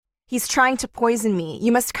He's trying to poison me.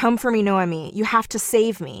 You must come for me, Noemi. You have to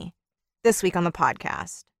save me. This week on the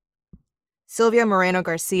podcast, Silvia Moreno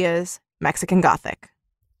Garcia's Mexican Gothic.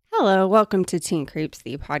 Hello, welcome to Teen Creeps,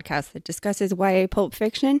 the podcast that discusses YA pulp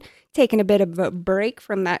fiction. Taking a bit of a break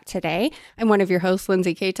from that today. I'm one of your hosts,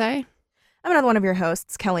 Lindsay Kaitai. I'm another one of your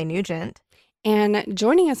hosts, Kelly Nugent. And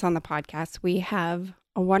joining us on the podcast, we have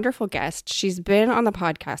a wonderful guest. She's been on the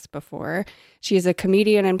podcast before. She is a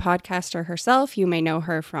comedian and podcaster herself. You may know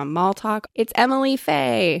her from Mall Talk. It's Emily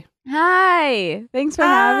Faye. Hi. Thanks for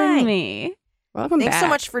having me. Welcome Thanks back. so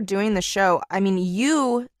much for doing the show. I mean,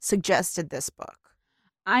 you suggested this book.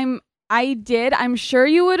 I did. I'm sure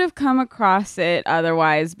you would have come across it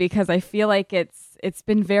otherwise because I feel like it's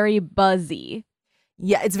been very buzzy.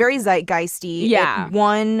 Yeah, it's very zeitgeisty. Yeah. It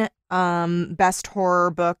won best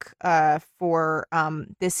horror book for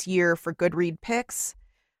this year for Goodread Picks.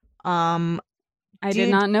 I did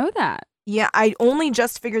not know that. Yeah, I only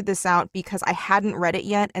just figured this out because I hadn't read it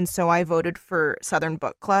yet, and so I voted for Southern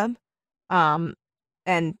Book Club. And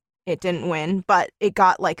it didn't win, but it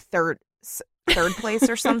got like third place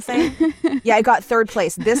or something. Yeah, it got third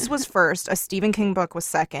place. This was first. A Stephen King book was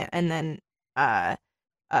second, and then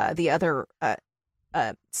the other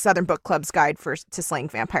Southern Book Club's Guide to Slaying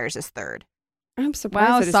Vampires is third. I'm surprised.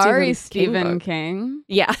 Wow, that a sorry, Stephen Stephen King. King.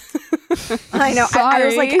 Yeah. I know. I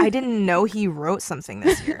was like, Sorry. I didn't know he wrote something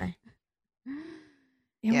this year.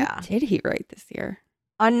 Yeah. What did he write this year?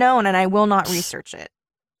 Unknown, and I will not research it.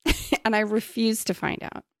 And I refuse to find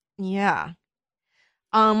out. Yeah.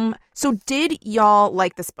 So did y'all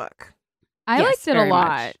like this book? I Yes, liked it a very lot.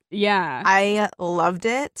 much. Yeah. I loved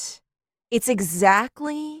it. It's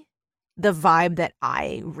exactly the vibe that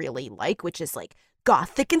I really like, which is like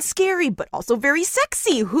gothic and scary, but also very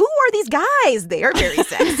sexy. Who are these guys? They are very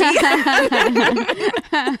sexy.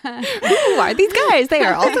 Who are these guys? They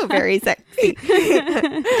are also very sexy.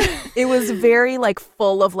 It was very like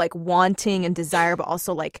full of like wanting and desire, but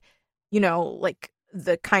also like, you know, like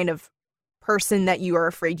the kind of person that you are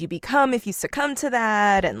afraid you become if you succumb to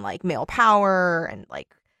that, and like male power and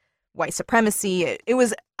like white supremacy.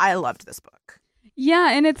 I loved this book.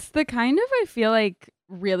 Yeah, and it's the kind of, I feel like,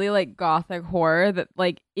 really like gothic horror that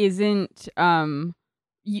like isn't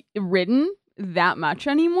written that much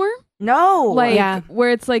anymore. No. Like Yeah. where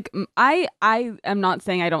it's like I am not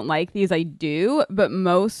saying I don't like these, I do, but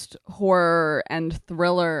most horror and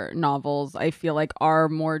thriller novels I feel like are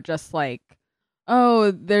more just like,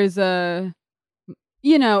 oh, there's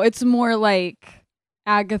it's more like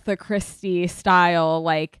Agatha Christie style,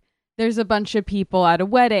 like there's a bunch of people at a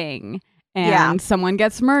wedding and someone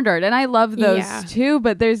gets murdered. And I love those too,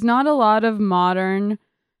 but there's not a lot of modern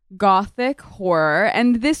gothic horror.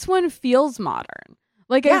 And this one feels modern.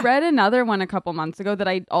 Like I read another one a couple months ago that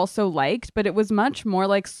I also liked, but it was much more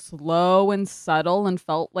like slow and subtle and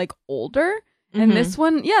felt like older. And this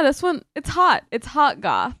one, it's hot. It's hot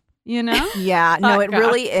goth, you know? Yeah, no, Hot it goth.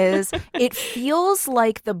 really is. It feels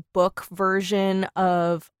like the book version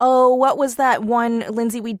of, what was that one,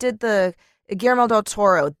 Lindsay? We did the Guillermo del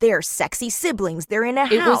Toro. They're sexy siblings. They're in a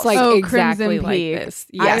house. It was like exactly Crimson like Peak. this.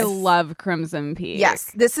 I Yes. love Crimson Peak.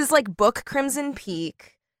 Yes, this is like book Crimson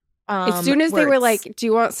Peak. As soon as they where were it's- like, "Do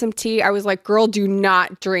you want some tea?" I was like, "Girl, do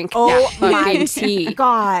not drink Oh that fucking my tea.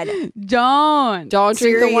 God. Don't. Don't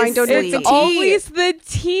drink the wine. Don't drink Seriously. the It's tea." always the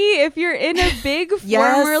tea. If you're in a big,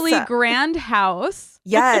 Yes. formerly grand house,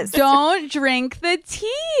 Yes. don't drink the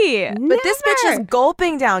tea. But this bitch is Never.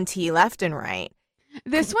 gulping down tea left and right.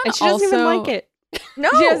 This one And she also doesn't even like it. No.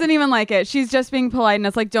 She doesn't even like it. She's just being polite, and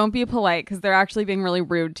it's like, don't be polite because they're actually being really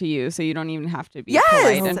rude to you, so you don't even have to be Yes.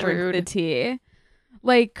 polite and That's drink rude. the tea.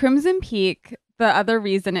 Like Crimson Peak, the other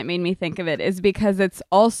reason it made me think of it is because it's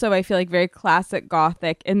also, I feel like, very classic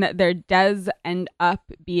gothic in that there does end up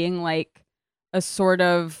being like a sort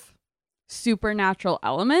of supernatural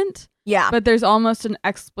element, Yeah. but there's almost an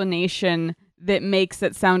explanation that makes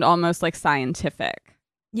it sound almost like scientific.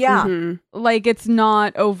 Yeah. Mhm. Like it's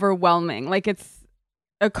not overwhelming. Like it's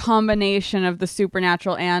a combination of the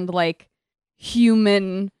supernatural and like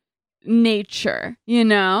human nature, you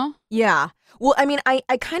know? Yeah. Well, I mean,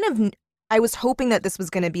 I was hoping that this was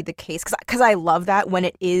going to be the case because I love that when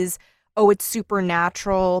it is, it's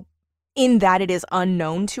supernatural in that it is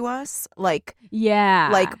unknown to us. Like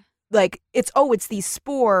Yeah. it's these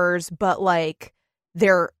spores, but like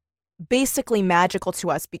they're basically magical to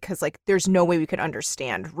us because like there's no way we could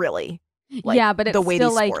understand really. Like, yeah, but it the way still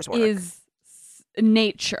these like spores work. is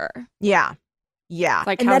nature. Yeah. Yeah.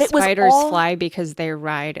 Like And how that it was spiders all- fly because they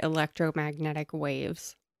ride electromagnetic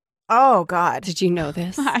waves. Oh God. Did you know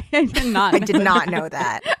this? I did not. I did not know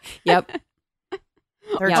that. Yep.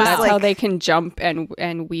 They're Yeah, just that's like, how they can jump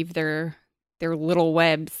and weave their little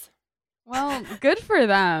webs. Well, good for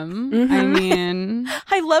them. Mhm. I mean,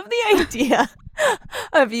 I love the idea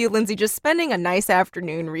of you, Lindsay, just spending a nice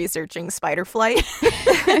afternoon researching spider flight.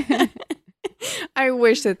 I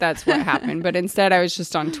wish that that's what happened, but instead I was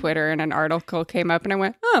just on Twitter and an article came up and I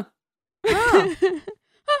went, oh.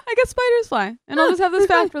 I guess spiders fly, and I'll just have this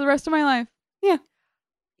fact for the rest of my life.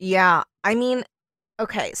 Yeah, I mean,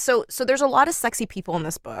 okay, so there's a lot of sexy people in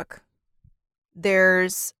this book.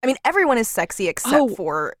 Everyone is sexy except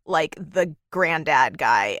for like the granddad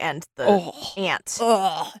guy and the aunt,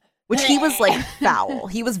 which he was like foul.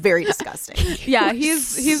 He was very disgusting. Yeah,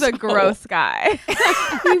 he's a gross guy.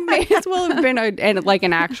 He may as well have been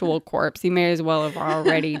an actual corpse. He may as well have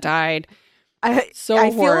already died. I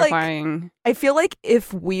horrifying. I feel like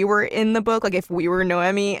if we were in the book, like if we were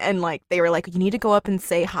Noemi and like they were like, you need to go up and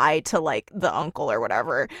say hi to like the uncle or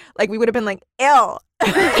whatever, like we would have been like, ew.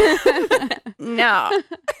 No.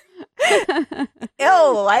 Ew,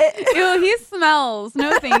 what? Ew, he smells.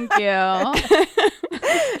 No, thank you.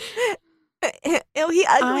 Ew, he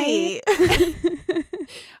ugly.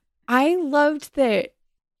 I loved that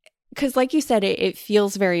because, like you said, it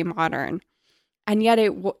feels very modern, and yet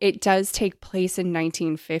it does take place in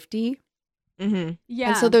 1950. Mm-hmm. Yeah.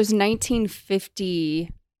 And so those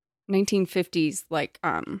 1950s, like,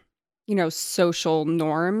 social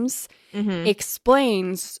norms Mm-hmm.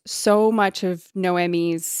 explains so much of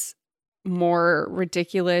Noemi's more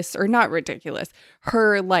ridiculous, or not ridiculous,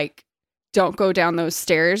 her, like, don't go down those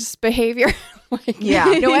stairs behavior. Like, Yeah.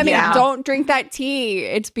 Noemi, Yeah. don't drink that tea.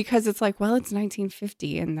 It's because it's like, well, it's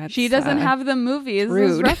 1950 and that's she doesn't have the movies as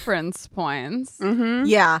rude. reference points. Mm-hmm.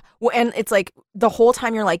 Yeah. Well, and it's like the whole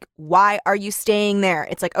time you're like, why are you staying there?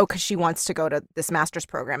 It's like, oh, because she wants to go to this master's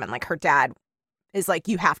program. And like her dad is like,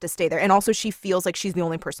 you have to stay there. And also she feels like she's the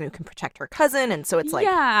only person who can protect her cousin. And so it's like,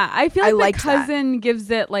 yeah, I feel I like liked the cousin gives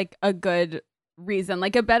it like a good reason,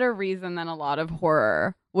 like a better reason than a lot of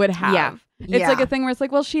horror would have. Yeah. It's like a thing where it's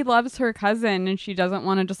like, well, she loves her cousin and she doesn't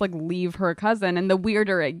want to just like leave her cousin. And the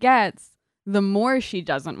weirder it gets, the more she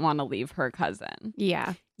doesn't want to leave her cousin.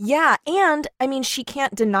 Yeah. Yeah. And I mean, she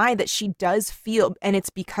can't deny that she does feel, and it's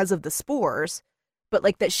because of the spores, but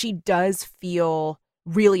like that she does feel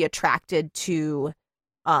really attracted to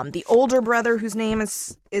the older brother whose name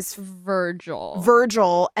is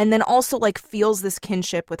Virgil, and then also like feels this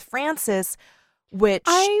kinship with Francis, which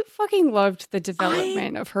I fucking loved the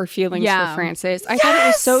development of her feelings Yeah. for Francis. I thought it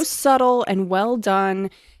was so subtle and well done,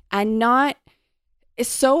 and not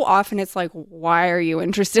so often it's like, why are you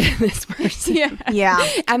interested in this person? yeah.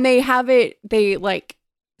 And they like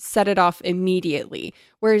set it off immediately.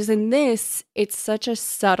 Whereas in this, it's such a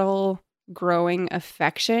subtle growing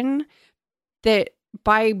affection that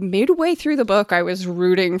by midway through the book, I was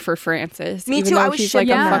rooting for Francis. Me even too. though I was he's like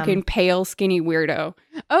shipping a them. fucking pale, skinny weirdo.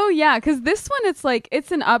 Oh, yeah, because this one, it's like,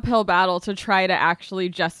 it's an uphill battle to try to actually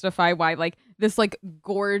justify why, like, this, like,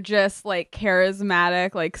 gorgeous, like,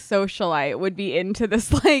 charismatic, like, socialite would be into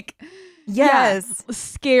this, like, Yes.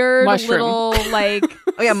 scared Mushroom. little, like,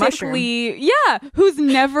 Oh yeah, mushroom. sickly, who's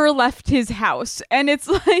never left his house. And it's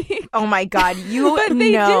like, Oh my God, you but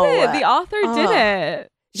they know. did it. The author did it.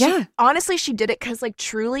 Honestly, she did it because, like,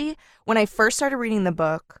 truly, when I first started reading the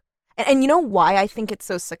book, and you know why I think it's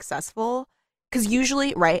so successful? Because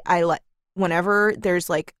usually, right, whenever there's,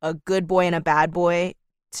 like, a good boy and a bad boy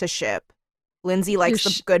to ship, Lindsay likes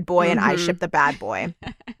the good boy and I ship the bad boy.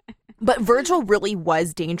 But Virgil really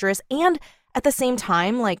was dangerous. And at the same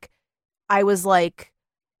time, like, I was like,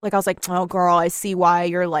 oh, girl, I see why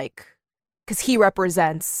you're, like, because he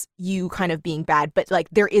represents you kind of being bad, but like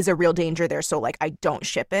there is a real danger there, so like I don't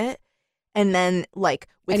ship it. And then like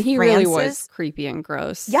with And he Francis, really was creepy and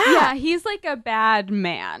gross. Yeah, he's like a bad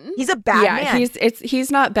man. he's a bad man.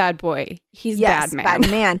 He's not bad boy. He's Yes, bad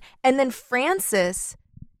man. And then Francis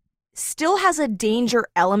still has a danger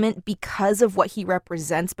element because of what he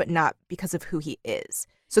represents, but not because of who he is.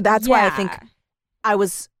 So that's why I think I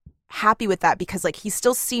was happy with that, because like he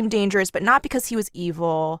still seemed dangerous, but not because he was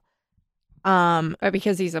evil. But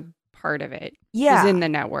because he's a part of it. Yeah. He's in the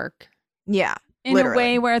network. Yeah. In literally. a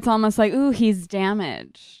way where it's almost like, ooh, he's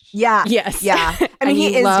damaged. Yeah. Yes. Yeah. I mean, And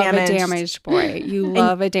he you is love damaged. a damaged boy. You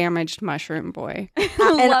love a damaged mushroom boy. And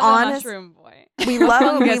Love a honest- mushroom boy. We love a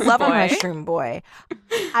Fungus boy. mushroom boy.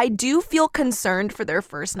 I do feel concerned for their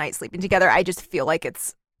first night sleeping together. I just feel like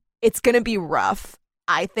it's going to be rough,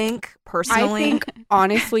 I think, personally. I think,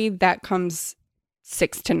 honestly, that comes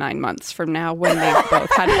 6 to 9 months from now when they've both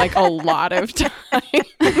had like a lot of time.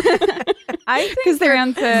 I think Because they're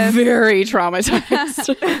Francis. very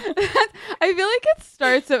traumatized. I feel like it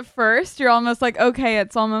starts at first. You're almost like, okay,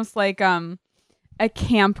 it's almost like a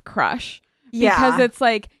camp crush. because it's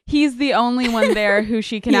like he's the only one there who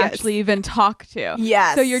she can actually even talk to.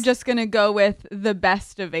 Yes. So you're just going to go with the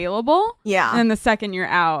best available. Yeah. And the second you're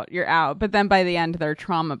out. But then by the end, they're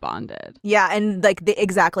trauma bonded. Yeah. And like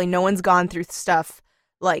exactly. No one's gone through stuff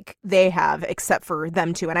like they have except for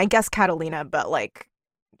them two. And I guess Catalina, but like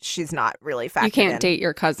she's not really factored in. You can't date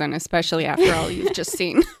your cousin, especially after all you've just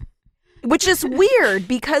seen. Which is weird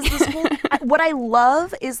because this whole, what I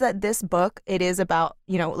love is that this book, it is about,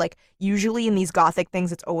 you know, like usually in these gothic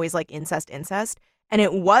things, it's always like incest. And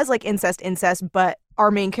it was like incest, but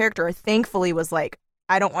our main character thankfully was like,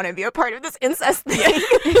 I don't want to be a part of this incest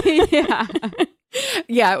thing. Yeah.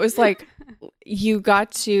 Yeah, it was like you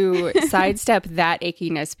got to sidestep that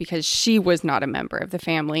ickiness because she was not a member of the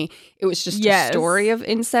family. It was just a story of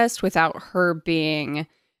incest without her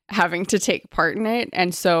having to take part in it.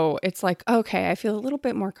 And so it's like, okay, I feel a little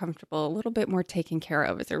bit more comfortable, a little bit more taken care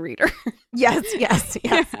of as a reader. Yes.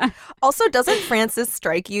 Yeah. Also, doesn't Francis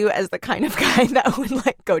strike you as the kind of guy that would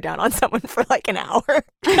like go down on someone for like an hour?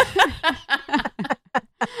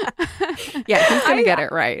 Yeah, he's going to get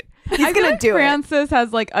it right. He's going to do Francis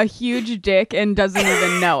has like a huge dick and doesn't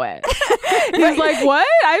even know it. He's like, what?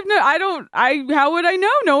 How would I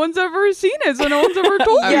know? No one's ever seen it, so no one's ever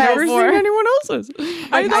told me. I've never seen anyone else's.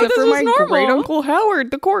 I thought this was normal. Great Uncle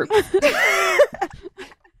Howard, the corpse. Yeah,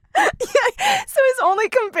 so his only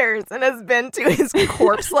comparison has been to his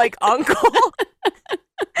corpse-like uncle.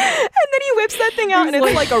 And then he whips that thing out and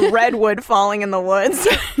it's like a redwood falling in the woods.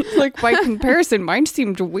 Like, by comparison, mine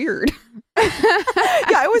seemed weird. Yeah,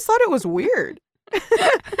 I always thought it was weird.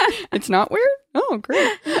 It's not weird? Oh,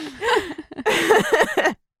 great.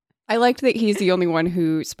 I liked that he's the only one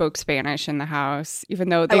who spoke Spanish in the house, even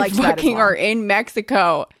though they fucking are in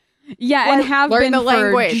Mexico. Yeah, and have been the for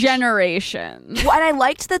language. generations. Well, and I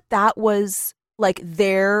liked that was like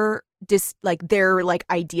their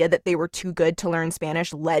idea that they were too good to learn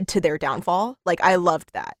Spanish led to their downfall. Like, I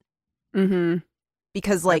loved that. Mm-hmm.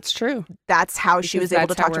 Because like that's true. That's how she was able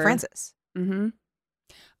to talk to Francis. Mm-hmm.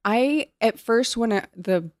 I at first at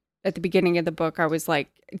the beginning of the book, I was like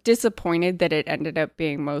disappointed that it ended up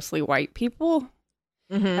being mostly white people.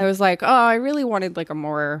 Mm-hmm. I was like, oh, I really wanted like a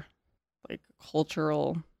more like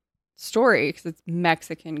cultural story because it's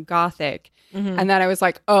Mexican Gothic. Mm-hmm. And then I was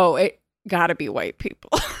like, oh, it gotta be white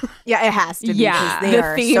people. Yeah, it has to be. Yeah, because they the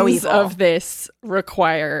are themes so evil. of this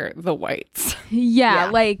require the whites. Yeah,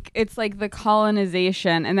 like it's like the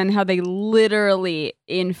colonization and then how they literally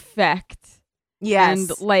infect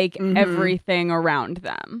and like everything around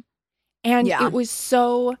them. And it was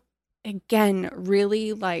so, again,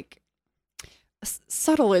 really like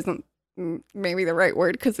subtle isn't maybe the right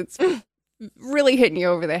word because it's really hitting you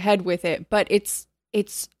over the head with it, but it's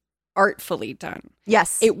artfully done.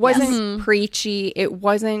 Yes. It wasn't preachy. It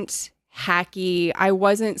wasn't hacky. I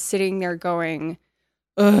wasn't sitting there going,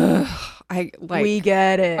 ugh, we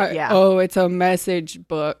get it. Oh, it's a message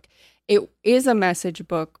book. It is a message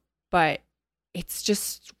book, but it's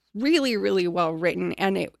just really, really well written.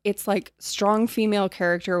 And it's like strong female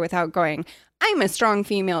character without going, I'm a strong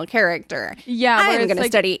female character. Yeah. I'm going to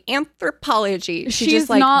study anthropology. She's just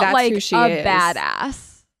like, not that's like who she a is. badass.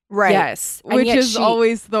 Right. Yes. Which is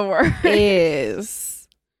always the word. Is.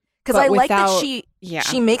 Because I like that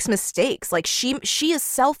she makes mistakes. Like she is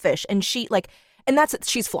selfish and she's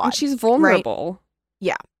flawed. And she's vulnerable. Right?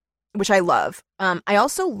 Yeah. Which I love. I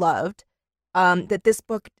also loved that this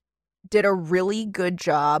book did a really good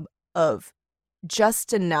job of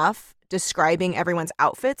just enough describing everyone's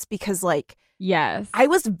outfits because like yes, I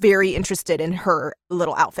was very interested in her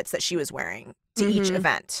little outfits that she was wearing to each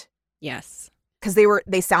event. Yes. Because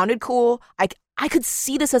they sounded cool. I could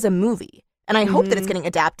see this as a movie, and I hope that it's getting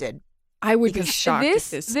adapted. I would be shocked if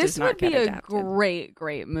this does not get adapted. This would be a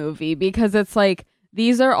great movie because it's like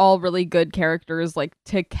these are all really good characters like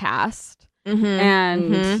to cast,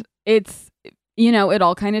 and it's it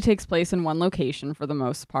all kind of takes place in one location for the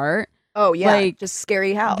most part. Oh yeah, like just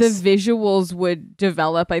scary house. The visuals would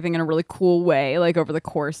develop, I think, in a really cool way, like over the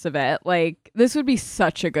course of it. Like this would be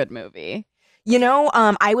such a good movie.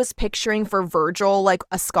 I was picturing for Virgil like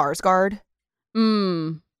a Skarsgård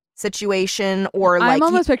situation, or like I'm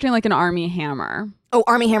almost picturing like an Armie Hammer. Oh,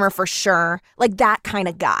 Armie Hammer for sure, like that kind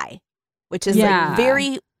of guy, which is like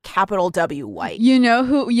very capital W white. You know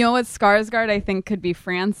what Skarsgård I think could be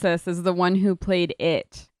Francis is the one who played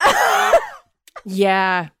It.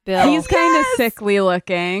 Yeah, Bill. He's kind of sickly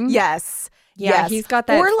looking. Yes. Yeah, he's got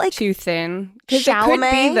that or like too thin. Because it could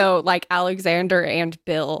be though like Alexander and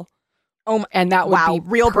Bill. Oh, and that would be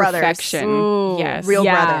real perfection. Ooh, yes, real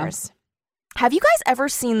brothers. Have you guys ever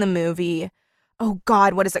seen the movie? Oh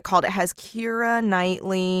God, what is it called? It has Keira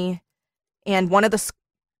Knightley and one of the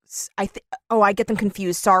I get them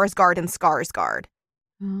confused. Sarsgaard and Skarsgård.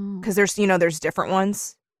 Because there's different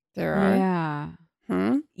ones. There are. Yeah.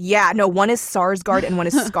 Yeah, no, one is Sarsgaard and one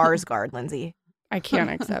is Skarsgård, Lindsay. I can't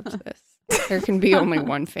accept this. There can be only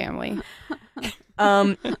one family.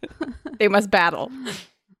 They must battle.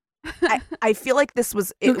 I feel like it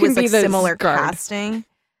was like similar casting.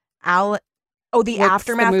 The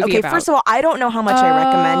Aftermath. Okay, about? First of all, I don't know how much I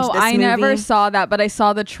recommend this movie. I never saw that, but I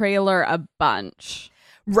saw the trailer a bunch.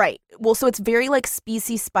 Right. Well, so it's very like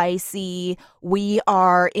spicy. We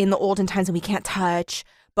are in the olden times and we can't touch,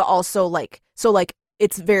 but also like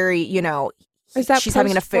it's very, is that she's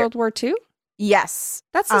having an affair. World War II? Yes.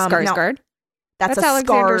 That's a Skarsgård. That's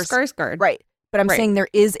Alexander Skarsgård. Right. But I'm saying there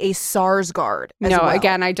is a Sarsgaard as well.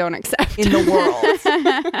 Again, I don't accept. In the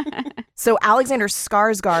world. So Alexander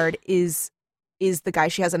Skarsgård is the guy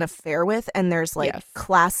she has an affair with, and there's like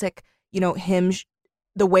classic, him,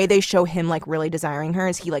 the way they show him like really desiring her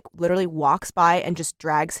is he like literally walks by and just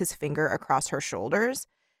drags his finger across her shoulders.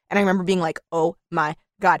 And I remember being like, oh my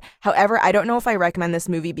God. However, I don't know if I recommend this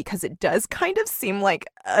movie because it does kind of seem like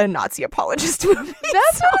a Nazi apologist movie.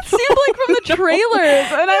 That's what it seemed like from the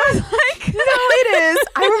trailers. And I was like, no, it is.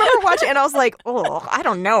 I remember watching it and I was like, oh, I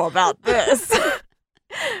don't know about this.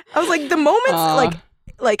 I was like, the moments,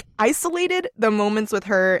 like isolated, the moments with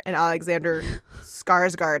her and Alexander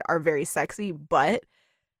Skarsgård are very sexy, but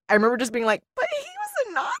I remember just being like, but he was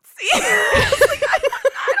a Nazi. I was like, I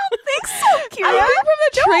don't think so, Kira. I think from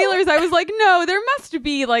the trailers, I was like, no, there must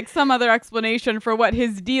be like some other explanation for what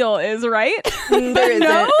his deal is, right? There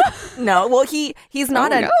isn't. No. Well, he's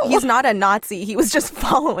not he's not a Nazi. He was just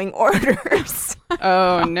following orders.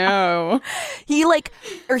 Oh no. He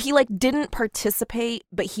didn't participate,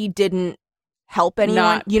 but he didn't help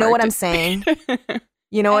anyone. You know what I'm saying?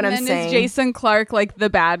 You know what I'm saying? Is Jason Clarke like the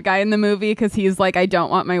bad guy in the movie because he's like, I don't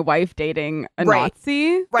want my wife dating a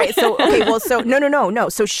Nazi? Right. So, okay, well, so no.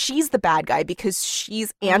 So she's the bad guy because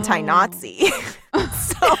she's anti-Nazi.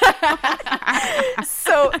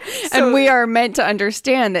 So, and we are meant to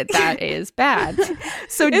understand that is bad.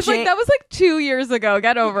 So it's like, that was like 2 years ago.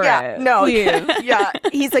 Get over it. No. Please. Yeah.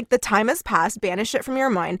 He's like, the time has passed. Banish it from your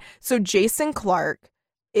mind. So Jason Clarke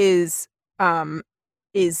is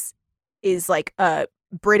like a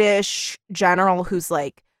British general who's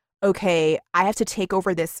like, okay, I have to take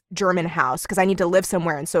over this German house because I need to live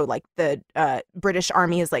somewhere. And so like the British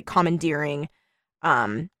army is like commandeering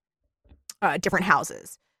different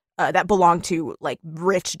houses that belong to like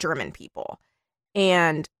rich German people.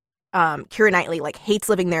 And Keira Knightley like hates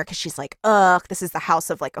living there because she's like, ugh, this is the house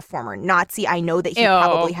of like a former Nazi. I know that he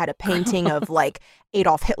probably had a painting of like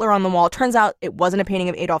Adolf Hitler on the wall. Turns out it wasn't a painting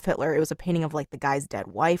of Adolf Hitler. It was a painting of like the guy's dead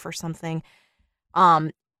wife or something.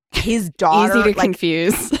 His daughter, easy to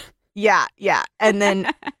confuse. Yeah. And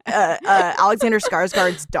then Alexander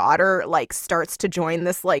Skarsgård's daughter like starts to join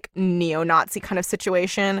this like neo-Nazi kind of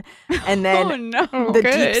situation. And then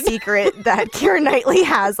deep secret that Keira Knightley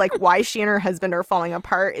has, like why she and her husband are falling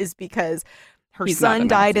apart, is because her son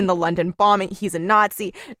died in the London bombing. He's a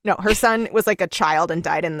Nazi. No, her son was like a child and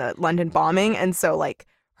died in the London bombing. And so like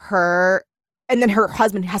and then her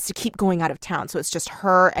husband has to keep going out of town. So it's just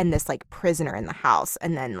her and this like prisoner in the house.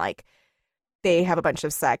 And then like they have a bunch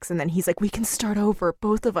of sex. And then he's like, we can start over,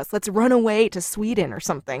 both of us. Let's run away to Sweden or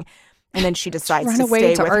something. And then she decides to run away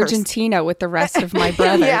stay to Argentina with the rest of my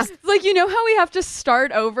brothers. Yeah. It's like, you know how we have to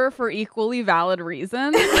start over for equally valid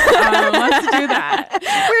reasons? Let's do that.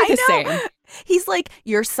 We're the same. He's like,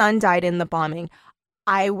 your son died in the bombing.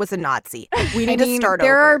 I was a Nazi. We need to start over.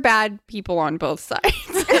 There are bad people on both sides.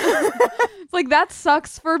 It's like, that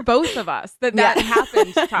sucks for both of us that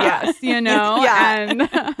happened to us, you know? Yeah. And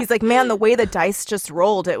he's like, man, the way the dice just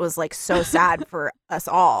rolled, it was like so sad for us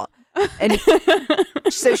all. And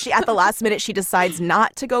so she, at the last minute, she decides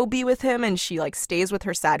not to go be with him, and she like stays with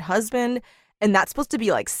her sad husband. And that's supposed to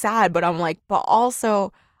be like sad, but I'm like, but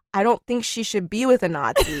also I don't think she should be with a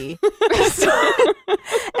Nazi. So,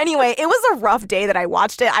 anyway, it was a rough day that I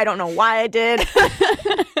watched it. I don't know why I did.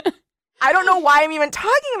 I don't know why I'm even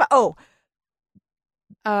talking about.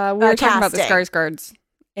 We were talking about the Skarsgårds.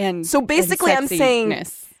 And so basically I'm saying,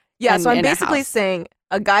 so I'm basically saying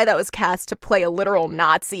a guy that was cast to play a literal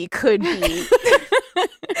Nazi could be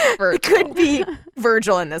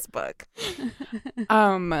Virgil in this book.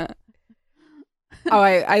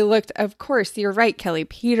 I looked. Of course, you're right, Kelly.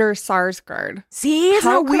 Peter Sarsgaard. See,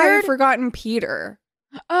 how could I have forgotten Peter?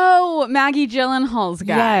 Oh, Maggie Gyllenhaal's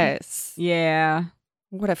guy. Yes. Yeah.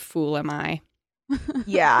 What a fool am I?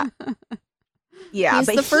 Yeah. Yeah, he's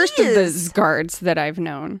but the first of the Skarsgårds that I've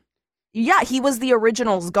known. Yeah, he was the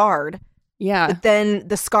original Skarsgård. Yeah. But then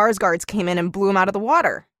the Skarsgårds came in and blew him out of the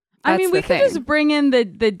water. I mean, we could just bring in the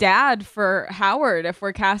dad for Howard if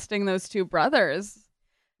we're casting those two brothers.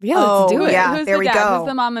 Yeah, let's do it. Yeah, Who's there the we dad? go. Who's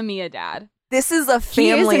the Mamma Mia dad? This is a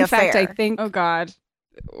family in affair. fact, I think. Oh God,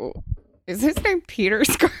 Is his name Peter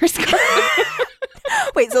Skarsgård?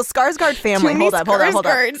 Wait, so Skarsgård family.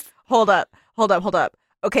 Hold up.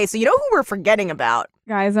 Okay, so you know who we're forgetting about?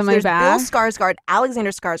 guys, am So I there's bad? Bill Skarsgård,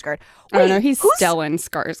 Alexander Skarsgård. Oh Wait, no, he's who's- Stellan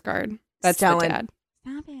Skarsgård. That's Stellan. the dad.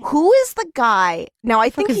 Stop it. Who is the guy? Now, I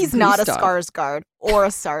think is he's not a Gustav? Skarsgård or a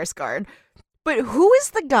Sarsgaard, but who is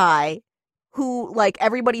the guy who, like,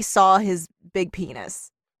 everybody saw his big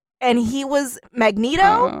penis? And he was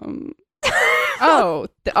Magneto?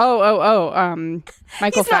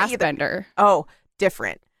 Michael He's not either. Fassbender. Oh,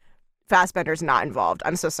 different. Fassbender's not involved.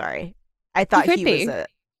 I'm so sorry. I thought could he be. was a...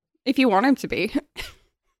 If you want him to be.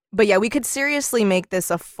 But yeah, we could seriously make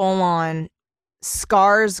this a full-on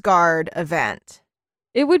Skarsgård event.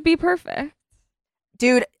 It would be perfect.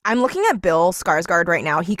 Dude, I'm looking at Bill Skarsgård right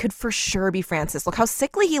now. He could for sure be Francis. Look how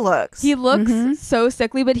sickly he looks. He looks Mhm. so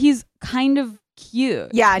sickly, but he's kind of cute.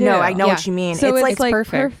 Yeah, no, too. I know Yeah. what you mean. So it's like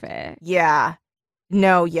perfect. perfect. Yeah.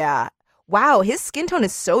 No, yeah. Wow, his skin tone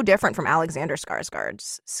is so different from Alexander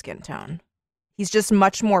Skarsgård's skin tone. He's just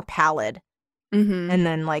much more pallid. Mm-hmm. And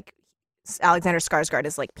then, like, Alexander Skarsgård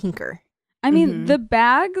is, like, pinker. I mean, Mhm. the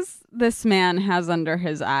bags this man has under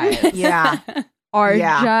his eyes Yeah. are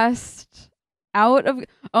Yeah. just out of.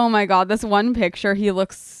 Oh my God, this one picture, he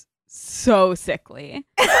looks so sickly.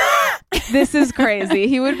 This is crazy.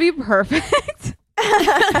 He would be perfect.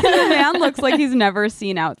 The man looks like he's never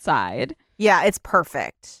seen outside. Yeah, it's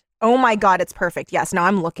perfect. Oh my God, it's perfect. Yes, now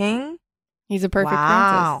I'm looking. He's a perfect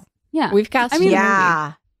Wow. Francis. Yeah. We've cast I him mean, in the movie.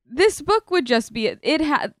 Yeah. This book would just be it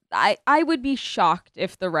had I would be shocked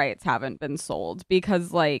if the rights haven't been sold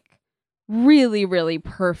because like really really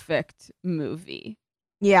perfect movie.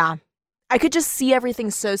 Yeah. I could just see everything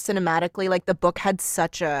so cinematically. Like, the book had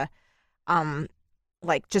such a,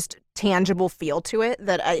 like, just tangible feel to it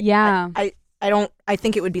that I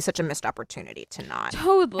think it would be such a missed opportunity to not.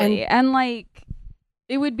 Totally. And like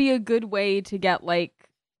it would be a good way to get like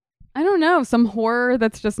I don't know, some horror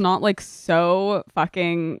that's just not like so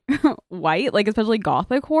fucking white, like especially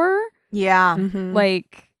gothic horror. Yeah. Mhm.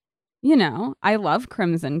 Like, you know, I love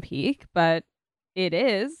Crimson Peak, but it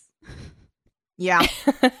is. Yeah.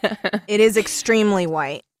 It is extremely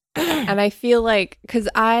white. And I feel like, because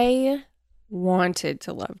I wanted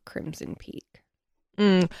to love Crimson Peak.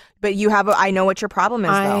 But you have I know what your problem is,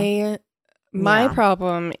 though. My Yeah.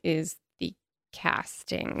 problem is the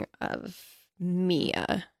casting of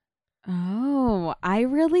Mia. Oh, I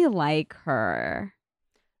really like her.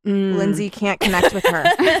 Lindsay can't connect with her.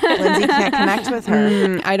 Lindsay can't connect with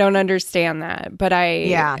her. I don't understand that, but I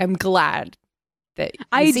Yeah. am glad that you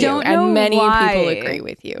I do, don't know and many why. people agree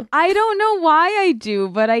with you. I don't know why I do,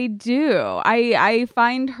 but I do. I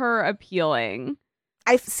find her appealing.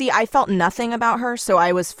 I felt nothing about her, so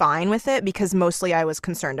I was fine with it because mostly I was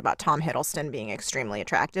concerned about Tom Hiddleston being extremely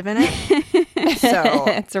attractive in it. So-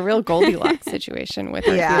 It's a real Goldilocks situation with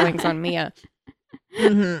our Yeah. feelings on Mia.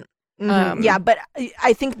 Yeah, but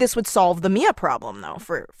I think this would solve the Mia problem, though,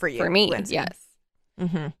 for you. For me, Lindsay. yes.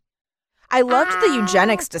 I loved the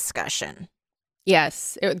eugenics discussion.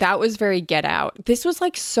 Yes, that was very Get Out. This was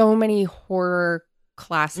like so many horror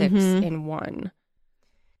classics Mhm. in one. 'Cause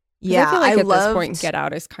Yeah, I feel like at loved, this point, Get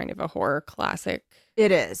Out is kind of a horror classic.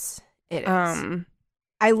 It is. It is.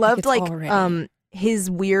 I loved it's like already- his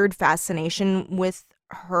weird fascination with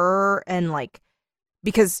her and like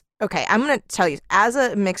because okay, I'm gonna tell you, as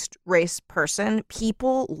a mixed race person,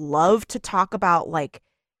 people love to talk about like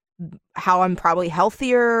how I'm probably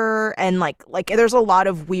healthier and like there's a lot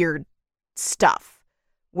of weird stuff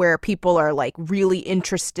where people are like really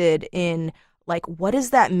interested in like what does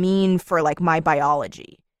that mean for like my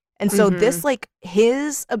biology. And so this like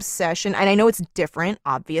his obsession, and I know it's different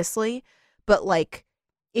obviously, but like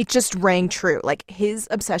it just rang true. Like his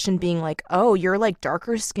obsession being like, "Oh, you're like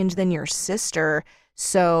darker skinned than your sister,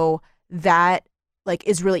 so that like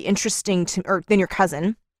is really interesting to or than your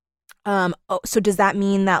cousin. So does that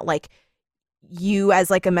mean that like you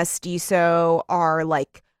as like a mestizo are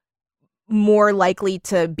like more likely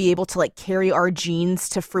to be able to like carry our genes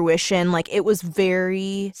to fruition?" Like it was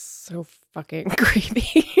very so fucking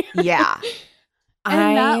creepy. yeah.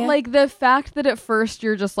 And that like the fact that at first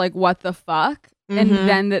you're just like, what the fuck? And Mhm.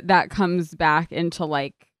 then that comes back into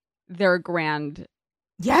like their grand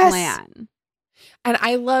Yes. plan. And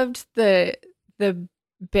I loved the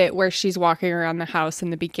bit where she's walking around the house in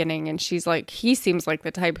the beginning and she's like, he seems like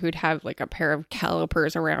the type who'd have like a pair of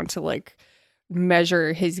calipers around to like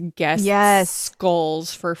measure his guests' Yes.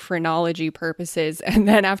 skulls for phrenology purposes. And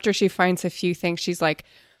then after she finds a few things, she's like,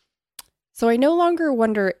 So I no longer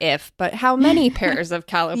wonder if, but how many pairs of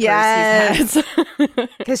calipers Yes. he has.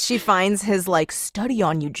 Because she finds his like study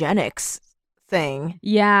on eugenics thing.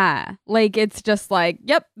 Yeah. Like it's just like,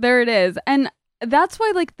 yep, there it is. And that's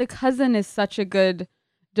why like the cousin is such a good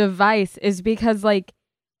device, is because like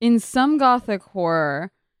in some gothic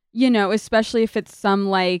horror, you know, especially if it's some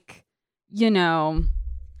like, you know,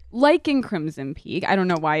 like in Crimson Peak, I don't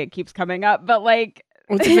know why it keeps coming up, but like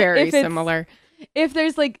It's very similar. If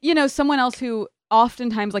there's like, you know, someone else who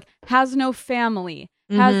oftentimes like has no family,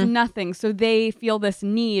 has nothing, so they feel this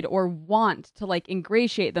need or want to like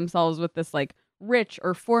ingratiate themselves with this like rich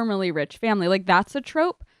or formerly rich family, like that's a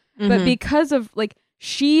trope. But because of like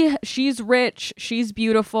she's rich, she's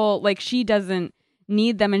beautiful, like she doesn't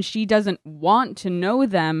need them and she doesn't want to know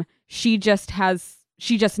them, she just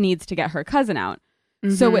needs to get her cousin out.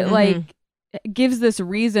 So it like gives this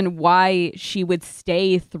reason why she would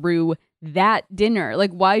stay through that dinner,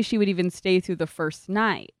 like why she would even stay through the first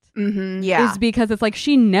night. Yeah. Is because it's like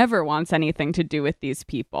she never wants anything to do with these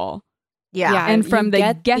people. Yeah. And from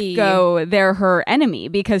the get-go, they're her enemy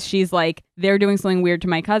because she's like, they're doing something weird to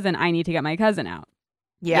my cousin. I need to get my cousin out.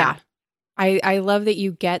 Yeah. I love that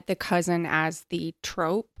you get the cousin as the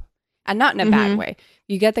trope, and not in a bad way.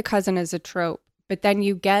 You get the cousin as a trope, but then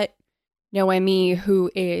you get Noemi,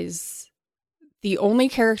 who is the only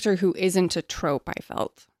character who isn't a trope, I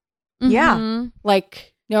felt. Yeah.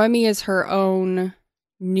 Like, Noemi is her own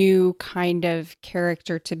new kind of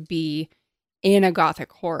character to be in a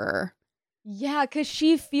gothic horror. Yeah, because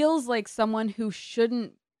she feels like someone who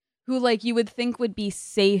like you would think would be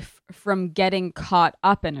safe from getting caught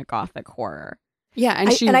up in a gothic horror. Yeah,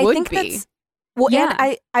 and she would be. Well, yeah.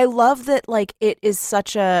 And I love that like it is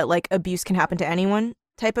such a like abuse can happen to anyone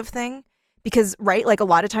type of thing. Because, right, like a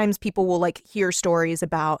lot of times people will like hear stories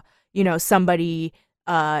about, you know, somebody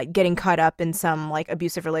getting caught up in some like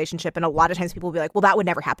abusive relationship. And a lot of times people will be like, well, that would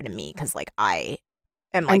never happen to me because like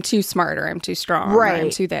I'm too smart or I'm too strong. Right. Or I'm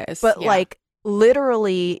too this. But like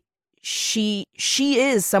literally she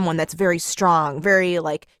is someone that's very strong, very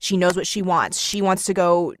like she knows what she wants. She wants to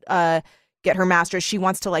go get her master's. She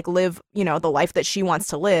wants to like live, you know, the life that she wants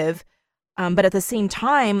to live. But at the same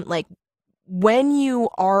time, like when you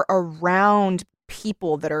are around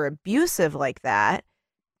people that are abusive like that,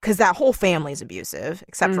 because that whole family is abusive,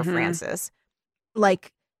 except for Frances,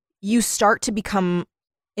 like you start to become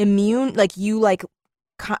immune. Like you like,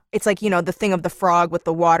 it's like, you know, the thing of the frog with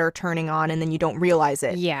the water turning on and then you don't realize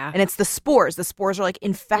it. Yeah. And it's the spores. The spores are like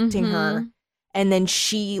infecting her. And then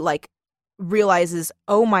she like realizes,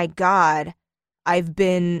 oh my God, I've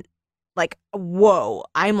been like, whoa,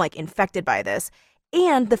 I'm like infected by this.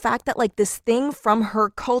 And the fact that like this thing from her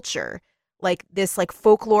culture, like this like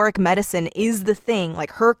folkloric medicine is the thing,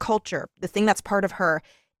 like her culture, the thing that's part of her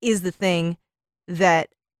is the thing that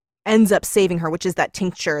ends up saving her, which is that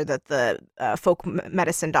tincture that the folk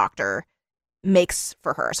medicine doctor makes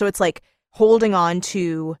for her. So it's like holding on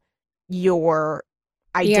to your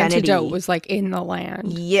identity. The antidote was like in the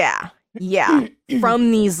land. Yeah. Yeah. From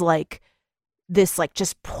these like, this like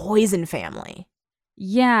just poison family.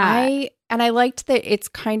 Yeah. I liked that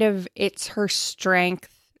it's her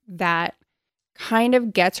strength that kind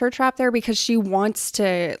of gets her trapped there because she wants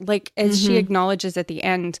to, like, as she acknowledges at the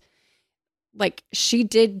end, like she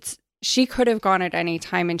could have gone at any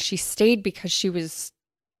time and she stayed because she was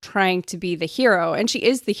trying to be the hero, and she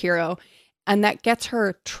is the hero, and that gets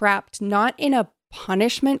her trapped, not in a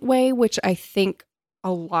punishment way, which I think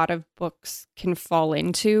a lot of books can fall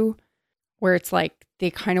into, where it's like they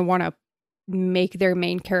kind of want to make their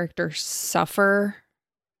main character suffer.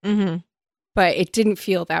 But it didn't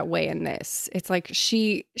feel that way in this. It's like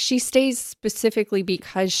she stays specifically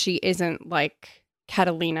because she isn't like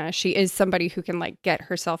Catalina. She is somebody who can like get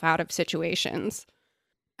herself out of situations.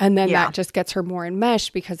 And then that just gets her more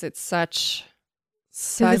enmeshed because it's such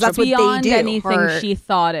that's beyond anything her. she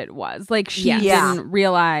thought it was. Like she didn't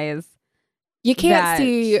realize. You can't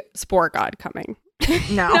see Spore God coming.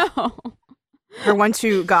 No. Her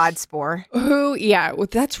 1-2 God Spore.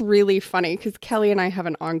 That's really funny because Kelly and I have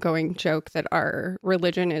an ongoing joke that our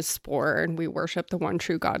religion is Spore and we worship the one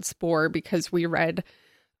true God Spore because we read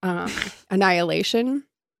Annihilation.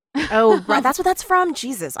 Oh, right. That's what that's from?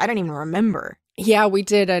 Jesus, I don't even remember. Yeah, we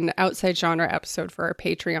did an outside genre episode for our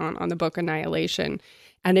Patreon on the book Annihilation.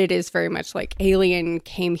 And it is very much like alien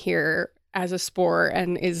came here as a spore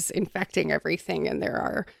and is infecting everything. And there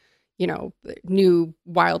are, you know, new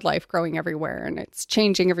wildlife growing everywhere and it's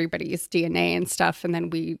changing everybody's DNA and stuff. And then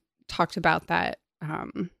we talked about that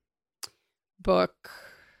book,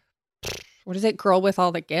 what is it? Girl with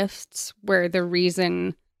All the Gifts, where the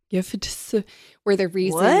reason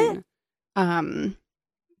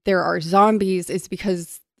there are zombies is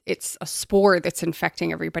because it's a spore that's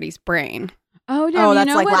infecting everybody's brain. Oh, damn. Oh, that's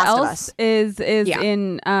you know like what Last of else Us. is Yeah.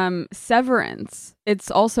 in Severance? It's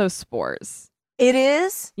also spores. It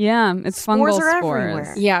is? Yeah, it's Spores fungal are spores.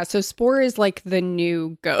 everywhere. Yeah, so spore is like the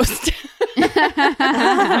new ghost. They're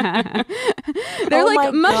Oh my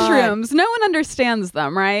like mushrooms. No one understands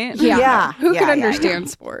them, right? Yeah. Who can Yeah, understand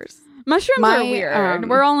spores? Mushrooms My, are weird.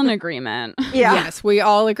 We're all in agreement. Yeah. Yes, we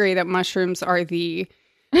all agree that mushrooms are the.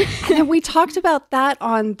 And then we talked about that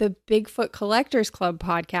on the Bigfoot Collectors Club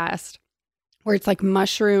podcast, where it's like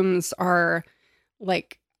mushrooms are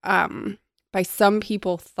like by some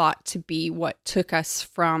people thought to be what took us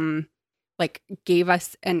from, like, gave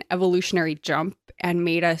us an evolutionary jump and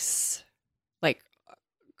made us like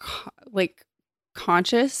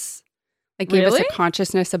conscious, like gave us Really? a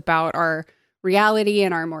consciousness about our reality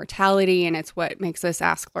and our mortality, and it's what makes us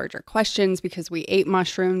ask larger questions because we ate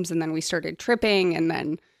mushrooms and then we started tripping, and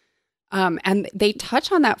then and they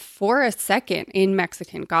touch on that for a second in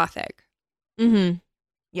Mexican Gothic. Mm-hmm.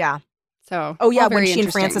 Yeah. So Oh, yeah, all when very she and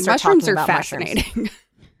interesting. Francis are mushrooms talking are about fascinating.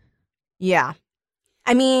 Yeah.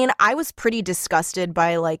 I mean, I was pretty disgusted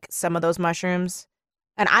by like some of those mushrooms.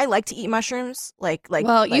 And I like to eat mushrooms. Like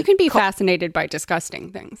well, you like can be fascinated by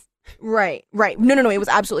disgusting things. Right. No. It was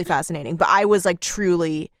absolutely fascinating. But I was like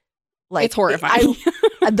truly like It's horrifying.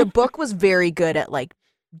 The book was very good at like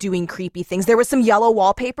doing creepy things. There was some yellow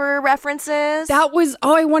wallpaper references.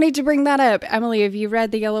 I wanted to bring that up. Emily, have you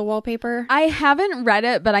read The Yellow Wallpaper? I haven't read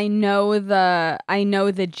it, but I know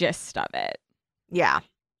the gist of it. Yeah.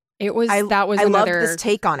 It was I another loved this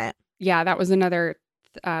take on it. Yeah, that was another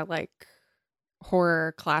like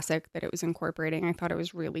horror classic that it was incorporating. I thought it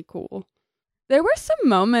was really cool. There were some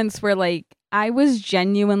moments where like I was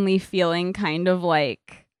genuinely feeling kind of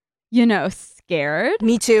like, scared.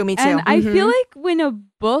 Me too. And I feel like when a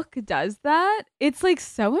book does that, it's like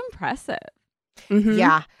so impressive. Mhm.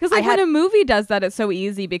 Yeah. Because like when a movie does that, it's so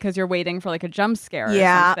easy because you're waiting for like a jump scare or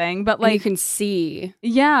something. But And you like, can see.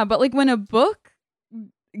 yeah, but like when a book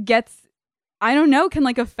gets, I don't know, can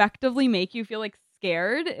like effectively make you feel like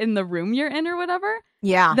scared in the room you're in or whatever.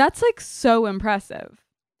 Yeah. That's like so impressive.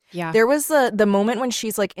 Yeah. There was the moment when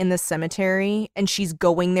she's like in the cemetery and she's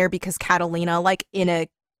going there because Catalina, like in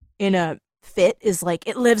a fit, is like,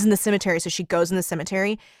 it lives in the cemetery. So she goes in the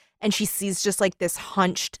cemetery and she sees just like this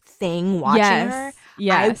hunched thing watching her.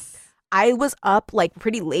 Yes. I was up like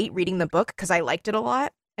pretty late reading the book because I liked it a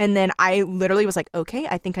lot. And then I literally was like, okay,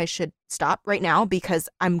 I think I should stop right now because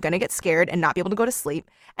I'm going to get scared and not be able to go to sleep.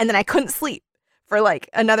 And then I couldn't sleep for like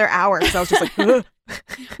another hour. So I was just like, ugh.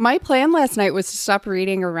 My plan last night was to stop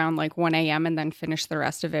reading around like 1 a.m. and then finish the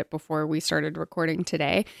rest of it before we started recording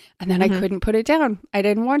today. And then I couldn't put it down. I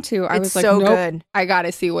didn't want to. I was like, so nope, good. I got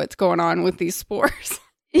to see what's going on with these spores.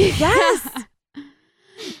 Yes.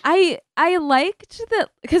 I liked that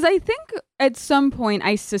because I think at some point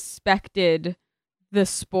I suspected the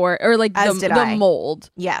spore or like the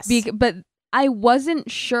mold. Yes. But I wasn't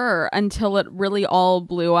sure until it really all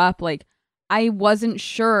blew up. Like I wasn't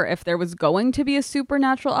sure if there was going to be a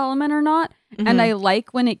supernatural element or not. Mhm. And I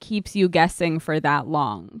like when it keeps you guessing for that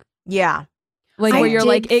long. Yeah. Like where you're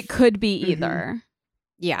like, it could be Mhm. either.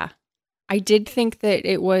 Yeah. I did think that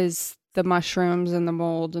it was the mushrooms and the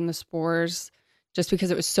mold and the spores just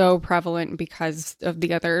because it was so prevalent because of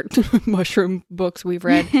the other mushroom books we've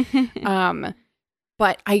read.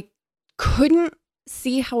 But I couldn't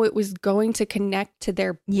see how it was going to connect to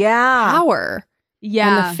their power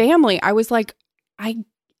and the family. I was like,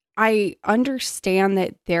 I understand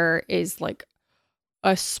that there is like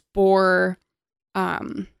a spore,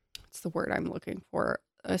 what's the word I'm looking for?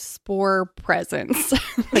 A spore presence,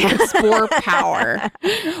 like a spore power.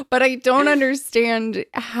 But I don't understand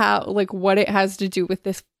how, like, what it has to do with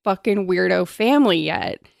this fucking weirdo family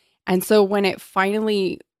yet. And so when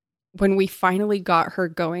we finally got her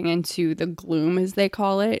going into the gloom, as they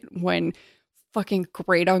call it, when fucking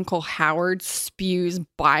great Uncle Howard spews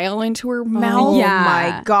bile into her mouth. Oh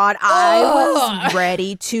my God. I was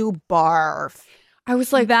ready to barf. I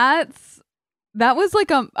was like, that was like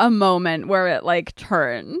a moment where it like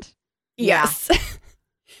turned. yes.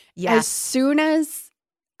 Yes. As soon as,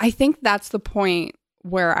 I think that's the point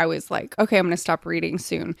where I was like, okay, I'm going to stop reading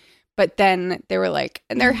soon. But then they were like,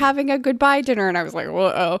 and they're having a goodbye dinner. And I was like,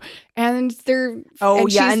 whoa. And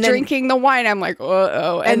she's drinking the wine. I'm like,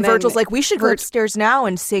 whoa. And Virgil's like, we should go upstairs now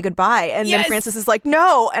and say goodbye. And then Francis is like,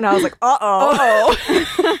 no. And I was like,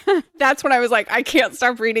 uh-oh. That's when I was like, I can't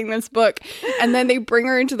stop reading this book. And then they bring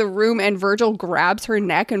her into the room and Virgil grabs her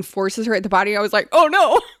neck and forces her at the body. I was like, oh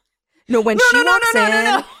no. No, when she walks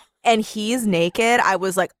in and he's naked, I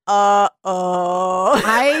was like, uh-oh.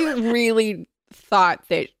 I really thought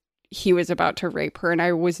that he was about to rape her, and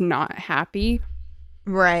I was not happy.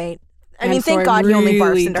 Right. I mean, thank God he only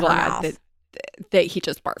barfed into her mouth. That he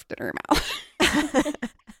just barfed in her mouth.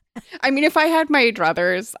 I mean, if I had my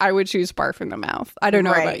druthers, I would choose barf in the mouth. I don't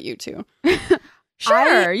know about you two.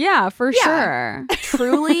 Sure. Sure.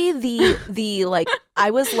 Truly, the like,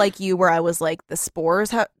 I was like you, where I was like, the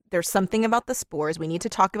spores, there's something about the spores. We need to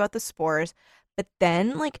talk about the spores. But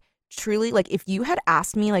then, like, truly, like, if you had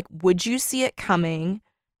asked me, like, would you see it coming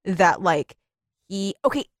that, like,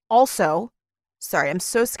 okay, also, sorry, I'm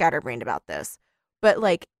so scatterbrained about this, but,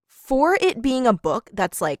 like, for it being a book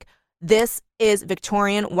that's, like, this is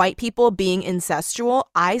Victorian white people being incestual,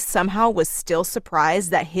 I somehow was still surprised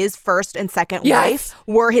that his first and second wife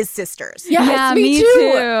were his sisters. Yes, yeah, me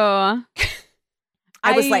too.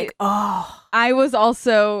 I was like, oh. I was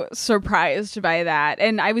also surprised by that.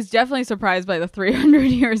 And I was definitely surprised by the 300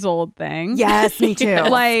 years old thing. Yes, me too.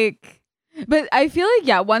 Like, but I feel like,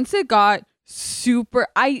 yeah, once it got super,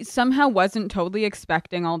 I somehow wasn't totally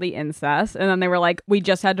expecting all the incest. And then they were like, we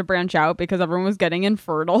just had to branch out because everyone was getting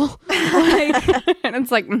infertile. Like, and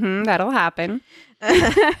it's like, that'll happen.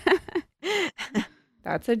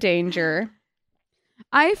 That's a danger.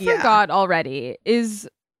 I forgot already.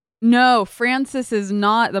 No, Francis is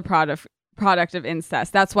not the product of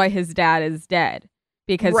incest. That's why his dad is dead,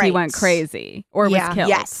 because he went crazy or was killed.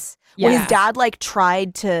 Yes. Well, his dad like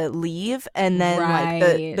tried to leave, and then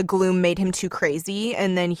like the gloom made him too crazy,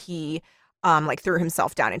 and then he like threw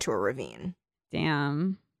himself down into a ravine.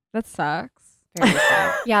 Damn, that sucks. Very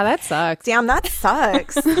sad. Yeah, that sucks. Damn, that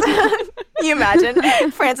sucks. Can you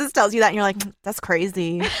imagine? Francis tells you that, and you're like, that's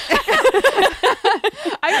crazy.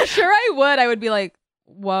 I'm sure I would. I would be like,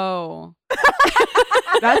 whoa,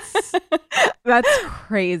 that's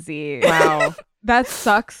crazy. Wow, that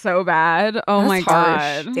sucks so bad. Oh, that's my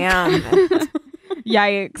harsh. God, damn.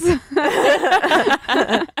 Yikes.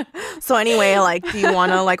 So anyway, like, do you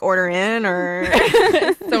want to like order in or?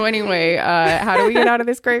 So anyway, how do we get out of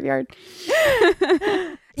this graveyard?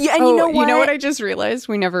 Yeah, and you know what? You know what I just realized?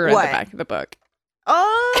 We never read the back of the book.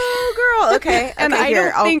 Oh, girl. Okay. And I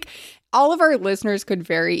don't think all of our listeners could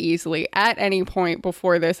very easily, at any point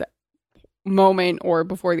before this moment or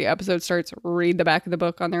before the episode starts, read the back of the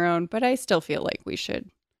book on their own. But I still feel like we should.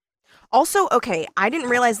 Also, okay, I didn't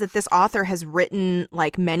realize that this author has written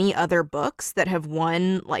like many other books that have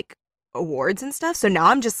won like awards and stuff. So now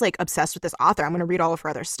I'm just like obsessed with this author. I'm going to read all of her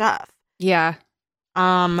other stuff. Yeah.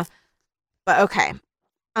 But okay.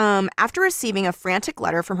 After receiving a frantic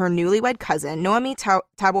letter from her newlywed cousin, Noemi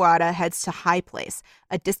Taboada heads to High Place,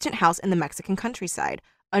 a distant house in the Mexican countryside,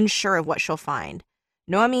 unsure of what she'll find.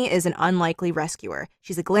 Noemi is an unlikely rescuer.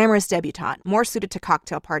 She's a glamorous debutante, more suited to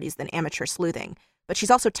cocktail parties than amateur sleuthing. But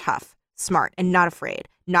she's also tough, smart, and not afraid.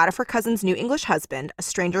 Not of her cousin's new English husband, a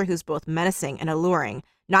stranger who's both menacing and alluring.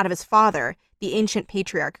 Not of his father, the ancient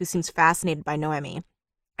patriarch who seems fascinated by Noemi.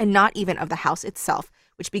 And not even of the house itself,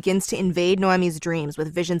 which begins to invade Noemi's dreams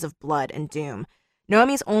with visions of blood and doom.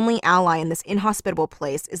 Noemi's only ally in this inhospitable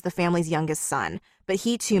place is the family's youngest son, but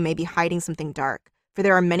he too may be hiding something dark, for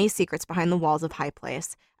there are many secrets behind the walls of High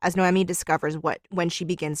Place, as Noemi discovers when she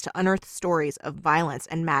begins to unearth stories of violence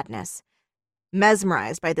and madness.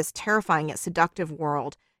 Mesmerized by this terrifying yet seductive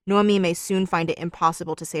world, Noemi may soon find it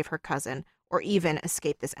impossible to save her cousin, or even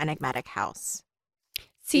escape this enigmatic house.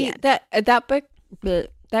 See, that book,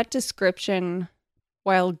 that description,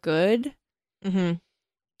 while good,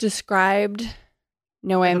 described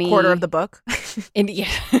Noemi. A quarter of the book.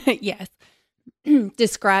 Yes.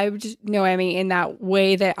 Described Noemi in that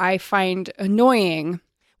way that I find annoying.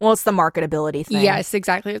 Well, it's the marketability thing. Yes,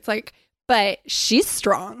 exactly. It's like, but she's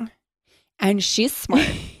strong and she's smart.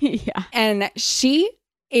 Yeah. And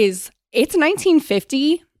it's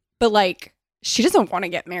 1950, but like, she doesn't want to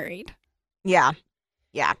get married. Yeah.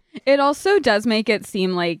 Yeah. It also does make it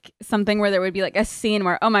seem like something where there would be like a scene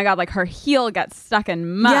where, oh my God, like her heel gets stuck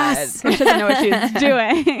in mud. Yes. She doesn't know what she's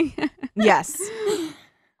doing. Yes.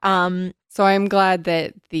 So I'm glad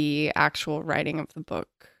that the actual writing of the book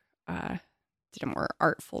did a more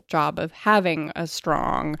artful job of having a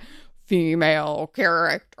strong female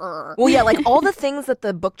character. Well, yeah, like all the things that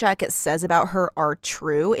the book jacket says about her are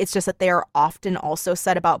true. It's just that they are often also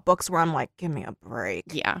said about books where I'm like, give me a break.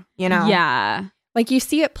 Yeah. You know? Yeah. Like you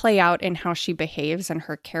see it play out in how she behaves and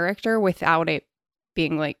her character without it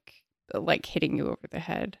being like hitting you over the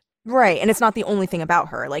head. Right. And it's not the only thing about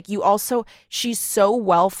her. Like she's so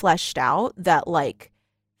well fleshed out that like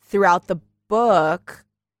throughout the book,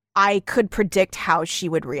 I could predict how she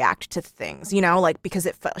would react to things, you know, like because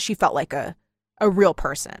she felt like a real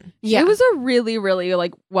person. Yeah. It was a really, really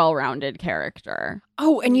like well-rounded character.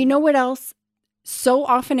 Oh, and you know what else? So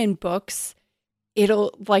often in books,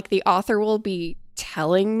 it'll like the author will be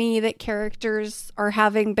telling me that characters are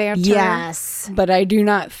having banter. Yes. But I do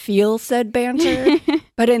not feel said banter.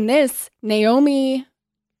 But in this, Naomi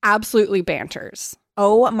absolutely banters.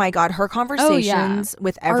 Oh my God. Her conversations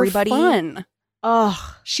with everybody. Are fun.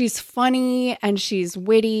 Ugh. She's funny and she's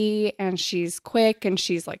witty and she's quick and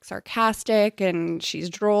she's like sarcastic and she's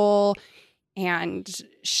droll and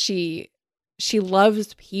she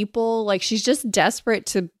loves people. Like she's just desperate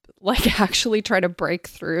to like actually try to break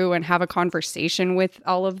through and have a conversation with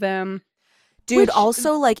all of them. Dude,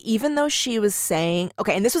 also like even though she was saying,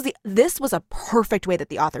 okay, and this was a perfect way that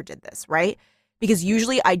the author did this, right? Because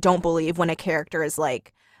usually I don't believe when a character is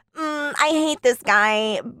like, I hate this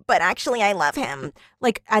guy, but actually I love him.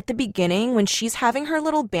 Like at the beginning when she's having her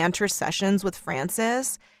little banter sessions with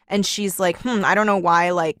Francis and she's like, I don't know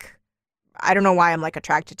why I'm like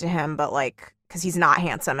attracted to him, but like, because he's not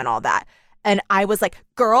handsome and all that. And I was like,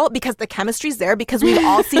 girl, because the chemistry's there, because we've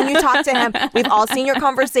all seen you talk to him. We've all seen your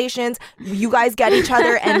conversations. You guys get each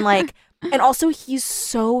other. And like, and also he's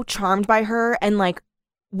so charmed by her. And like,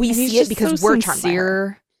 we see it because so we're charmed by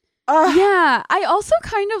her. Yeah. I also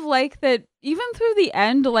kind of like that even through the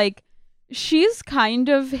end, like she's kind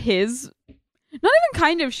of his, not even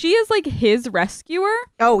kind of, she is like his rescuer.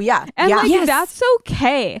 Oh, yeah. And yeah. like, that's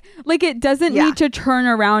okay. Like, it doesn't need to turn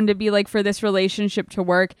around to be like, for this relationship to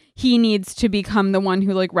work, he needs to become the one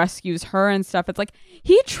who like rescues her and stuff. It's like,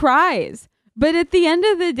 he tries. But at the end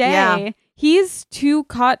of the day, he's too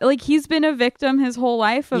caught, like he's been a victim his whole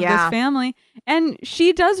life of this family. And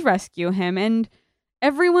she does rescue him. And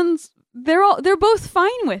they're both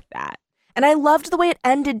fine with that. And I loved the way it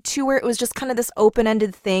ended too, where it was just kind of this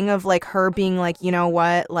open-ended thing of like her being like, you know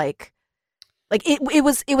what, like it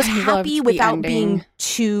was happy without being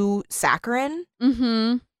too saccharine.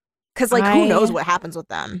 Mm-hmm. Because like who knows what happens with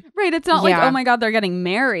them? Right. It's not like, oh my God, they're getting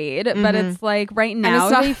married, but it's like right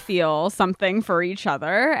now they feel something for each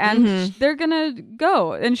other, and they're gonna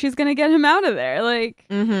go, and she's gonna get him out of there. Like,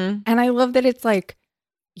 and I love that it's like,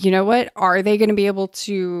 you know what? Are they gonna be able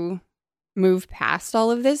to move past all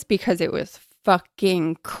of this because it was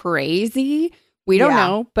fucking crazy? We don't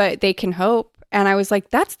know, but they can hope. And I was like,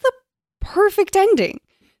 that's the perfect ending.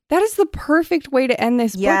 That is the perfect way to end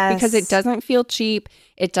this book because it doesn't feel cheap.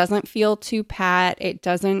 It doesn't feel too pat. It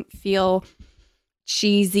doesn't feel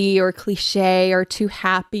cheesy or cliche or too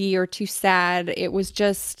happy or too sad. It was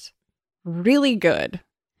just really good.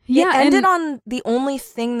 Yeah, it ended on the only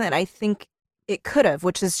thing that I think it could have,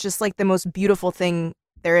 which is just like the most beautiful thing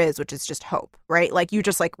there is, which is just hope, right? Like you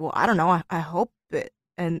just like, well, I don't know. I hope it,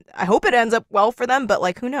 and I hope it ends up well for them, but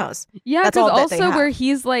like, who knows? Yeah, because also where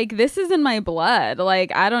he's like, this is in my blood.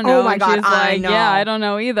 Like, I don't know. Oh my God, she's like, yeah, I don't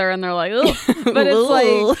know either. And they're like, ugh. But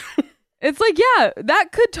it's like, yeah,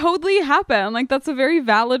 that could totally happen. Like, that's a very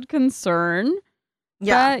valid concern.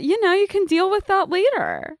 Yeah. But, you know, you can deal with that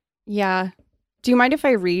later. Yeah. Do you mind if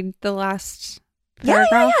I read the last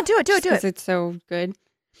paragraph? Yeah. Do it. Because it's so good.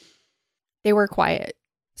 They were quiet.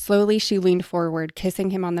 Slowly, she leaned forward, kissing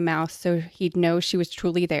him on the mouth so he'd know she was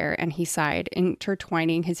truly there, and he sighed,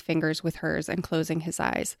 intertwining his fingers with hers and closing his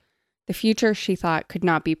eyes. The future, she thought, could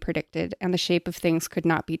not be predicted, and the shape of things could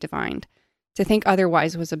not be divined. To think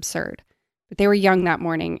otherwise was absurd. But they were young that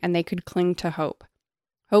morning, and they could cling to hope.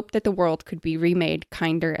 Hope that the world could be remade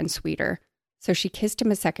kinder and sweeter. So she kissed him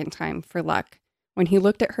a second time, for luck. When he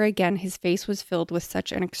looked at her again, his face was filled with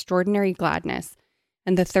such an extraordinary gladness,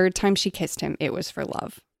 and the third time she kissed him, it was for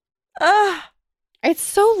love. It's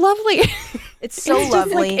so lovely. It's so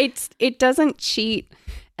lovely. Like, it doesn't cheat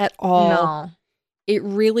at all. No. It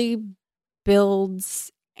really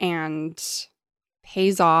builds and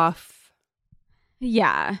pays off.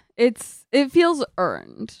 Yeah. It feels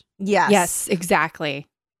earned. Yes, exactly.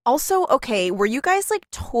 Also, okay, were you guys like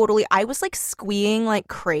totally, I was like squeeing like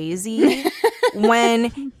crazy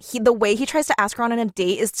when the way he tries to ask her on a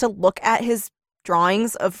date is to look at his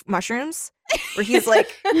drawings of mushrooms, where he's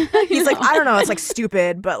like, I don't know, it's like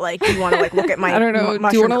stupid, but like, do you want to like look at my, I don't know,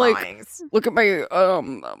 do you want to like look at my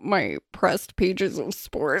my pressed pages of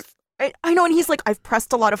spores? I know, and he's like, I've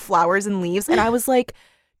pressed a lot of flowers and leaves, and I was like,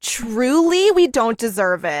 truly, we don't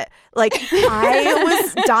deserve it. Like, I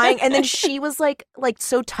was dying, and then she was like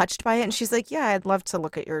so touched by it, and she's like, yeah, I'd love to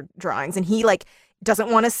look at your drawings, and he like doesn't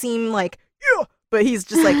want to seem like, yeah, but he's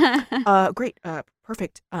just like, great,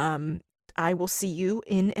 perfect, I will see you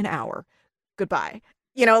in an hour. Goodbye.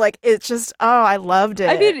 You know, like, it's just, I loved it.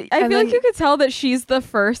 I mean, I feel like you could tell that she's the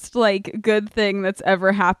first, like, good thing that's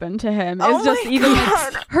ever happened to him. It's just even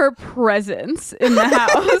like, her presence in the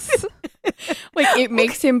house. Like, it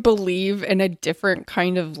makes him believe in a different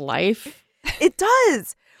kind of life. It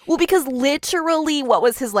does. Well, because literally, what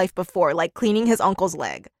was his life before? Like cleaning his uncle's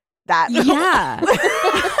leg. That. Yeah.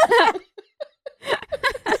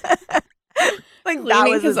 Like Cleaning that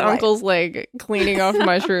was his life. uncle's leg, cleaning off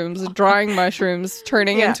mushrooms, drawing mushrooms,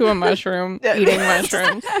 turning into a mushroom, eating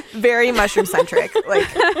mushrooms. Very mushroom centric.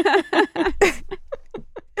 Like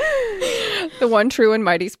the one true and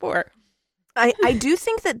mighty sport. I do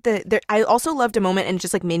think that I also loved a moment, and it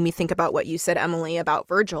just like made me think about what you said, Emily, about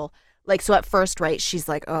Virgil. Like, so at first, right, she's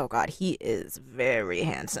like, oh God, he is very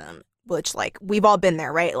handsome, which like we've all been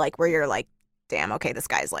there, right? Like where you're like, damn, okay, this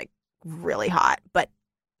guy's like really hot, but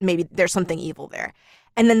maybe there's something evil there.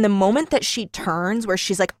 And then the moment that she turns where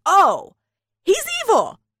she's like, oh, he's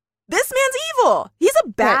evil. This man's evil. He's a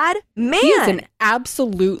bad man. He is an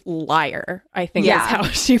absolute liar, I think is how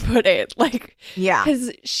she put it. Like, yeah.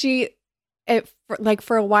 Because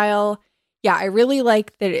for a while, yeah, I really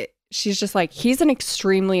like that she's just like, he's an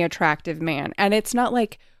extremely attractive man. And it's not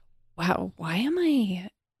like, wow, why am I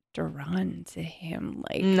drawn to him?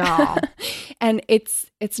 Like, no. And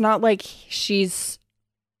it's not like she's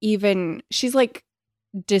like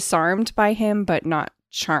disarmed by him, but not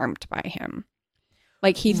charmed by him.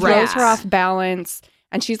 Like he throws her off balance,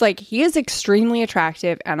 and she's like, he is extremely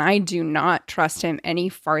attractive, and I do not trust him any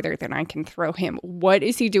farther than I can throw him. What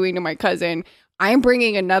is he doing to my cousin? I'm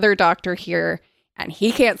bringing another doctor here, and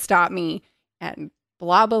he can't stop me, and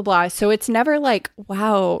blah, blah, blah. So it's never like,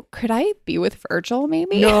 wow, could I be with Virgil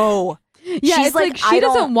maybe? No. Yeah, she's it's like she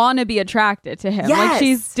doesn't want to be attracted to him. Yes. Like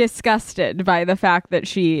she's disgusted by the fact that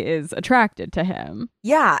she is attracted to him.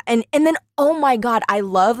 Yeah, and then oh my God, I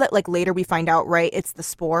love that like later we find out, right, it's the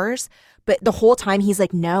spores, but the whole time he's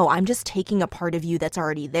like, no, I'm just taking a part of you that's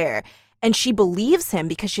already there. And she believes him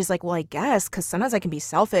because she's like, well, I guess, because sometimes I can be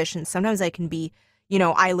selfish and sometimes I can be, you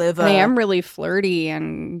know, I am really flirty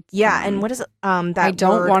and and what is that I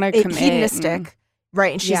don't want to commit. Hedonistic.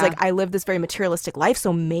 Right. And she's like, I live this very materialistic life,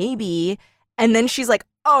 so maybe. And then she's like,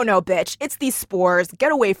 oh, no, bitch, it's these spores.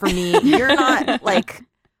 Get away from me. You're not like,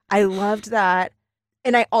 I loved that.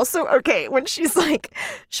 And I also, okay, when she's like,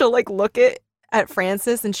 she'll like look at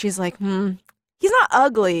Francis and she's like, he's not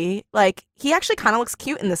ugly. Like, he actually kind of looks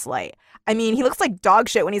cute in this light. I mean, he looks like dog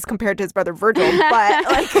shit when he's compared to his brother Virgil, but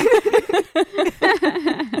like.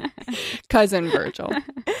 Cousin Virgil.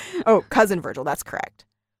 Oh, cousin Virgil. That's correct.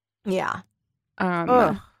 Yeah.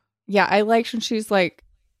 Yeah, I liked when she's like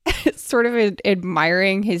sort of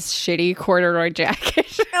admiring his shitty corduroy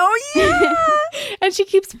jacket. Oh yeah. And she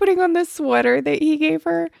keeps putting on the sweater that he gave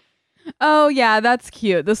her. Oh yeah, that's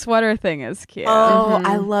cute. The sweater thing is cute. Oh,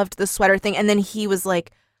 I loved the sweater thing. And then he was like,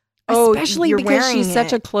 oh, especially because she's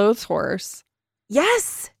such a clothes horse.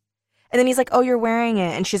 Yes. And then he's like, oh, you're wearing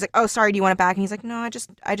it. And she's like, oh, sorry, do you want it back? And he's like, no,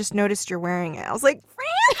 I just noticed you're wearing it. I was like,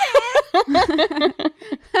 Francis.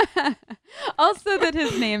 Also that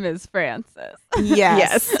his name is Francis.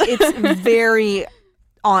 Yes. It's very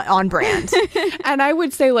on brand. And I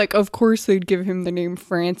would say, like, of course they'd give him the name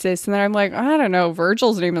Francis. And then I'm like, I don't know,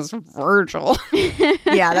 Virgil's name is Virgil.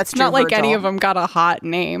 Yeah, that's true. Not like any of them got a hot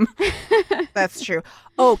name. That's true.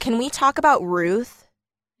 Oh, can we talk about Ruth?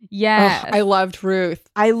 Yeah. I loved Ruth.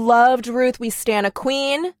 We stan a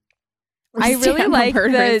queen. I really like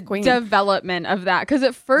the development of that, because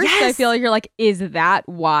at first I feel like you're like, is that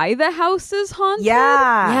why the house is haunted?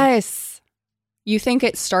 Yeah. Yes. You think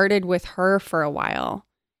it started with her for a while.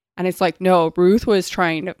 And it's like, no, Ruth was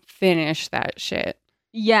trying to finish that shit.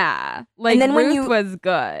 Yeah. Like, and then Ruth was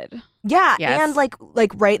good. Yeah. Yes. And like,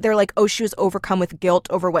 right, they're like, oh, she was overcome with guilt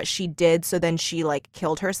over what she did. So then she like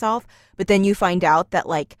killed herself. But then you find out that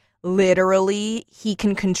like literally he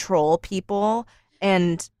can control people,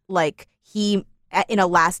 and like he, in a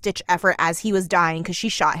last ditch effort as he was dying, because she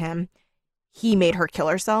shot him, he made her kill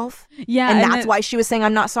herself. Yeah. And that's why she was saying,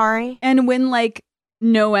 I'm not sorry. And when like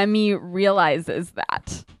Noemi realizes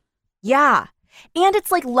that. Yeah. And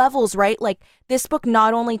it's like levels, right? Like this book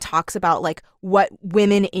not only talks about like what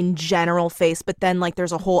women in general face, but then like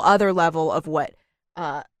there's a whole other level of what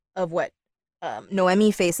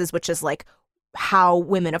Noemi faces, which is like how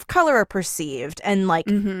women of color are perceived. And like,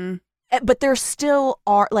 but there still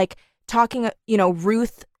are like talking, you know,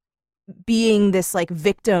 Ruth being this like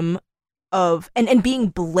victim of and being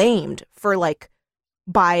blamed for like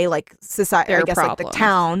by like society, I guess problems. Like the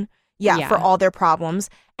town. Yeah, for all their problems.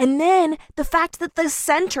 And then the fact that the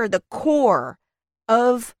center, the core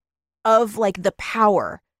of like the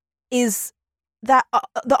power is that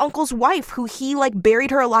the uncle's wife, who he like buried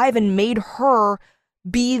her alive and made her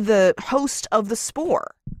be the host of the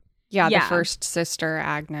spore. Yeah, the first sister,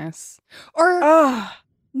 Agnes. Or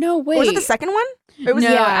no, wait. Was it the second one? It was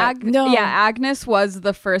Agnes was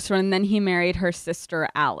the first one, and then he married her sister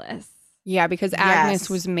Alice. Yeah, because Agnes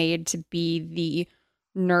was made to be the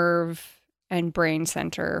nerve and brain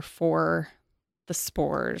center for the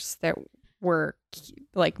spores that were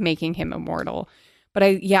like making him immortal. But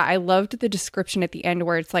I loved the description at the end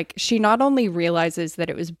where it's like she not only realizes that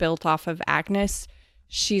it was built off of Agnes,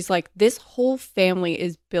 she's like, this whole family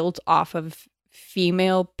is built off of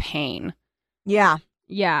female pain. Yeah.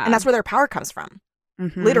 Yeah. And that's where their power comes from.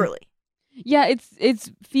 Mm-hmm. Literally. Yeah,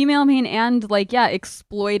 it's female pain and like, yeah,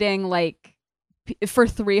 exploiting like for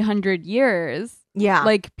 300 years. Yeah.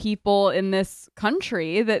 Like people in this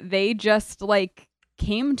country that they just like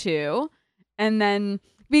came to. And then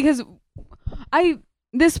because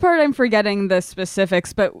this part I'm forgetting the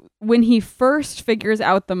specifics, but when he first figures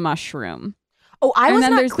out the mushroom. Oh, I was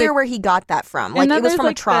not clear where he got that from. Like it was from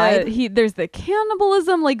a tribe. There's the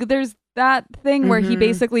cannibalism, like there's that thing where he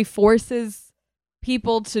basically forces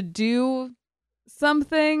people to do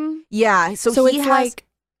something. Yeah. So he it's has like,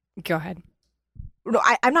 go ahead. No,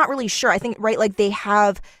 I'm not really sure. I think, right, like they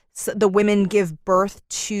have the women give birth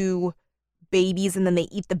to babies and then they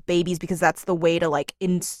eat the babies because that's the way to like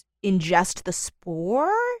ingest the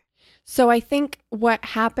spore. So I think what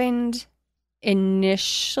happened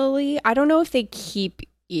initially, I don't know if they keep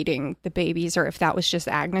eating the babies or if that was just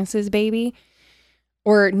Agnes's baby.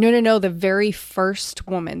 Or no, the very first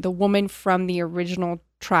woman, the woman from the original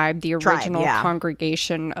tribe, the original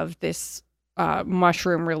congregation of this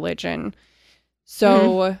mushroom religion.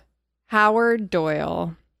 So Howard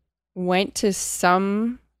Doyle went to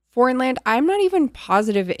some foreign land. I'm not even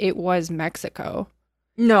positive it was Mexico.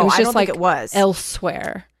 No, it was I just don't like think it was.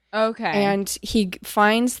 Elsewhere. Okay. And he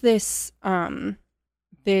finds this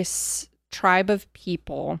this tribe of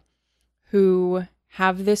people who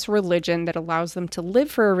have this religion that allows them to live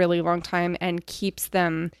for a really long time and keeps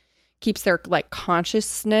their like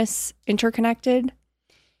consciousness interconnected.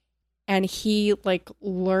 And he like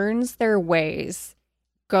learns their ways,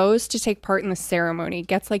 goes to take part in the ceremony,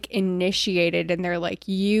 gets like initiated, and they're like,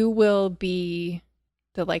 you will be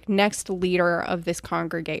the like next leader of this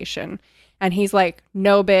congregation. And he's like,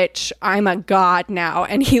 no, bitch, I'm a god now.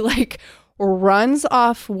 And he like runs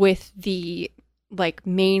off with the like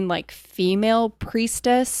main like female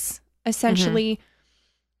priestess, essentially,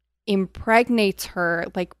 impregnates her,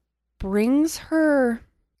 like brings her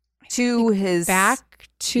to his back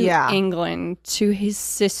to England to his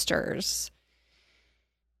sisters,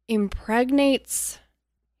 impregnates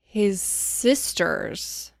his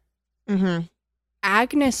sisters,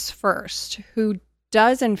 Agnes first, who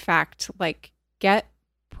does in fact like get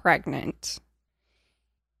pregnant,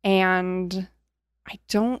 and I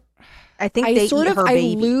think they eat her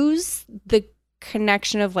baby. I lose the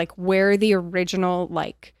connection of like where the original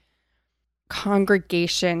like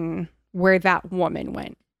congregation, where that woman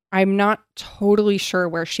went. I'm not totally sure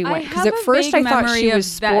where she went because at first I thought she was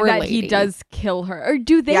spore that lady. He does kill her, or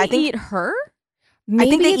do they eat her? Maybe I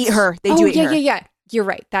think they eat her. They do eat her. Yeah. You're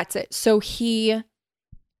right. That's it. So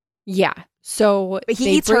So but he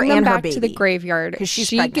they eats bring her them and her back baby to the graveyard because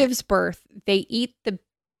she gives birth. They eat the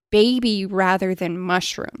baby rather than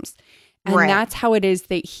mushrooms, and that's how it is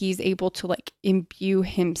that he's able to like imbue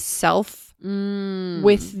himself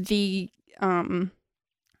with the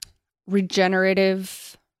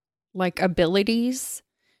regenerative like abilities,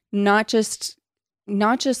 not just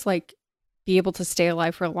like be able to stay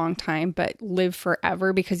alive for a long time, but live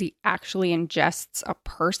forever because he actually ingests a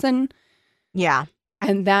person. Yeah.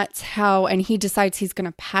 And that's how, and he decides he's going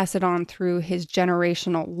to pass it on through his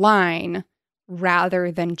generational line rather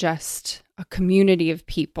than just a community of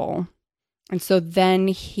people. And so then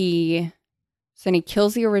he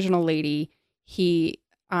kills the original lady.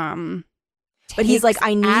 But he's like,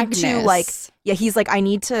 I need to like, he's like, I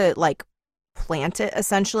need to like plant it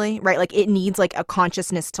essentially, right? Like it needs like a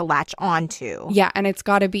consciousness to latch onto. Yeah. And it's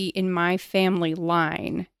got to be in my family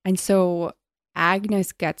line. And so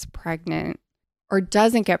Agnes gets pregnant or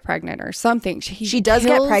doesn't get pregnant or something. She does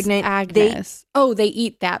get pregnant. Agnes. They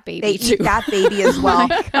eat that baby They too. eat that baby as well.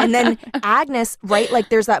 And then Agnes, right? Like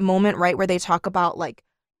there's that moment, right, where they talk about like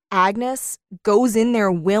Agnes goes in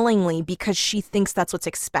there willingly because she thinks that's what's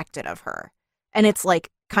expected of her. And it's like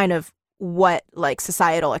kind of what like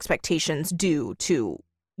societal expectations do to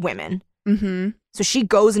women. Mm-hmm. So she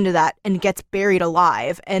goes into that and gets buried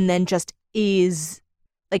alive and then just is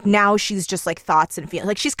like, now she's just like thoughts and feelings.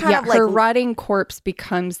 Like she's kind of like her rotting corpse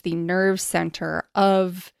becomes the nerve center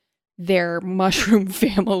of their mushroom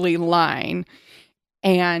family line.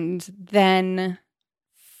 And then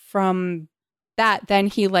from that, then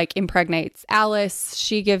he like impregnates Alice.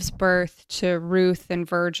 She gives birth to Ruth and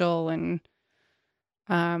Virgil, and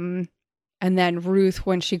then Ruth,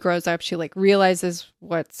 when she grows up, she like realizes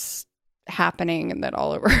what's happening and that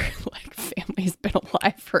all of her like family's been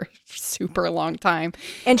alive for a super long time.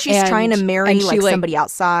 And she's trying to marry like somebody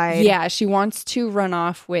outside. Yeah, she wants to run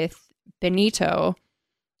off with Benito,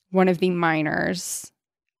 one of the miners,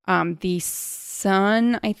 the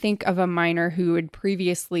son, I think, of a miner who had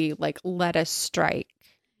previously like led a strike.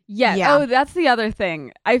 Yeah. Oh, that's the other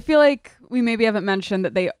thing. I feel like we maybe haven't mentioned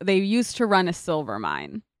that they used to run a silver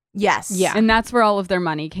mine. Yes. Yeah. And that's where all of their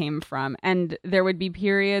money came from. And there would be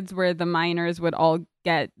periods where the miners would all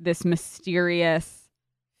get this mysterious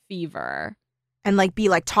fever. And like be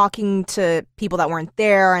like talking to people that weren't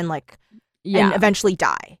there and like and eventually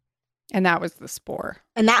die. And that was the spore.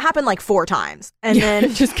 And that happened like 4 times. And then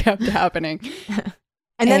it just kept happening.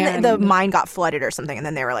 And then the mine got flooded or something. And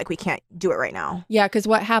then they were like, we can't do it right now. Yeah, because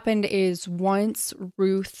what happened is once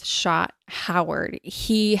Ruth shot Howard,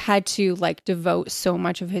 he had to like devote so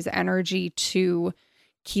much of his energy to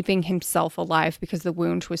keeping himself alive because the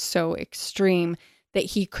wound was so extreme that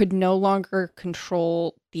he could no longer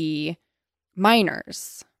control the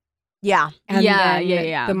miners. Yeah. And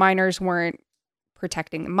the miners weren't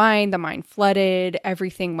protecting the mine flooded,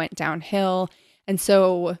 everything went downhill. And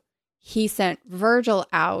so he sent Virgil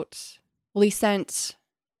out. Well, he sent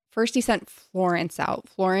Florence out.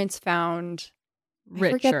 Florence found Richard.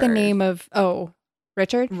 I forget the name of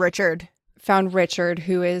Richard? Richard. Found Richard,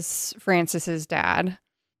 who is Francis's dad.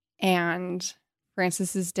 And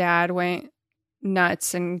Francis's dad went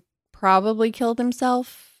nuts and probably killed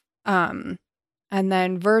himself. And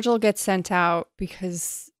then Virgil gets sent out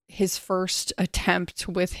because his first attempt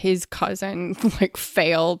with his cousin like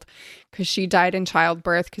failed because she died in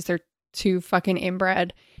childbirth because they're too fucking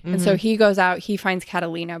inbred. Mm-hmm. And so he goes out, he finds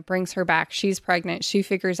Catalina, brings her back. She's pregnant. She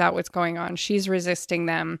figures out what's going on. She's resisting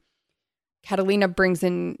them. Catalina brings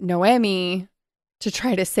in Noemi to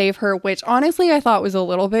try to save her, which honestly I thought was a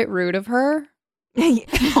little bit rude of her.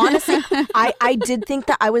 Honestly, I did think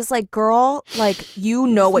that. I was like, girl, like, you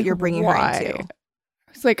know what you're bringing her into.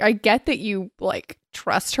 It's like, I get that you like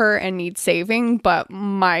trust her and need saving, but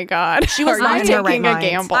my God, she was not taking a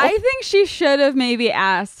gamble. I think she should have maybe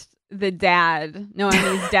asked the dad,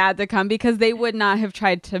 Noemi's dad, to come because they would not have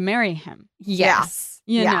tried to marry him. Yes.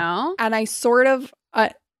 You know? And I sort of,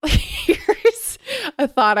 here's a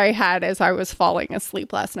thought I had as I was falling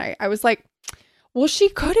asleep last night. I was like, well, she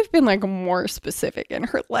could have been like more specific in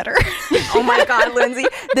her letter. Oh my God, Lindsay.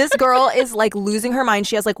 This girl is like losing her mind.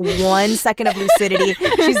 She has like 1 second of lucidity.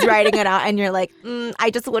 She's writing it out and you're like, I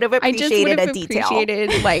just would have appreciated a detail.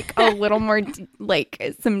 Appreciated like a little more,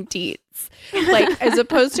 like some deets. Like as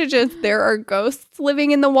opposed to just there are ghosts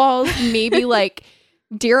living in the walls. Maybe like,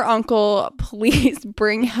 dear uncle, please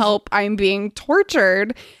bring help. I'm being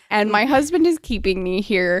tortured and my husband is keeping me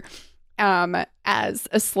here. As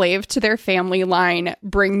a slave to their family line,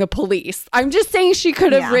 bring the police. I'm just saying she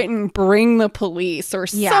could have written bring the police or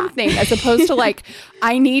something as opposed to like,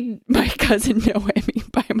 I need my cousin Noemi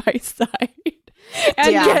by my side.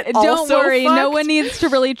 And don't worry, no one needs to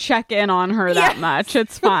really check in on her that much.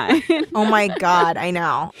 It's fine. Oh my God, I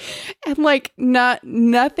know. And like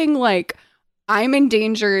nothing like I'm in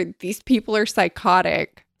danger. These people are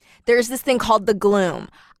psychotic. There's this thing called the gloom.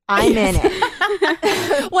 I'm in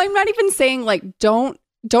it. Well, I'm not even saying like don't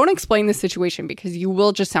explain the situation because you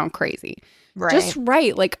will just sound crazy. Right. Just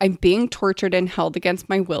write like I'm being tortured and held against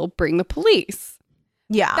my will. Bring the police.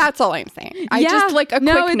 Yeah. That's all I'm saying. I just like a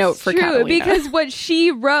quick note for Catalina. Because what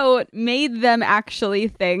she wrote made them actually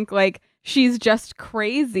think like she's just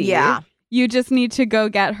crazy. Yeah. You just need to go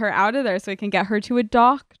get her out of there so we can get her to a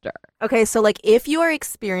doctor. Okay, so like if you are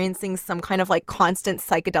experiencing some kind of like constant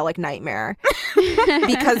psychedelic nightmare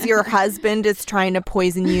because your husband is trying to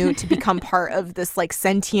poison you to become part of this like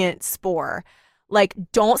sentient spore, like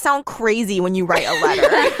don't sound crazy when you write a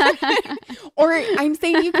letter. Or I'm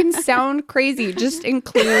saying you can sound crazy. Just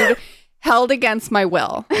include held against my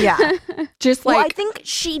will. Yeah. Just like. Well, I think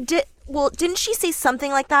she did. Well, didn't she say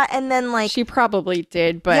something like that? And then like. She probably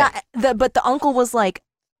did, but. Yeah, but the uncle was like,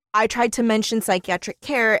 I tried to mention psychiatric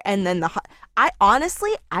care, and then I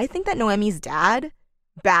think that Noemi's dad,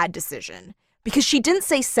 bad decision, because she didn't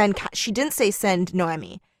say send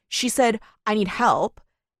Noemi. She said, I need help.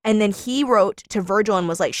 And then he wrote to Virgil and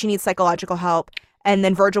was like, she needs psychological help. And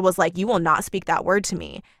then Virgil was like, you will not speak that word to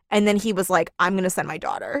me. And then he was like, I'm going to send my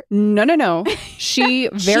daughter. No. She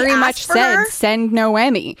very much said, send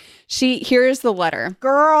Noemi. Here's the letter.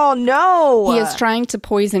 Girl, no. He is trying to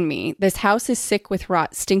poison me. This house is sick with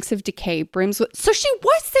rot, stinks of decay, brims with... So she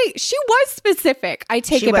was specific. I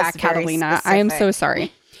take it back, Catalina. I am so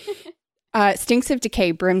sorry. Stinks of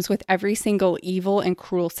decay brims with every single evil and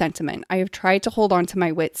cruel sentiment. I have tried to hold on to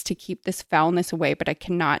my wits to keep this foulness away, but I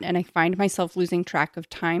cannot, and I find myself losing track of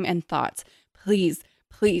time and thoughts. Please,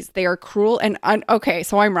 they are cruel and okay,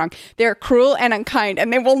 so I'm wrong. They're cruel and unkind,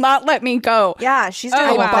 and they will not let me go. Yeah, she's doing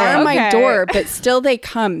I wow. bar my door, but still they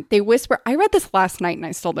come. They whisper. I read this last night, and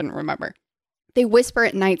I still didn't remember. They whisper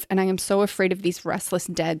at nights, and I am so afraid of these restless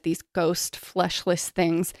dead, these ghost, fleshless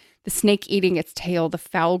things. The snake eating its tail, the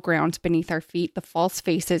foul ground beneath our feet, the false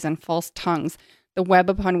faces and false tongues, the web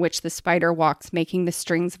upon which the spider walks, making the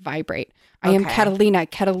strings vibrate. I am Catalina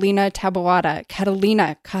Taboada.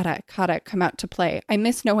 Catalina, Kata, come out to play. I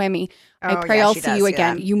miss Noemi. I pray I'll see you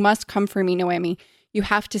again. You must come for me, Noemi. You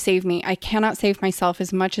have to save me. I cannot save myself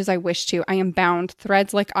as much as I wish to. I am bound,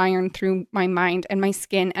 threads like iron through my mind and my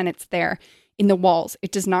skin, and it's there. In the walls,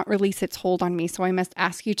 it does not release its hold on me, so I must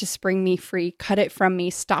ask you to spring me free. Cut it from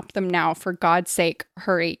me. Stop them now. For God's sake,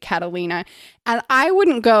 hurry, Catalina. And I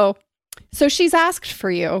wouldn't go, so she's asked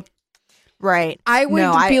for you. Right. I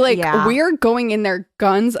would be like, we're going in there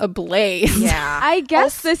guns ablaze. Yeah. I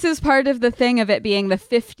guess this is part of the thing of it being the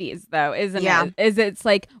 50s, though, isn't it? Is it's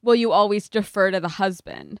like, well, you always defer to the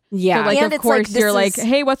husband. Yeah. So, like, and of course, you're like,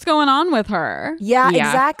 hey, what's going on with her? Yeah,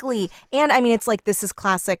 exactly. And I mean, it's like, this is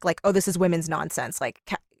classic, like, oh, this is women's nonsense. Like,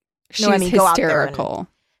 she's hysterical. Go out there and,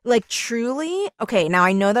 like, truly? Okay, now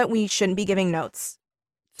I know that we shouldn't be giving notes.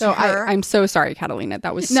 So I'm so sorry, Catalina.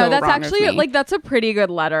 That was no. That's actually like that's a pretty good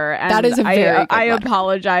letter. And that is a very good I letter.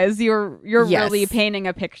 Apologize. You're really painting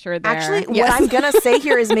a picture there. Actually, what I'm gonna say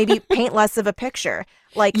here is maybe paint less of a picture.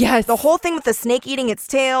 Like the whole thing with the snake eating its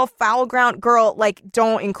tail, foul ground, girl. Like,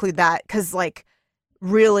 don't include that because like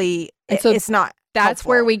really, it's not. That's helpful.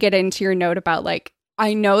 where we get into your note about like,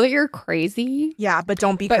 I know that you're crazy. Yeah, but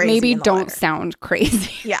don't be but crazy. But maybe don't letter. sound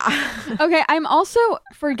crazy. Yeah. Okay, I'm also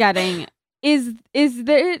forgetting. Is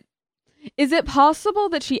it possible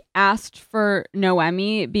that she asked for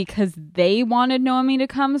Noemi because they wanted Noemi to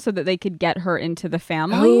come so that they could get her into the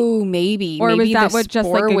family? Oh, maybe. Or maybe was that what just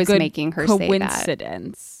like a was good making her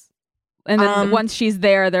coincidence? Say that? And then once she's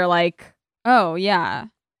there, they're like, "Oh yeah."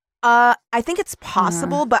 I think it's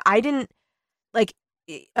possible, but I didn't like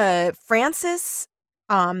Francis.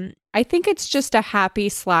 I think it's just a happy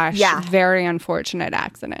 / very unfortunate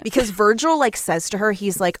accident. Because Virgil like says to her,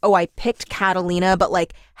 he's like, oh, I picked Catalina, but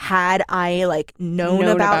like had I like known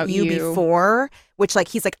about you before, which like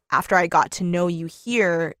he's like, after I got to know you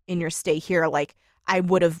here in your stay here, like I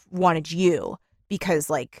would have wanted you because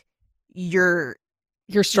like you're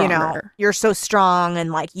stronger. You know, you're so strong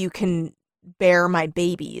and like you can bear my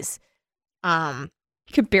babies. You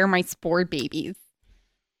could bear my spore babies.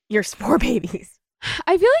 Your spore babies.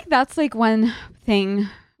 I feel like that's like one thing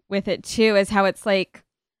with it too, is how it's like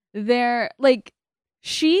they're like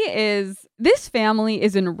this family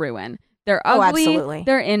is in ruin. They're ugly, absolutely.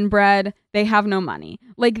 They're inbred, they have no money.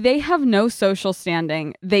 Like they have no social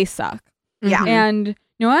standing. They suck. Yeah. And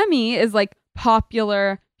Noemi is like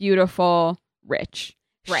popular, beautiful, rich.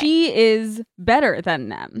 Right. She is better than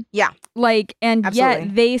them. Yeah. Like, and absolutely.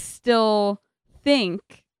 yet they still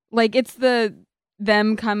think like it's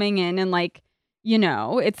them coming in and like, you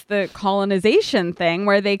know, it's the colonization thing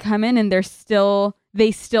where they come in and they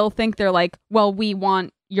still think they're like, well, we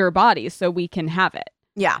want your body so we can have it.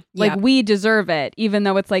 Yeah. Like we deserve it, even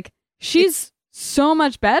though it's like, she's so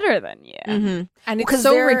much better than you. Mm-hmm. And it's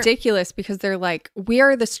so ridiculous because they're like, we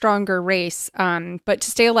are the stronger race, but to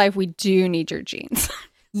stay alive, we do need your genes.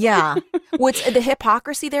 Yeah. Well, it's the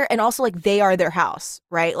hypocrisy there. And also like they are their house,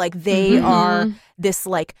 right? Like they are this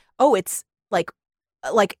like, oh, it's like,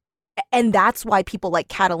 and that's why people like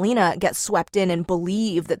Catalina get swept in and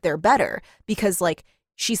believe that they're better because like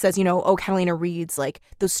she says, you know, oh, Catalina reads like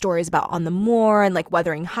those stories about On the Moor and like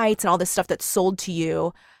Wuthering Heights and all this stuff that's sold to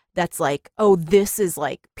you. That's like, oh, this is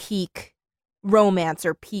like peak romance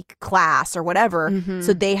or peak class or whatever. Mm-hmm.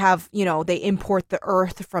 So they have, you know, they import the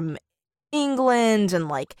earth from England and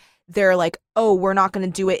like they're like, oh, we're not going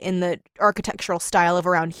to do it in the architectural style of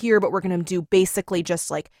around here, but we're going to do basically just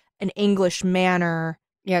like an English manor.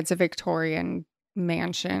 Yeah, it's a Victorian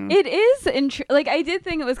mansion. It is like I did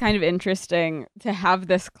think it was kind of interesting to have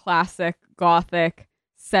this classic Gothic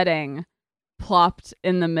setting plopped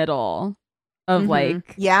in the middle of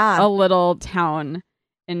like a little town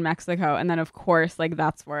in Mexico, and then of course like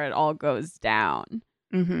that's where it all goes down.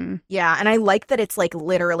 Mm-hmm. Yeah, and I like that it's like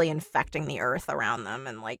literally infecting the earth around them,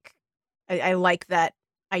 and like I like that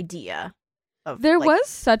idea of there like, was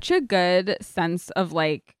such a good sense of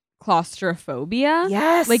like claustrophobia.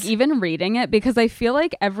 Yes. Like even reading it, because I feel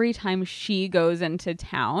like every time she goes into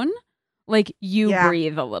town, like you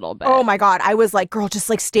breathe a little bit. Oh my God. I was like, girl, just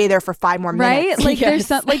like stay there for 5 more minutes. Right? Like there's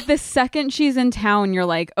like the second she's in town, you're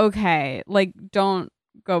like, okay, like don't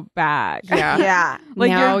go back. Yeah. Like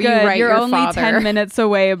now you're good. You're only father. 10 minutes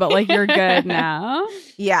away, but like you're good now.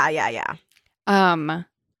 Yeah. Oh,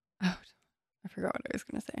 I forgot what I was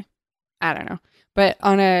gonna say. I don't know. But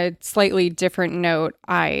on a slightly different note,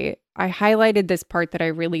 I highlighted this part that I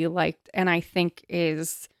really liked, and I think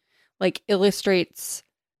is like illustrates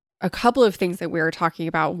a couple of things that we were talking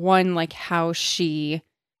about. One, like how she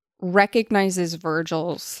recognizes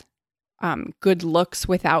Virgil's good looks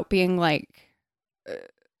without being like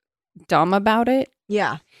dumb about it.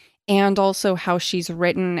 Yeah. And also how she's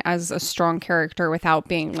written as a strong character without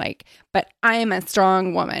being like, but I'm a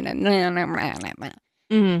strong woman and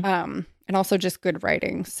and also just good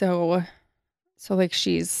writing. So like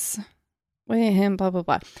she's with him, blah, blah,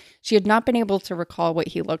 blah. She had not been able to recall what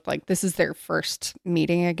he looked like. This is their first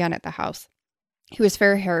meeting again at the house. He was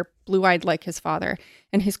fair hair, blue-eyed like his father,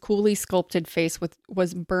 and his coolly sculpted face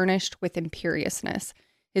was burnished with imperiousness.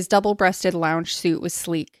 His double-breasted lounge suit was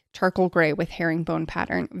sleek, charcoal gray with herringbone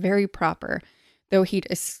pattern, very proper, though he'd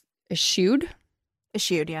issued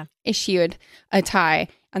a tie,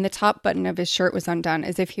 and the top button of his shirt was undone,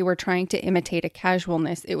 as if he were trying to imitate a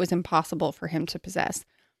casualness it was impossible for him to possess.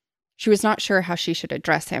 She was not sure how she should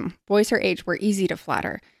address him. Boys her age were easy to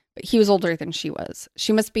flatter, but he was older than she was.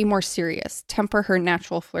 She must be more serious, temper her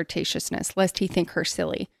natural flirtatiousness, lest he think her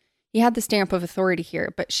silly. He had the stamp of authority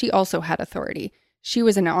here, but she also had authority. She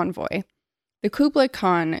was an envoy. The Kublai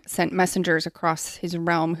Khan sent messengers across his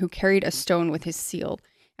realm who carried a stone with his seal,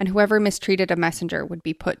 and whoever mistreated a messenger would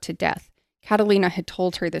be put to death. Catalina had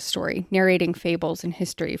told her this story, narrating fables and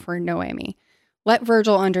history for Noemi. Let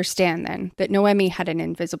Virgil understand, then, that Noemi had an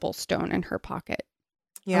invisible stone in her pocket.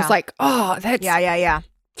 Yeah. I was like, oh, that's Yeah.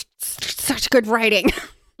 such good writing.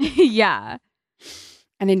 Yeah.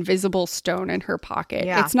 An invisible stone in her pocket.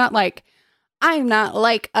 Yeah. It's not like, I'm not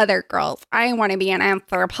like other girls. I want to be an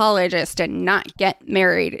anthropologist and not get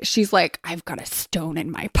married. She's like, I've got a stone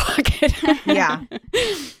in my pocket. Yeah.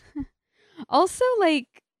 Also, like,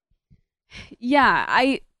 yeah,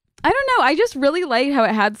 I don't know. I just really liked how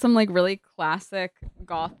it had some like really classic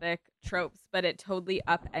gothic tropes, but it totally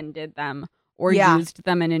upended them or used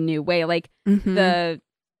them in a new way. Like the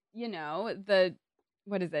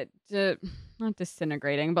what is it? Not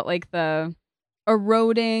disintegrating, but like the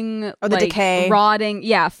eroding, or the like, decay, rotting,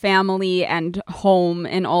 family and home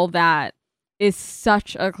and all that is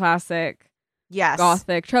such a classic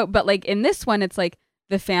gothic trope. But like in this one, it's like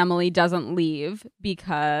the family doesn't leave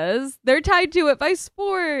because they're tied to it by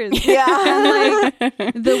spores. Yeah. And like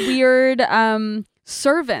the weird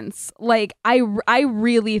servants. Like I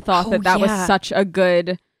really thought that was such a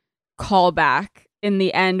good callback in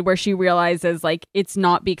the end, where she realizes like it's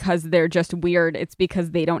not because they're just weird, it's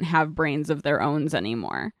because they don't have brains of their own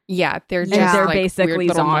anymore. Yeah, they're just they're like basically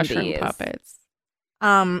weird zombies. mushroom puppets.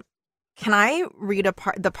 Can I read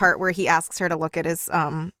the part where he asks her to look at his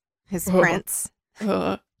prints?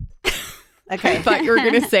 Okay. I thought you were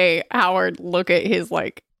gonna say, Howard, look at his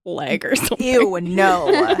like leg or something. Ew, no.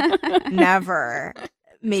 Never.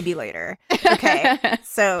 Maybe later. Okay.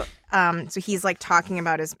 So he's like talking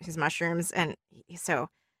about his mushrooms, and so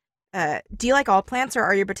do you like all plants, or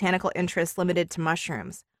are your botanical interests limited to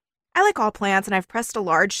mushrooms? I like all plants, and I've pressed a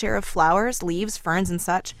large share of flowers, leaves, ferns, and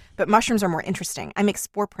such, but mushrooms are more interesting. I make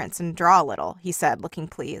spore prints and draw a little, he said, looking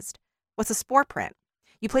pleased. What's a spore print?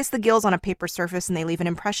 You place the gills on a paper surface and they leave an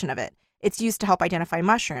impression of it. It's used to help identify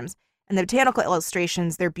mushrooms. And the botanical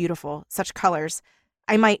illustrations, they're beautiful, such colors.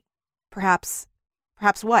 I might, perhaps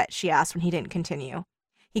what? She asked when he didn't continue.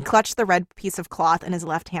 He clutched the red piece of cloth in his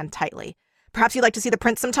left hand tightly. Perhaps you'd like to see the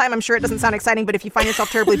print sometime. I'm sure it doesn't sound exciting, but if you find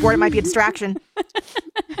yourself terribly bored, it might be a distraction.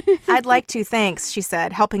 I'd like to, thanks, she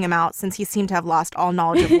said, helping him out since he seemed to have lost all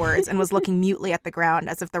knowledge of words and was looking mutely at the ground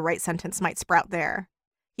as if the right sentence might sprout there.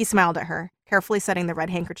 He smiled at her, carefully setting the red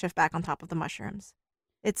handkerchief back on top of the mushrooms.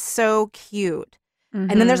 It's so cute. And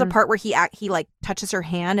then there's a part where he like touches her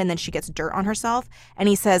hand and then she gets dirt on herself. And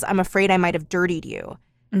he says, I'm afraid I might have dirtied you.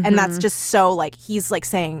 And that's just so like, he's like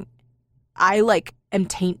saying, I like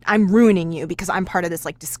I'm ruining you because I'm part of this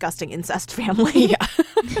like disgusting incest family.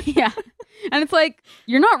 Yeah. And it's like,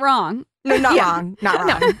 you're not wrong. No, not wrong. Not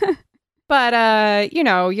wrong. No. But,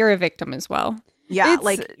 you're a victim as well. Yeah,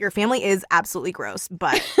 like your family is absolutely gross,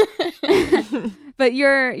 but but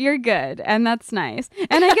you're good, and that's nice.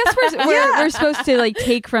 And I guess we're supposed to like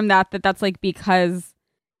take from that's like because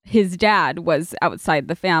his dad was outside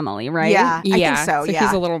the family, right? Yeah, I think so. So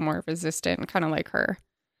he's a little more resistant, kind of like her.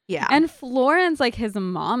 Yeah. And Florence, like his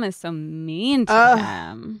mom is so mean to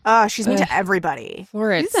him. She's mean to everybody.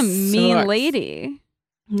 Florence She's a mean lady.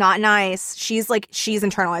 Not nice. She's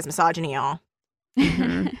internalized misogyny, y'all.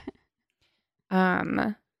 Mm-hmm.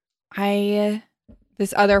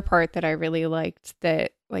 This other part that I really liked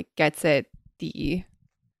that like gets at the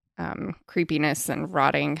creepiness and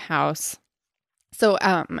rotting house. So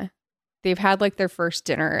they've had like their first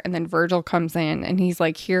dinner, and then Virgil comes in and he's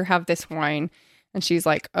like, "Here, have this wine." And she's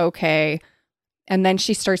like, "Okay." And then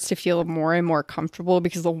she starts to feel more and more comfortable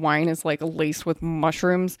because the wine is like laced with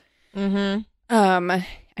mushrooms. Mm-hmm.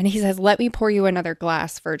 And he says, "Let me pour you another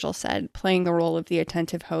glass," Virgil said, playing the role of the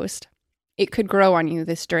attentive host. "It could grow on you,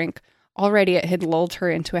 this drink." Already it had lulled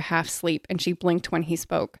her into a half sleep, and she blinked when he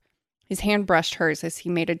spoke. His hand brushed hers as he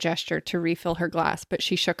made a gesture to refill her glass, but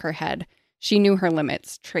she shook her head. She knew her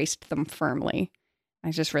limits, traced them firmly.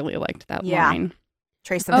 I just really liked that line.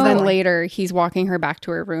 Trace them. And then later, he's walking her back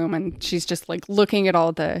to her room, and she's just like looking at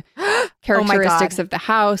all the characteristics of the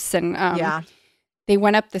house. And they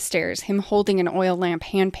went up the stairs, him holding an oil lamp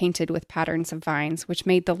hand-painted with patterns of vines, which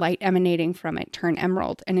made the light emanating from it turn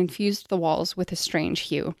emerald and infused the walls with a strange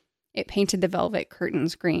hue. It painted the velvet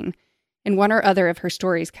curtains green. In one or other of her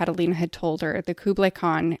stories Catalina had told her, the Kublai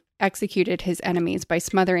Khan executed his enemies by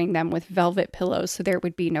smothering them with velvet pillows so there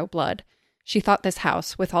would be no blood. She thought this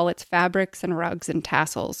house, with all its fabrics and rugs and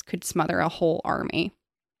tassels, could smother a whole army.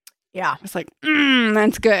 Yeah. I was like,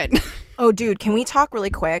 that's good. Oh, dude, can we talk really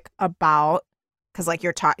quick about, because like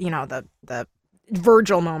you're talking, the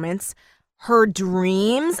Virgil moments, her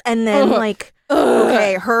dreams, and then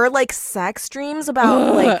her like sex dreams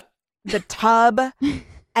about like the tub,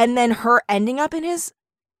 and then her ending up in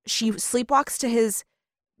she sleepwalks to his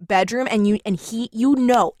bedroom, and you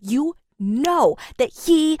know that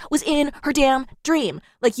he was in her damn dream.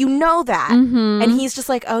 Like, you know that. Mm-hmm. And he's just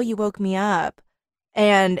like, "Oh, you woke me up."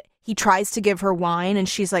 And he tries to give her wine, and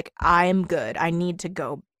she's like, "I'm good. I need to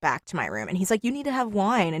go back to my room." And he's like, "You need to have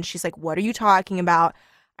wine." And she's like, "What are you talking about?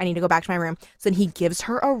 I need to go back to my room." So then he gives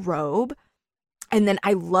her a robe. And then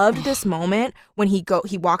I loved this moment when he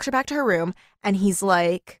walks her back to her room, and he's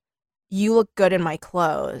like, "You look good in my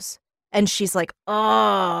clothes." And she's like,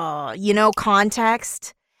 "Oh,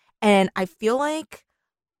 context." And I feel like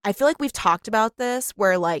we've talked about this,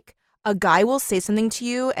 where like a guy will say something to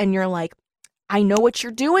you and you're like, "I know what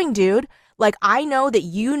you're doing, dude. Like, I know that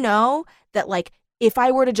that like if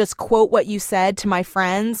I were to just quote what you said to my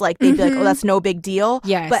friends, like they'd be like, 'Oh, that's no big deal.'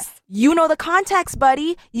 Yes. But you know the context,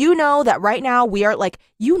 buddy. You know that right now we are like,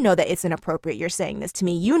 you know that it's inappropriate you're saying this to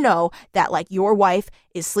me. You know that like your wife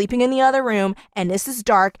is sleeping in the other room, and this is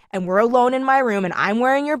dark, and we're alone in my room, and I'm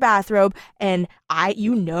wearing your bathrobe, and I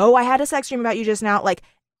had a sex dream about you just now." Like,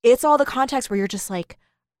 it's all the context where you're just like,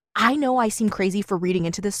 I know I seem crazy for reading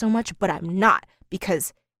into this so much, but I'm not,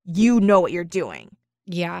 because you know what you're doing.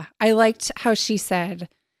 Yeah. I liked how she said,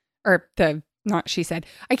 not she said.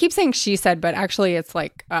 I keep saying she said, but actually it's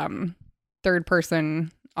like third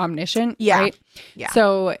person omniscient. Yeah. Right? Yeah.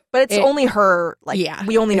 So, but it's only her. Like, yeah,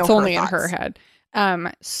 we only know it's her only thoughts. in her head.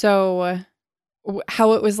 So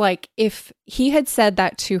how it was like, if he had said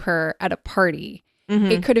that to her at a party,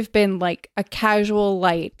 it could have been like a casual,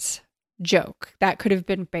 light joke. That could have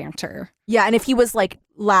been banter. Yeah. And if he was like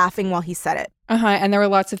laughing while he said it. And there were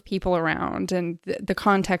lots of people around, and the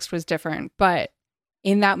context was different. But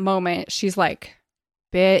in that moment, she's like,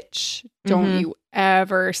 "Bitch, don't you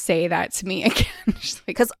ever say that to me again." She's like,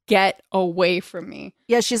 "Because get away from me."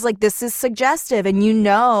 Yeah, she's like, "This is suggestive, and you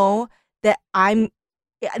know that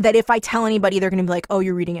that if I tell anybody, they're going to be like, 'Oh,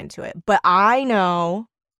 you're reading into it.' But I know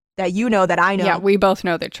that you know that I know." Yeah, we both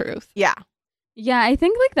know the truth. Yeah. Yeah, I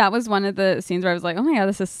think like that was one of the scenes where I was like, "Oh my god,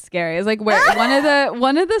 this is scary." It's like where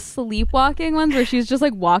one of the sleepwalking ones where she's just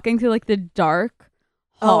like walking through like the dark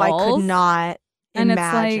halls. Oh, I could not and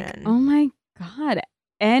imagine. It's like, oh my god,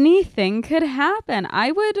 anything could happen.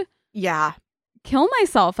 I would kill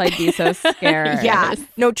myself. I'd be so scared. Yeah.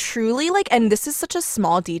 No, truly, like, and this is such a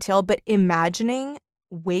small detail, but imagining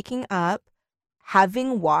waking up,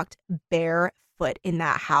 having walked barefoot in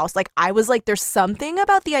that house. Like, I was like, there's something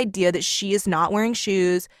about the idea that she is not wearing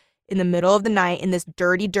shoes in the middle of the night in this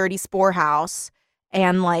dirty, dirty spore house,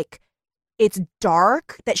 and like, it's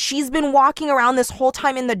dark, that she's been walking around this whole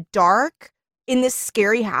time in the dark in this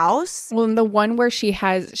scary house. Well, in the one where she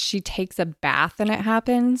takes a bath and it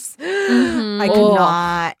happens. I could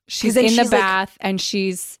not. She's in the bath, and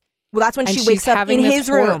she's... Well, that's when she wakes up in his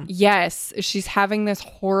room. Yes. She's having this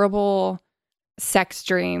horrible sex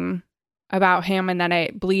dream about him, and then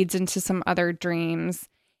it bleeds into some other dreams.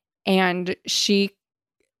 And she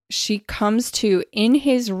comes to in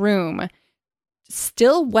his room,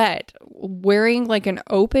 still wet, wearing like an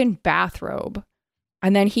open bathrobe.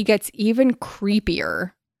 And then he gets even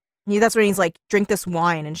creepier. Yeah, that's when he's like, drink this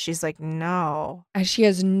wine. And she's like, no. And she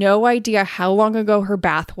has no idea how long ago her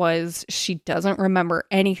bath was. She doesn't remember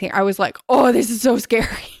anything. I was like, oh, this is so scary.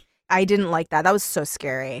 I didn't like that. That was so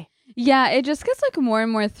scary. Yeah, it just gets like more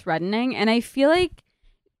and more threatening. And I feel like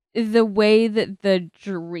the way that the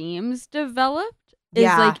dreams developed is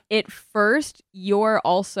like at first you're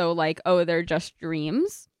also like, oh, they're just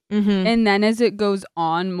dreams. Mm-hmm. And then as it goes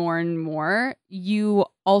on more and more, you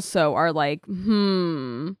also are like,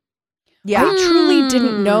 Yeah. I truly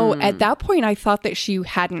didn't know. At that point, I thought that she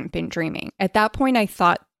hadn't been dreaming. At that point, I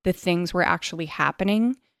thought the things were actually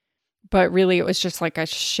happening. But really, it was just like a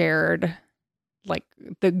shared, like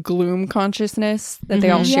the gloom consciousness that they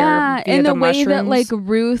all share. Yeah, via and the way mushrooms. that like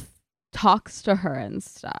Ruth talks to her and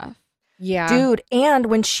stuff. Yeah. Dude, and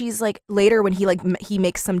when she's like, later when he like, he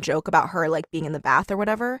makes some joke about her like being in the bath or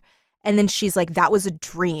whatever. And then she's like, that was a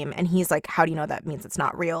dream. And he's like, how do you know that means it's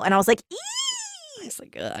not real? And I was like, eee! I was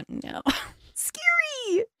like, no.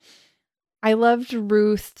 Scary. I loved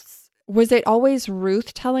Ruth's. Was it always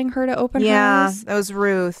Ruth telling her to open her eyes? Yeah, that was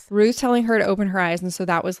Ruth. Ruth telling her to open her eyes. And so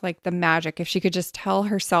that was like the magic. If she could just tell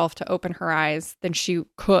herself to open her eyes, then she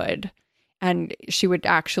could. And she would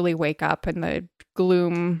actually wake up and the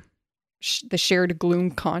gloom, the shared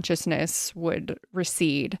gloom consciousness would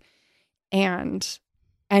recede. And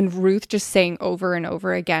Ruth just saying over and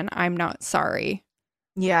over again, I'm not sorry.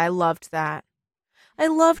 Yeah, I loved that. I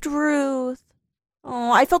loved Ruth.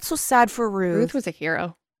 Oh, I felt so sad for Ruth. Ruth was a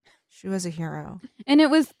hero. She was a hero. And it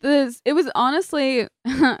was honestly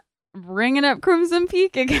bringing up Crimson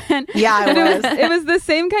Peak again. Yeah, it was. It was the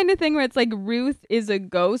same kind of thing where it's like Ruth is a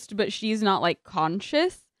ghost, but she's not like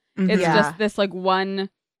conscious. It's just this like one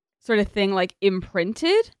sort of thing like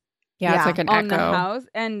imprinted. Yeah, it's like an on echo. the house,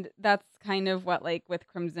 and that's kind of what like with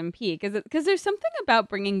Crimson Peak is it because there's something about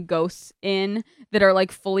bringing ghosts in that are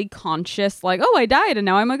like fully conscious, like, oh, I died and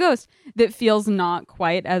now I'm a ghost, that feels not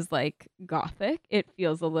quite as like gothic. It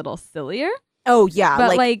feels a little sillier. Oh yeah,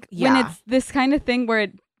 but like when it's this kind of thing where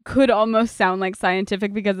it could almost sound like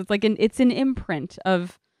scientific because it's like it's an imprint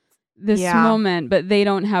of this moment, but they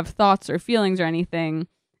don't have thoughts or feelings or anything.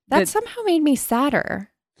 That somehow made me sadder.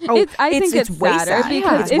 Oh, I think it's way sadder sad.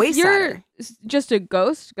 because it's if you're just a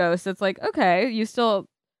ghost, it's like, okay, you still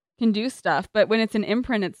can do stuff. But when it's an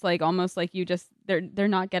imprint, it's like almost like you just, they're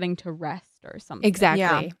not getting to rest or something. Exactly.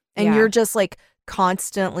 Yeah. And you're just like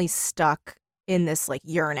constantly stuck in this like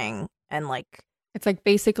yearning and like. It's like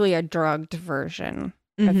basically a drugged version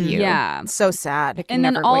of you. Yeah. So sad. And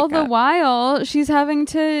then all the while, she's having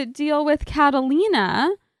to deal with Catalina.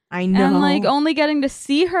 I know. And like only getting to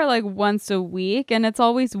see her like once a week, and it's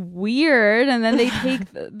always weird. And then they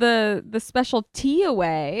take the special tea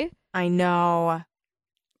away. I know.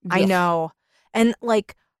 I know. And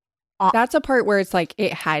like that's a part where it's like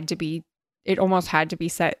it almost had to be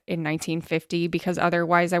set in 1950 because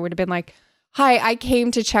otherwise I would have been like, hi, I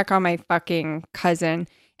came to check on my fucking cousin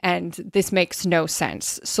and this makes no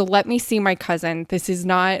sense. So let me see my cousin. This is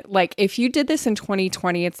not like, if you did this in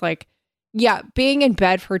 2020, it's like, yeah, being in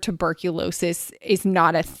bed for tuberculosis is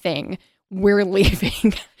not a thing. We're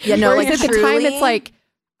leaving. Yeah, no, like at truly, the time, it's like,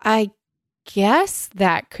 I guess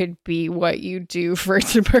that could be what you do for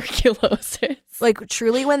tuberculosis. Like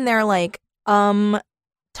truly when they're like,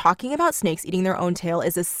 talking about snakes eating their own tail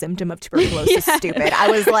is a symptom of tuberculosis. Stupid. I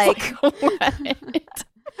was like what?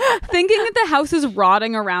 Thinking that the house is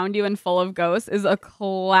rotting around you and full of ghosts is a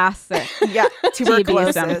classic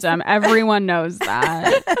tuberculosis TB symptom. Everyone knows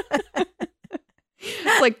that.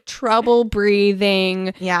 It's like trouble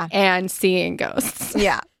breathing and seeing ghosts.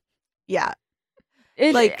 Yeah.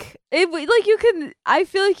 I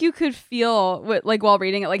feel like you could feel like while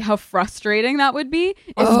reading it, like how frustrating that would be,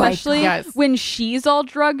 especially when she's all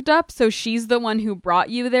drugged up. So she's the one who brought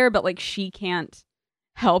you there, but like she can't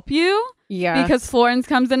help you. Yeah. Because Florence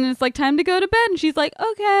comes in and it's like time to go to bed. And she's like,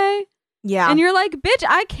 okay. Yeah. And you're like, bitch,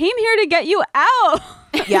 I came here to get you out.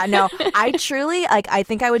 Yeah, no, I truly, like, I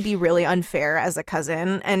think I would be really unfair as a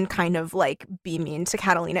cousin and kind of like be mean to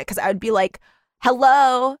Catalina because I would be like,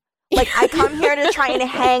 hello. Like, I come here to try and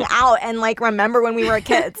hang out and, like, remember when we were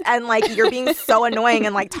kids. And, like, you're being so annoying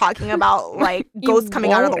and, like, talking about, like, ghosts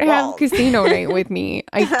coming out of the wall. Casino night with me.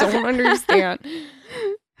 I don't understand.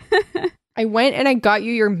 I went and I got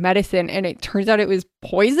you your medicine and it turns out it was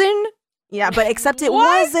poison. Yeah, but except it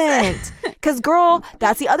wasn't. Because, girl,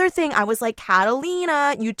 that's the other thing. I was like,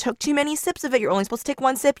 Catalina, you took too many sips of it. You're only supposed to take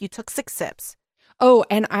one sip. You took 6 sips. Oh,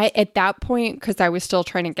 and I, at that point, because I was still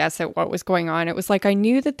trying to guess at what was going on, it was like I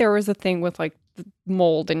knew that there was a thing with like the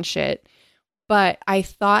mold and shit, but I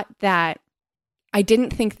thought that I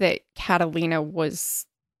didn't think that Catalina was.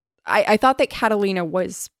 I thought that Catalina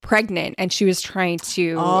was pregnant and she was trying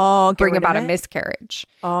to bring about a miscarriage.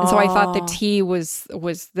 And so I thought the tea was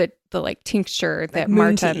the like tincture that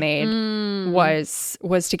Marta made was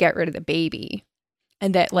to get rid of the baby.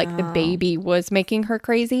 And that like the baby was making her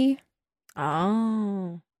crazy.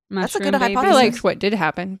 Oh. That's a good hypothesis. I liked what did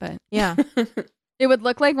happen, but yeah. It would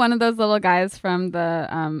look like one of those little guys from the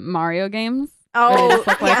Mario games. Oh, look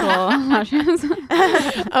like little mushrooms.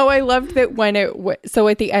 Oh, I loved that when so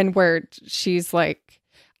at the end where she's like,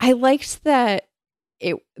 I liked that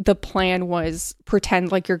the plan was pretend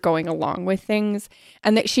like you're going along with things,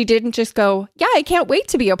 and that she didn't just go, yeah, I can't wait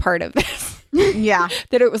to be a part of this. Yeah.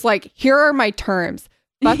 That it was like, here are my terms.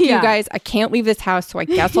 Fuck you guys. I can't leave this house, so I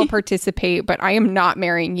guess I'll participate, but I am not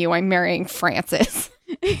marrying you. I'm marrying Francis.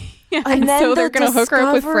 Yeah. And so they're going to hook her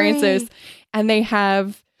up with Francis, and they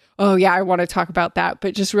have... Oh, yeah, I want to talk about that.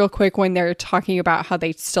 But just real quick, when they're talking about how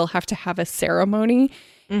they still have to have a ceremony,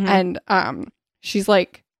 and she's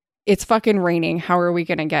like, it's fucking raining. How are we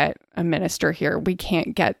going to get a minister here? We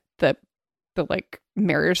can't get the like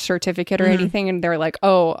marriage certificate or anything. And they're like,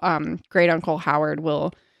 oh, great Uncle Howard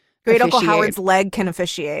will Great Uncle Howard's leg can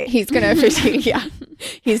officiate. He's going to officiate, yeah.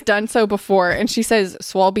 He's done so before. And she says,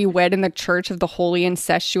 so I'll be wed in the church of the holy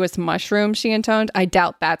incestuous mushroom, she intoned. I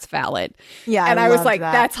doubt that's valid. Yeah, and I was like,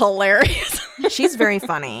 that's hilarious. She's very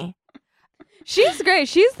funny. She's great.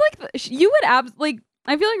 She's like, you would like,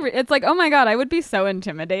 I feel like it's like, oh my God, I would be so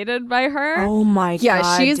intimidated by her. Oh my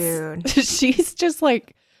God, dude. She's just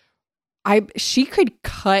like, she could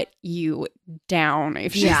cut you down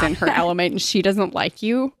if she's in her element and she doesn't like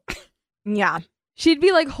you. Yeah. She'd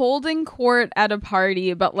be like holding court at a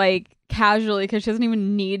party, but like casually because she doesn't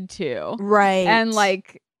even need to. Right. And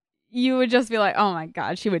like, you would just be like, oh my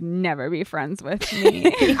God, she would never be friends with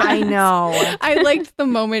me. I know. I liked the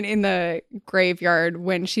moment in the graveyard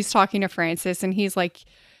when she's talking to Francis and he's like,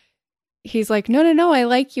 no, I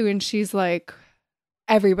like you. And she's like,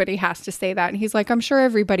 everybody has to say that. And he's like, I'm sure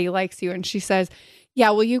everybody likes you. And she says,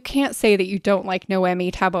 yeah, well, you can't say that you don't like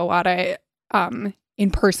Noemi Taboada in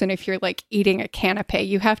person if you're like eating a canapé.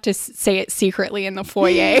 You have to say it secretly in the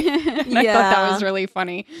foyer. And I thought that was really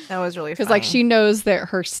funny. That was really funny. Because like she knows that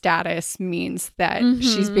her status means that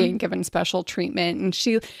she's being given special treatment. And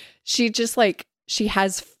she just like, she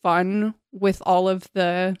has fun with all of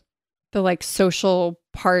the like social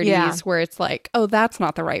parties where it's like, oh, that's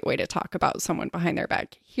not the right way to talk about someone behind their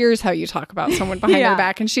back. Here's how you talk about someone behind their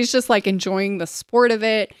back. And she's just like enjoying the sport of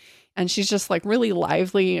it. And she's just like really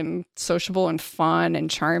lively and sociable and fun and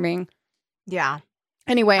charming. Yeah.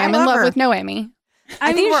 Anyway, I'm in love with Noemi.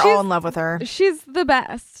 I think we're all in love with her. She's the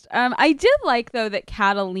best. I did like, though, that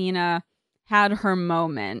Catalina had her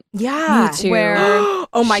moment. Yeah. Me too. Where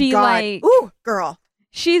oh my God. Like, ooh, girl.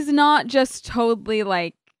 She's not just totally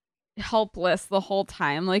like helpless the whole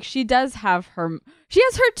time. Like she has her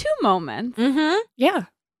 2 moments. Yeah.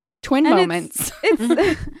 Twin moments.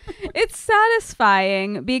 It's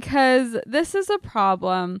satisfying because this is a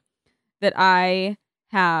problem that I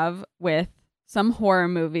have with some horror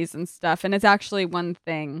movies and stuff. And it's actually one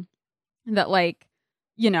thing that, like,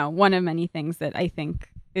 you know, one of many things that I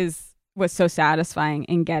think was so satisfying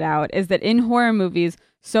in Get Out is that in horror movies,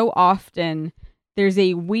 so often there's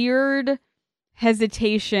a weird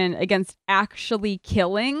hesitation against actually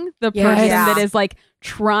killing the person that is like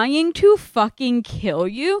trying to fucking kill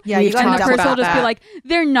you. Yeah, and the person will just be like,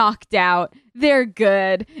 they're knocked out, they're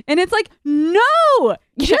good, and it's like, no,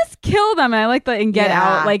 just kill them. And I like that in Get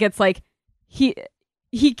Out, like it's like he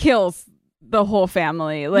kills the whole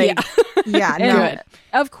family. Like, no.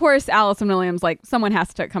 Of course, Allison Williams, like someone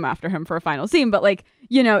has to come after him for a final scene, but like,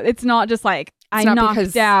 you know, it's not just like I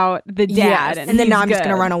knocked out the dad and then now I'm just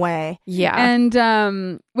gonna run away. Yeah.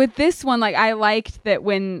 And with this one, like I liked that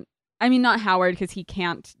not Howard because he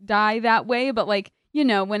can't die that way, but like, you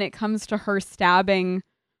know, when it comes to her stabbing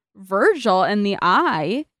Virgil in the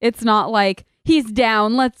eye, it's not like he's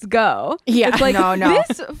down, let's go. Yeah. It's like no.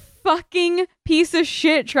 This fucking piece of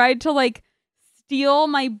shit tried to like steal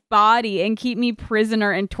my body and keep me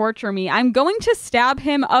prisoner and torture me. I'm going to stab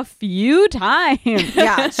him a few times.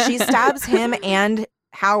 Yeah, she stabs him and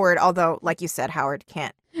Howard, although, like you said, Howard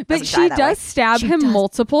can't. But she does stab him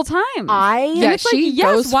multiple times. It's like,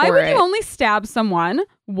 yes, why would you only stab someone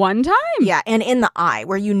one time? Yeah, and in the eye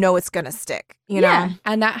where you know it's going to stick, you know?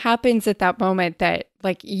 And that happens at that moment that,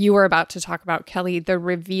 like you were about to talk about, Kelly, the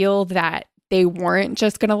reveal that they weren't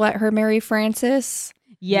just going to let her marry Francis.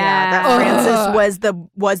 Yeah, that Francis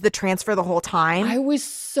was the transfer the whole time. I was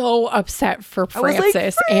so upset for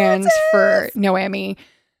Francis and for Noemi.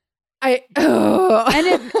 And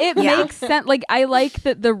it makes sense. Like I like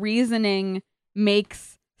that the reasoning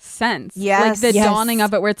makes sense. Yes. Like the dawning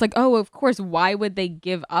of it where it's like, oh, of course, why would they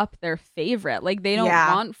give up their favorite? Like they don't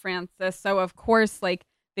want Francis, so of course, like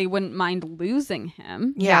they wouldn't mind losing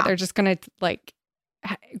him. Yeah, they're just gonna like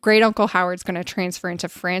great Uncle Howard's gonna transfer into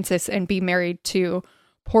Francis and be married to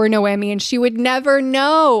poor Noemi, and she would never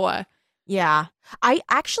know. Yeah. I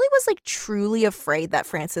actually was like truly afraid that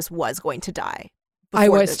Francis was going to die. I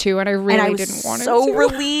was too, and I really didn't want him to. So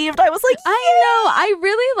relieved. I was like, I know. I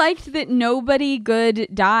really liked that nobody good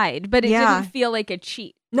died, but it didn't feel like a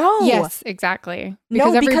cheat. No. Yes, exactly.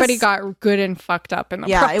 Because everybody got good and fucked up in the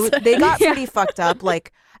process. They got pretty fucked up.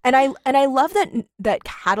 Like, and I love that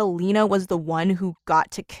Catalina was the one who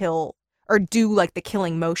got to kill or do like the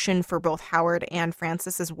killing motion for both Howard and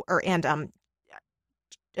Francis and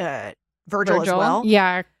Virgil as well.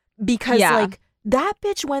 Yeah, because like that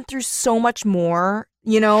bitch went through so much more.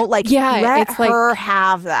 You know, like let her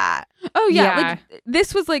have that. Oh yeah, like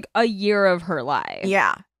this was like a year of her life.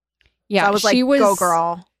 Yeah. Yeah, so I was like, go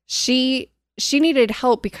girl. She needed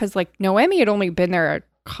help because like Noemi had only been there a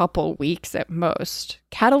couple weeks at most.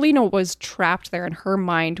 Catalina was trapped there and her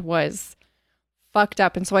mind was fucked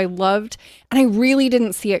up. And so I really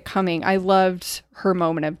didn't see it coming. I loved her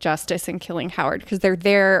moment of justice in killing Howard because they're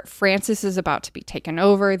there. Francis is about to be taken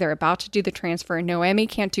over. They're about to do the transfer. And Noemi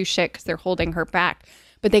can't do shit because they're holding her back.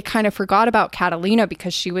 But they kind of forgot about Catalina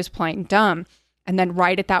because she was playing dumb. And then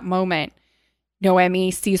right at that moment,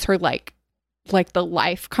 Noemi sees her like the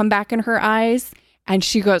life come back in her eyes. And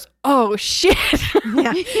she goes, oh, shit.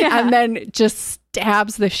 And then just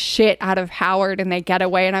stabs the shit out of Howard and they get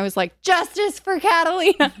away. And I was like, justice for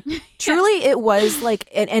Catalina. Truly, it was like,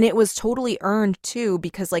 and it was totally earned too,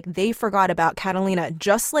 because like they forgot about Catalina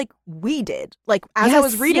just like we did. Like as I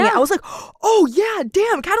was reading it, I was like, oh yeah,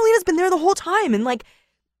 damn, Catalina's been there the whole time. And like,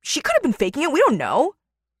 she could have been faking it. We don't know.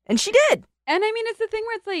 And she did. And I mean, it's the thing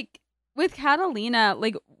where it's like, with Catalina,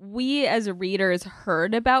 like we as readers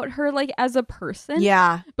heard about her like as a person.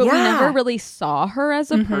 Yeah. But we never really saw her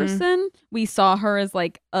as a person. We saw her as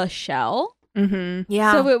like a shell. Mm-hmm.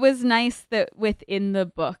 Yeah. So it was nice that within the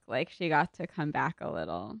book, like she got to come back a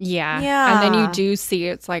little. Yeah. Yeah. And then you do see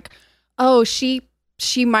it's like, oh, she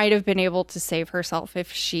might have been able to save herself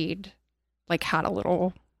if she'd like had a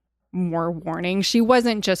little more warning. She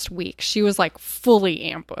wasn't just weak. She was like fully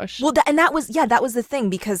ambushed. Well, that was the thing,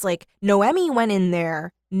 because like Noemi went in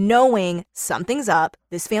there knowing something's up.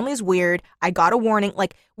 This family is weird. I got a warning.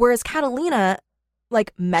 Like, whereas Catalina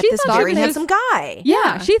like met this very handsome guy.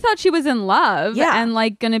 Yeah. She thought she was in love. Yeah. And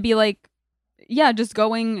like gonna be like, just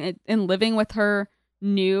going and living with her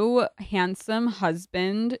new handsome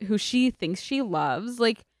husband who she thinks she loves.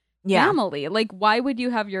 Like, family. Like, why would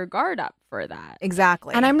you have your guard up for that?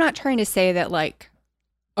 Exactly. And I'm not trying to say that like,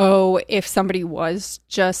 oh, if somebody was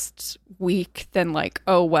just weak, then like,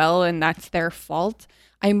 oh well, and that's their fault.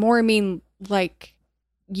 I more mean like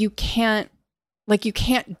you can't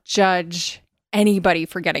judge anybody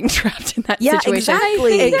for getting trapped in that situation.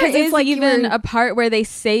 Exactly. Because it's like even a part where they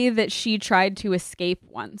say that she tried to escape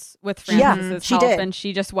once with Francis's help, and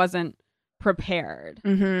she just wasn't prepared.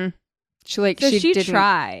 Mm-hmm. She didn't,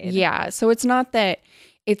 tried. Yeah. So it's not that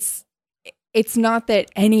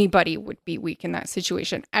anybody would be weak in that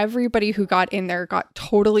situation. Everybody who got in there got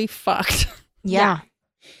totally fucked. Yeah.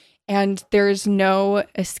 And there's no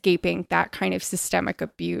escaping that kind of systemic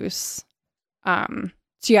abuse. So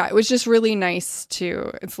yeah, it was just really nice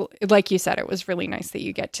it's like you said, it was really nice that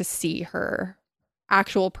you get to see her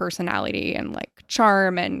actual personality and like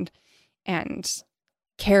charm and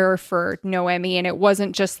care for Noemi. And it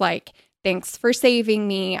wasn't just like, thanks for saving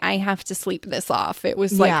me, I have to sleep this off. It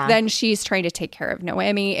was like, then she's trying to take care of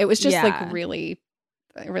Noemi. It was just like really,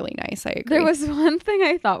 really nice. I agree. There was one thing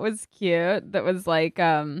I thought was cute that was like,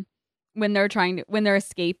 when they're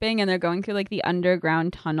escaping and they're going through like the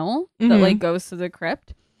underground tunnel that like goes to the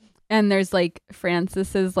crypt, and there's like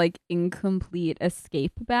Francis's like incomplete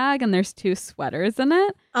escape bag and there's 2 sweaters in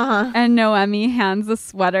it. And Noemi hands a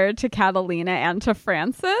sweater to Catalina and to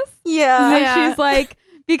Francis. And she's like,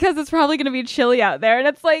 because it's probably going to be chilly out there. And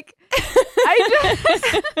it's like, it's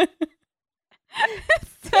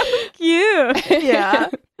so cute. Yeah.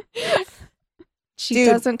 She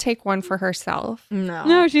doesn't take one for herself.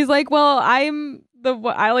 No, she's like, well,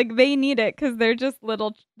 they need it because they're just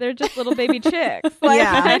little baby chicks. Like,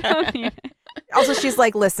 I don't need it. Also, she's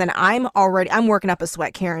like, listen, I'm working up a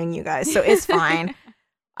sweat carrying you guys, so it's fine.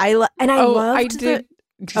 Go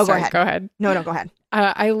ahead. No, go ahead.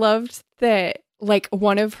 I loved that. Like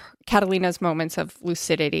one of Catalina's moments of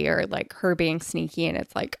lucidity, or like her being sneaky, and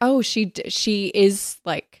it's like, oh, she is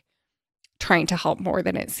like trying to help more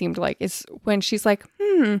than it seemed like, is when she's like,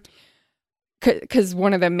 because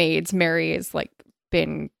one of the maids, Mary, is like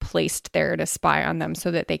been placed there to spy on them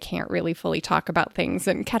so that they can't really fully talk about things.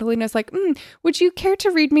 And Catalina's like, would you care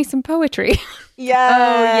to read me some poetry? Yes.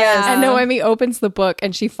 Oh, yes. And Noemi opens the book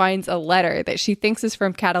and she finds a letter that she thinks is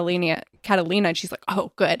from Catalina, and she's like,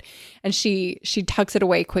 oh, good. And she tucks it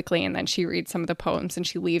away quickly, and then she reads some of the poems and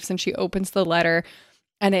she leaves, and she opens the letter,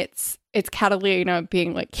 and it's Catalina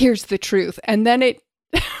being like, here's the truth. And then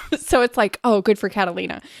so it's like, oh, good for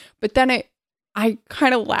Catalina. But then I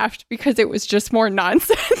kind of laughed because it was just more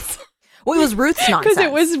nonsense. Well, it was Ruth's nonsense. Because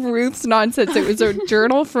it was Ruth's nonsense. It was a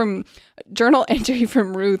journal entry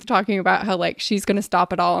from Ruth talking about how like she's going to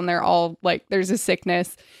stop it all, and they're all like, there's a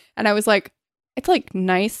sickness. And I was like, it's like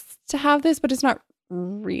nice to have this, but it's not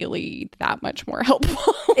really that much more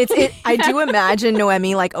helpful. I do imagine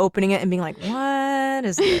Noemi like opening it and being like, what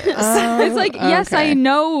is this? It's like, yes, I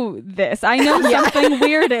know this. I know something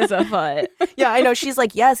weird is afoot. Yeah, I know. She's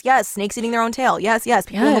like, yes, snakes eating their own tail. Yes,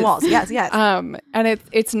 people on the walls. Yes. And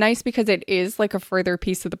it's nice because it is like a further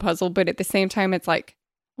piece of the puzzle, but at the same time, it's like,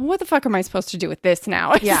 what the fuck am I supposed to do with this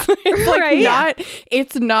now? Yeah. It's like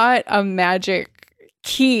it's not a magic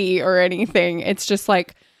key or anything. It's just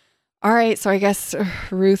like, all right, so I guess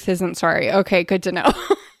Ruth isn't sorry. Okay, good to know.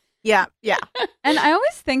 Yeah. And I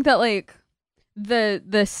always think that like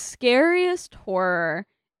the scariest horror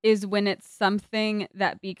is when it's something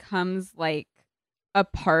that becomes like a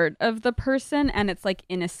part of the person and it's like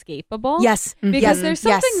inescapable. Yes. Because there's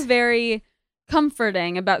something very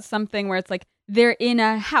comforting about something where it's like they're in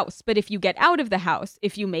a house, but if you get out of the house,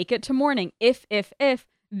 if you make it to morning, if,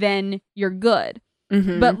 then you're good.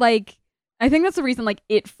 Mm-hmm. But like, I think that's the reason like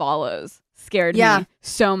It Follows scared me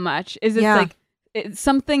so much. Is it's like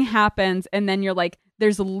something happens and then you're like,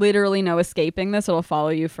 there's literally no escaping this. It'll follow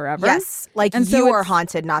you forever. Yes, like and you are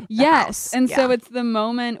haunted, not the house. And so it's the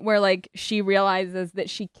moment where like she realizes that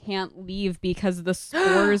she can't leave because the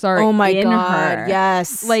spores are oh my in God, her.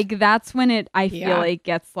 yes. Like that's when I feel like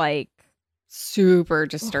gets like super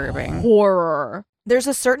disturbing. Horror. There's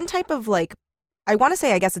a certain type of like, I want to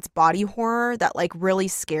say, I guess it's body horror that like really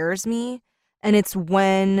scares me. And it's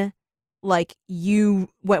when like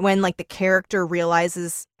when like the character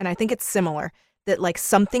realizes, and I think it's similar, that like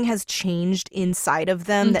something has changed inside of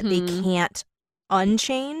them that they can't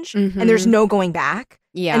unchange, and there's no going back.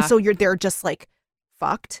 Yeah. And so they're just like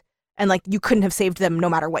fucked, and like you couldn't have saved them no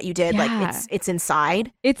matter what you did. Like it's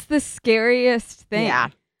inside. It's the scariest thing. Yeah.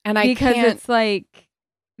 And because it's like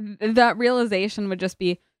that realization would just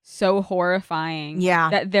be so horrifying.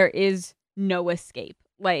 Yeah. That there is no escape.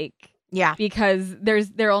 Like because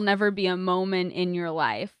there'll never be a moment in your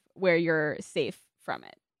life where you're safe from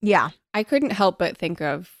it. Yeah. I couldn't help but think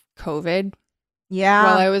of COVID. Yeah.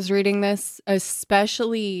 While I was reading this,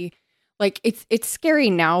 especially like it's scary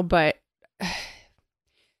now, but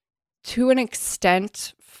to an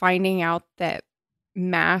extent, finding out that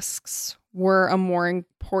masks were a more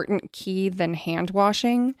important key than hand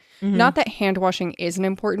washing. Mm-hmm. Not that hand washing isn't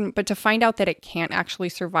important, but to find out that it can't actually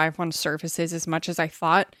survive on surfaces as much as I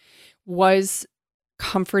thought was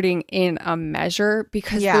comforting in a measure,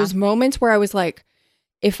 because those moments where I was like,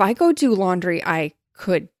 if I go do laundry, I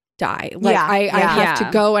could die. Like I have to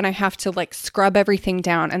go and I have to like scrub everything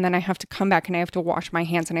down, and then I have to come back and I have to wash my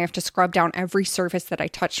hands and I have to scrub down every surface that I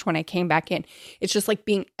touched when I came back in. It's just like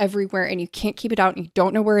being everywhere and you can't keep it out and you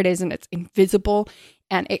don't know where it is and it's invisible,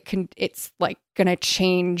 and it's like gonna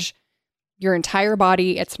change your entire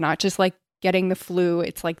body. It's not just like getting the flu.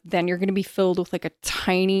 It's like then you're gonna be filled with like a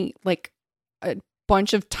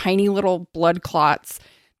bunch of tiny little blood clots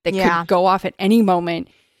that could go off at any moment.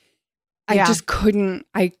 I just couldn't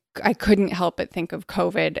I couldn't help but think of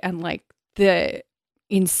COVID and like the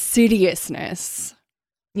insidiousness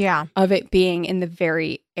of it being in the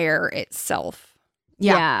very air itself.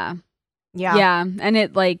 Yeah. And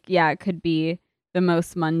it like, it could be the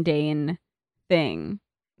most mundane thing.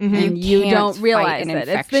 Mm-hmm. And you don't realize it.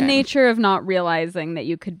 It's the nature of not realizing that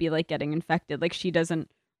you could be like getting infected. Like she doesn't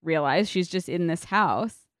realize she's just in this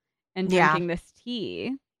house and drinking this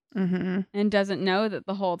tea and doesn't know that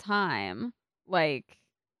the whole time, like,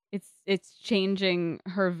 it's changing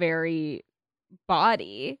her very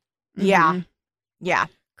body. Yeah.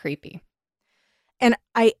 Creepy. And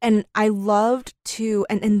I loved too,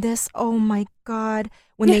 and this, oh my God,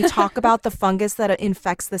 when they talk about the fungus that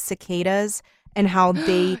infects the cicadas and how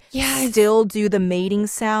they still do the mating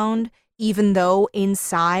sound, even though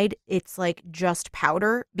inside it's like just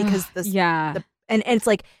powder, because and it's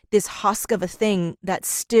like this husk of a thing that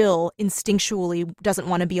still instinctually doesn't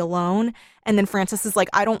want to be alone. And then Frances is like,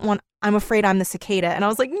 I'm afraid I'm the cicada. And I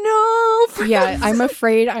was like, no, Frances. Yeah, I'm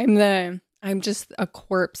afraid I'm the I'm just a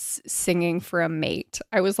corpse singing for a mate.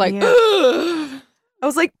 I was like, I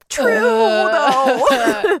was like, true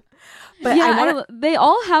though. But yeah, they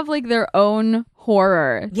all have like their own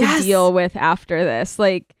horror to deal with after this.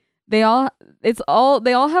 Like they all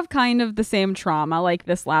have kind of the same trauma like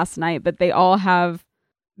this last night, but they all have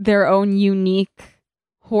their own unique,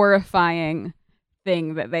 horrifying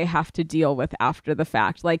thing that they have to deal with after the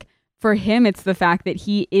fact. Like for him, it's the fact that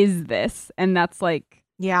he is this, and that's like,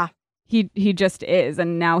 he just is,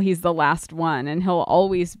 and now he's the last one, and he'll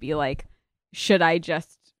always be like, should I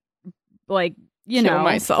just like, kill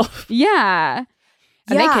myself? Yeah.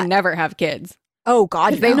 And they can never have kids. Oh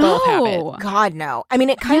God, they both have it. God, no. I mean,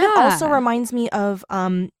 it kind of also reminds me of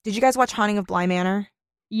did you guys watch Haunting of Bly Manor?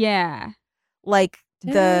 Yeah. Like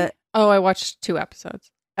I watched 2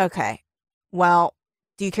 episodes. Okay. Well,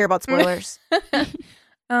 do you care about spoilers?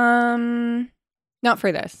 Not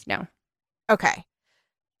for this, no. Okay.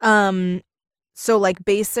 So like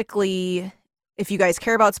basically, if you guys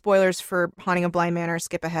care about spoilers for Haunting of Bly Manor,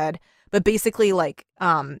 skip ahead. But basically, like,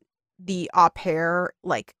 the au pair,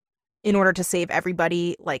 like, in order to save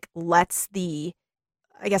everybody, like, lets the,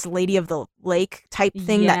 I guess, Lady of the Lake type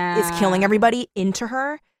thing that is killing everybody into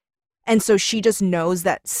her. And so she just knows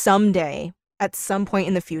that someday, at some point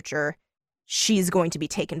in the future, she's going to be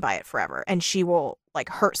taken by it forever. And she will, like,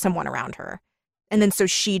 hurt someone around her. And then so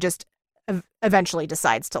she just eventually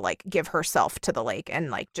decides to, like, give herself to the lake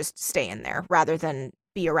and, like, just stay in there rather than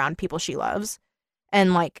be around people she loves.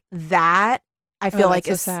 And like that, I feel like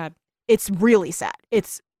it's so sad. It's really sad.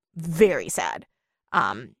 It's very sad.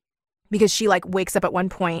 Because she like wakes up at one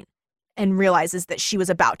point and realizes that she was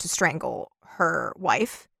about to strangle her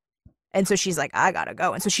wife. And so she's like, I gotta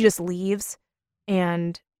go. And so she just leaves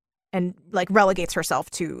and like relegates herself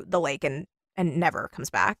to the lake and never comes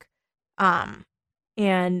back.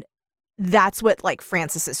 And that's what like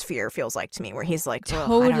Francis's fear feels like to me, where he's like,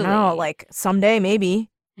 totally. I don't know, like someday maybe.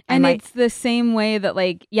 And it's the same way that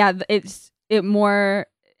like, it more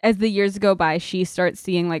as the years go by, she starts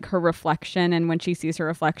seeing like her reflection. And when she sees her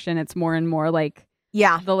reflection, it's more and more like,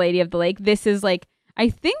 the Lady of the Lake. This is like, I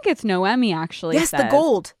think it's Noemi actually. Yes, the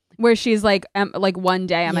gold. Where she's like one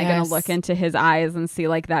day am I going to look into his eyes and see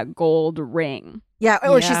like that gold ring? Yeah,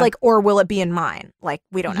 or she's like, or will it be in mine? Like,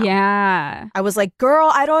 we don't know. Yeah. I was like, girl,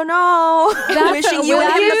 I don't know. Wishing you would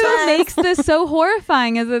what makes this so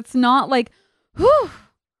horrifying is it's not like, whew,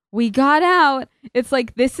 we got out. It's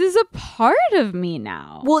like, this is a part of me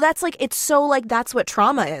now. Well, that's like, it's so like, that's what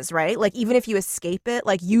trauma is, right? Like, even if you escape it,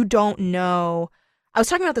 like, you don't know. I was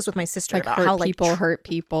talking about this with my sister like about hurt how like people hurt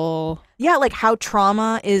people. Yeah, like how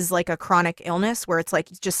trauma is like a chronic illness where it's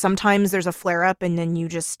like just sometimes there's a flare up and then you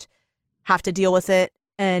just have to deal with it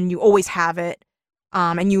and you always have it.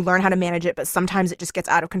 And you learn how to manage it, but sometimes it just gets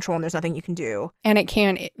out of control and there's nothing you can do. And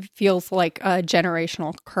it feels like a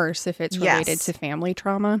generational curse if it's related to family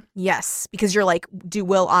trauma. Yes, because you're like,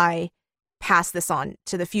 will I pass this on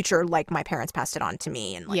to the future like my parents passed it on to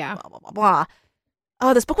me? And like, blah, blah, blah, blah.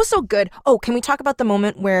 Oh, this book was so good. Oh, can we talk about the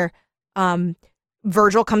moment where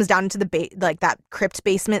Virgil comes down into the like that crypt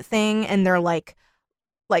basement thing and they're like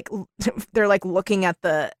they're like looking at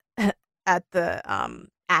the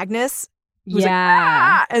Agnes. Like,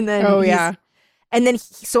 ah! And then and then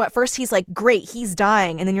so at first he's like, great, he's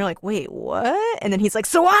dying, and then you're like, wait, what? And then he's like,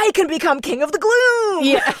 so I can become king of the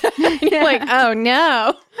gloom. You're like, oh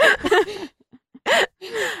no.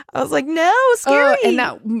 I was like, no, scary. And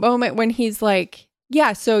that moment when he's like,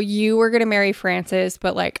 yeah, so you were gonna marry Francis,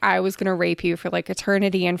 but like I was gonna rape you for like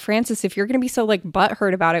eternity, and Francis, if you're gonna be so like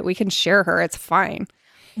butthurt about it, we can share her, it's fine.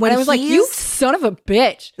 When I was like, you son of a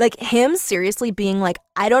bitch. Like him seriously being like,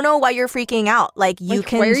 I don't know why you're freaking out. Like you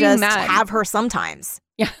can just have her sometimes.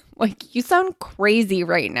 Yeah. Like you sound crazy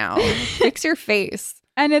right now. Fix your face.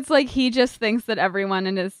 And it's like he just thinks that everyone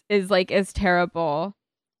is like as terrible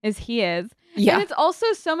as he is. Yeah. And it's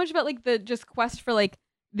also so much about like the just quest for like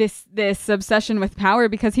this obsession with power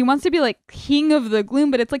because he wants to be like king of the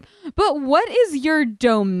gloom, but it's like, but what is your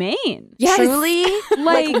domain? Yes. Truly,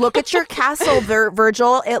 like look at your castle,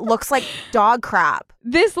 Virgil. It looks like dog crap.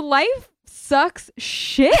 This life sucks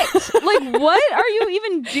shit. Like, what are you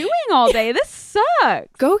even doing all day? This sucks.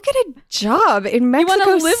 Go get a job in Mexico City. You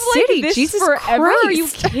want to live like this Jesus forever? Christ. Are you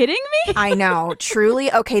kidding me? I know.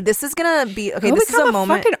 Truly. Okay, this is gonna be okay. Go this is a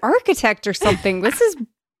moment. Fucking architect or something. This is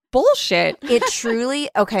bullshit. It truly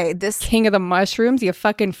this king of the mushrooms, you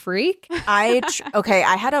fucking freak. I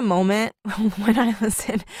had a moment when I was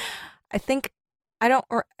in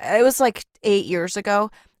it was like 8 years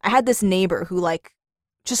ago. I had this neighbor who like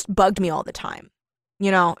just bugged me all the time.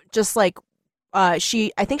 You know, just like I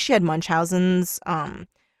think she had Munchausen's,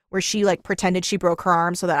 where she like pretended she broke her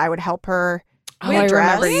arm so that I would help her. Oh, I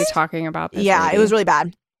remember you talking about this. Yeah, lady. it was really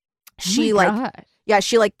bad. She like, God. yeah,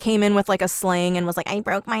 she like came in with like a sling and was like, I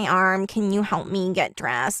broke my arm. Can you help me get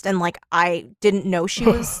dressed? And like, I didn't know she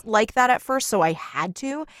was like that at first, so I had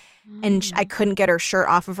to. And I couldn't get her shirt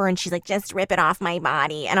off of her. And she's like, just rip it off my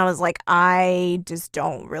body. And I was like, I just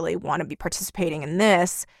don't really want to be participating in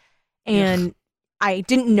this. And I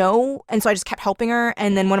didn't know. And so I just kept helping her.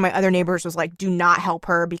 And then one of my other neighbors was like, do not help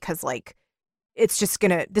her because like, this is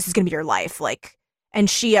going to be your life. Like, and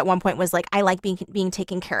she at one point was like, I like being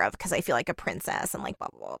taken care of because I feel like a princess and like blah,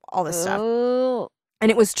 blah, blah, all this stuff. And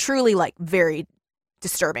it was truly like very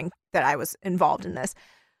disturbing that I was involved in this.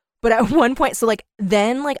 But at one point, so like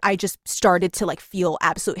then like I just started to like feel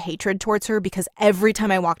absolute hatred towards her because every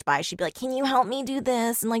time I walked by, she'd be like, can you help me do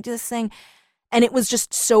this and like do this thing? And it was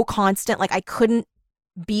just so constant. Like I couldn't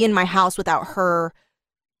be in my house without her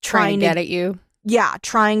trying to get at you. Yeah,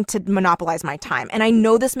 trying to monopolize my time. And I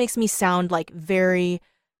know this makes me sound like very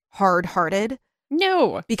hard-hearted.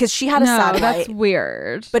 No. Because she had a satellite. That's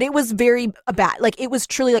weird. But it was very bad. Like it was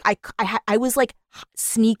truly like I was like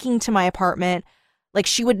sneaking to my apartment. Like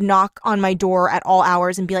she would knock on my door at all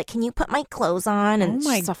hours and be like, can you put my clothes on? And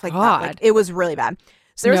stuff like that. Like, it was really bad.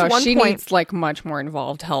 So there was one she point, needs like much more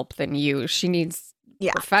involved help than you. She needs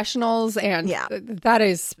professionals. And that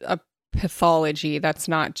is a pathology. That's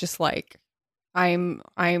not just like, I'm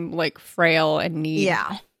like frail and need.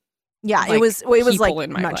 Yeah. Like, it was like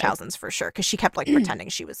Munchausen's for sure. Cause she kept like pretending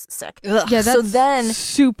she was sick. Yeah. That's so then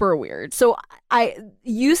super weird. So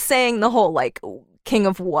you saying the whole like king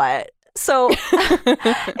of what? So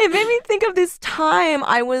it made me think of this time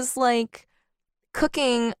I was like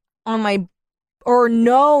cooking on my, or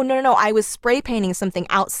no. I was spray painting something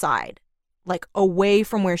outside, like away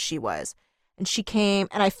from where she was. And she came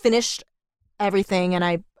and I finished everything and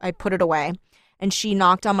I put it away. And she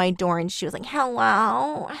knocked on my door and she was like,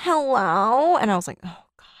 hello. And I was like, oh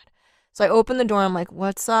God. So I opened the door. I'm like,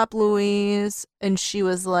 what's up, Louise? And she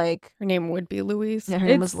was like, her name would be Louise. Yeah, her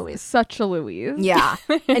name was Louise. Such a Louise. Yeah.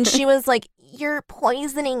 And she was like, you're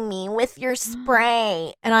poisoning me with your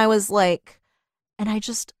spray. And I was like, and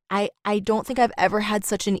I don't think I've ever had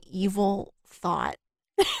such an evil thought.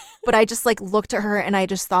 But I just like looked at her and I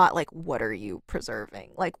just thought like, what are you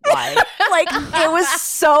preserving? Like, why? Like, it was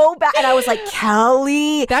so bad. And I was like,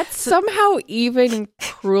 Kelly. That's somehow even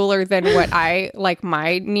crueler than what I like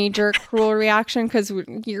my knee-jerk cruel reaction, because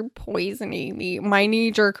you're poisoning me. My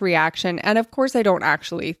knee-jerk reaction. And of course, I don't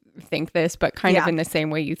actually think this, but kind of in the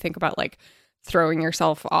same way you think about like throwing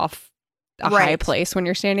yourself off a high place when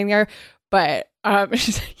you're standing there. But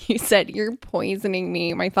you said, you're poisoning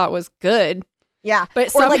me. My thought was good. Yeah,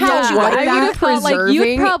 but somehow like, don't you like I would have thought like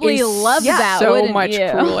you'd probably love that. So much you?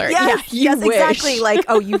 cooler. Yes, exactly. Like,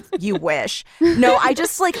 oh, you wish. No, I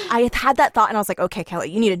just like I had that thought and I was like, okay, Kelly,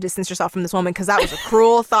 you need to distance yourself from this woman because that was a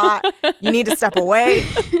cruel thought. You need to step away.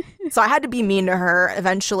 So I had to be mean to her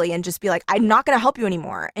eventually and just be like, I'm not going to help you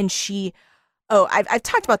anymore. And I've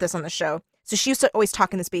talked about this on the show. So she used to always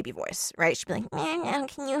talk in this baby voice, right? She'd be like, man,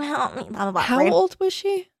 can you help me? Blah blah blah. How old was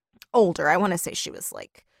she? Older. I want to say she was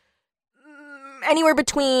like. Anywhere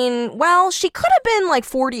between, she could have been like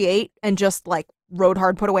 48 and just like rode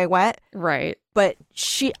hard, put away wet. Right. But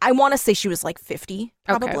I want to say she was like 50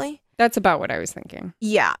 probably. Okay. That's about what I was thinking.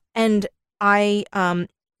 Yeah. And so I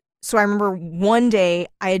remember one day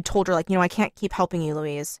I had told her like, I can't keep helping you,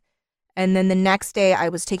 Louise. And then the next day I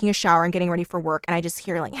was taking a shower and getting ready for work. And I just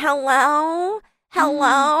hear like, hello.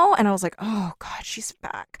 And I was like, oh God, she's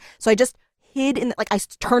back. So I just hid I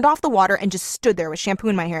turned off the water and just stood there with shampoo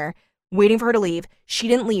in my hair, waiting for her to leave. She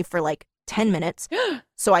didn't leave for like 10 minutes.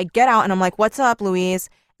 So I get out and I'm like, what's up, Louise?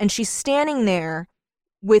 And she's standing there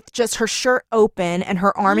with just her shirt open and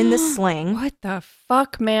her arm in this sling. What the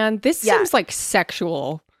fuck, man? This seems like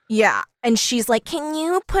sexual. Yeah. And she's like, can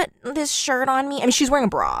you put this shirt on me? I mean, she's wearing a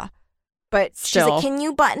bra. But she's like, can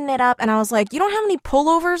you button it up? And I was like, you don't have any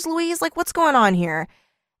pullovers, Louise? Like, what's going on here?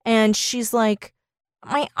 And she's like,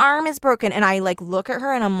 my arm is broken. And I like look at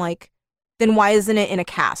her and I'm like, then why isn't it in a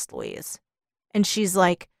cast, Louise? And she's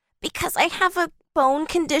like, because I have a bone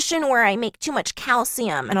condition where I make too much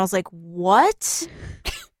calcium. And I was like, what?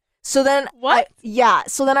 So then,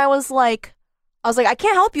 so then I was like, I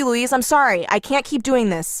can't help you, Louise. I'm sorry. I can't keep doing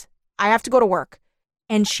this. I have to go to work.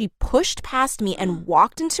 And she pushed past me and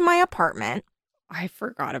walked into my apartment. I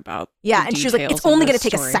forgot about and she was like, it's only going to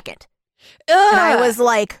take a second. Ugh. And I was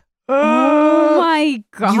like, oh my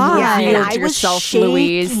God. Yeah, and I was shaking.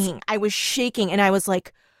 Louise. I was shaking and I was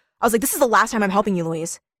like, this is the last time I'm helping you,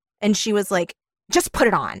 Louise. And she was like, just put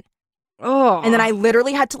it on. Oh. And then I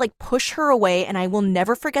literally had to like push her away, and I will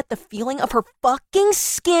never forget the feeling of her fucking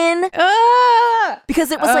skin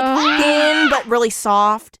because it was like thin but really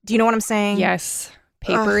soft. Do you know what I'm saying? Yes.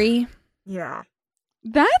 Papery. Yeah.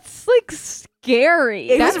 That's like scary.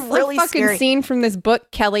 That's That's really the fucking scary. scene from this book,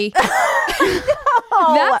 Kelly. No.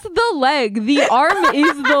 That's the leg. The arm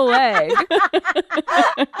is the leg.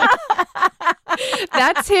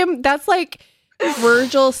 That's him. That's like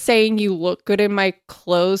Virgil saying you look good in my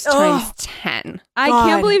clothes times 10. I God.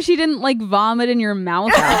 can't believe she didn't like vomit in your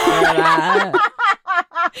mouth after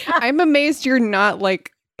that. I'm amazed you're not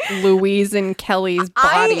like Louise and Kelly's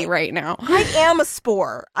body right now. I am a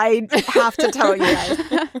spore. I have to tell you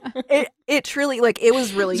guys. It truly, like, it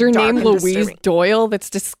was really Is your dark name and Louise disturbing. Doyle? That's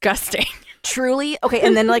disgusting. Truly. Okay,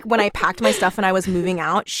 and then like when I packed my stuff and I was moving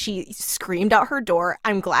out, she screamed out her door,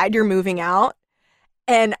 "I'm glad you're moving out."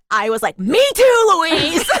 And I was like, "Me too,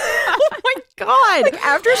 Louise." Oh my god. Like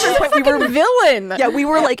after a certain point, we were villain. Yeah, we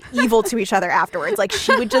were like evil to each other afterwards. Like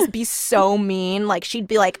she would just be so mean. Like she'd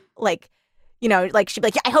be like, you know, like she'd be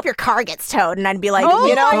like, "Yeah, I hope your car gets towed," and I'd be like, Oh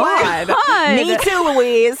 "You know my what? God. Me too,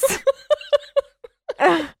 Louise."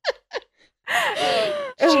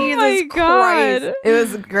 Oh my God. It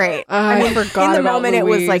was great. I forgot in the about moment, it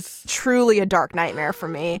was like Louise. truly a dark nightmare for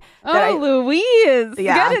me. Oh, Louise.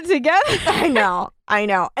 Yeah. Get it together. I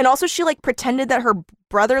know. And also, she like pretended that her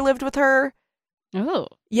brother lived with her. Oh.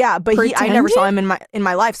 Yeah, but I never saw him in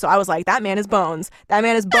my life, so I was like, that man is bones. That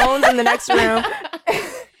man is bones in the next room.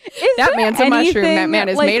 That man's a mushroom. That anything, man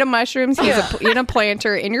is like- made of mushrooms. He's in a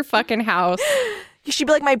planter in your fucking house. She'd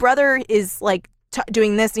be like, my brother is like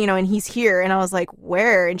doing this, you know, and he's here. And I was like,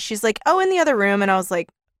 where? And she's like, oh, in the other room. And I was like,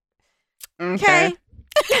 okay.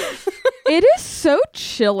 It is so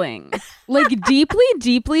chilling. Like deeply,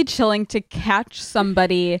 deeply chilling to catch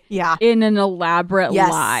somebody Yeah. in an elaborate Yes.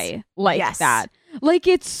 lie like Yes. that. Like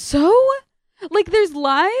it's so like there's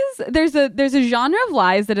lies, there's a genre of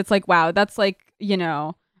lies that it's like, wow, that's like, you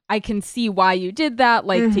know, I can see why you did that,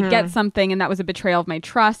 like to get something, and that was a betrayal of my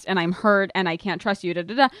trust, and I'm hurt and I can't trust you, da,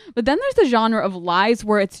 da, da. But then there's the genre of lies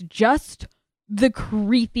where it's just the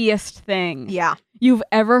creepiest thing Yeah. you've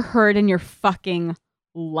ever heard in your fucking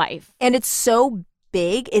life. And it's so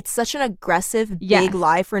big. It's such an aggressive, Yes. big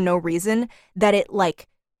lie for no reason that it like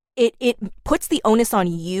it puts the onus on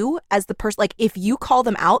you as the person. Like if you call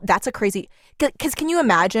them out, that's a crazy. Because can you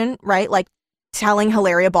imagine, right? Like telling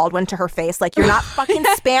Hilaria Baldwin to her face, like, you're not fucking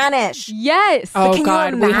Spanish. Yes. Oh can you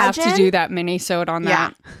god, we have to imagine? do that mini-sode on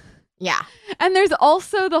that. Yeah. And there's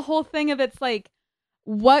also the whole thing of it's like,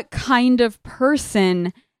 what kind of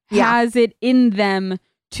person Yeah. has it in them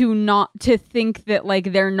to think that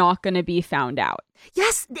like they're not going to be found out?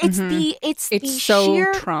 Yes, it's the It's the so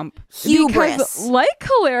sheer Trump. hubris. Because like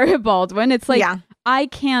Hilaria Baldwin, it's like Yeah. I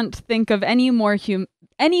can't think of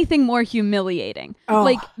anything more humiliating. Oh,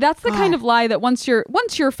 like that's the God. kind of lie that once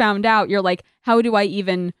you're found out, you're like, how do I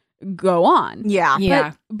even go on? Yeah.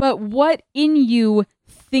 Yeah. But what in you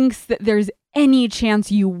thinks that there's any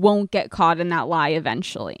chance you won't get caught in that lie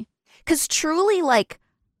eventually? Because truly, like,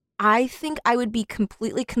 I think I would be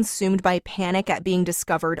completely consumed by panic at being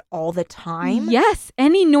discovered all the time. Yes,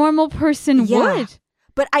 any normal person Yeah. would.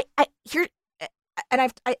 But I here,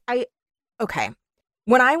 and I okay.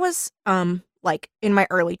 When I was like in my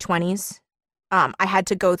early 20s, I had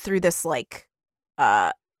to go through this like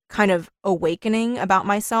kind of awakening about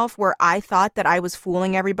myself where I thought that I was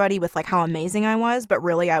fooling everybody with like how amazing I was, but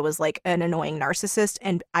really I was like an annoying narcissist,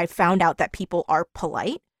 and I found out that people are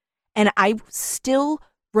polite. And I still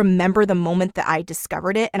remember the moment that I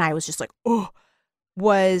discovered it, and I was just like, oh,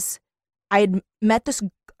 I had met this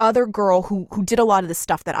other girl who did a lot of the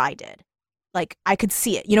stuff that I did. Like, I could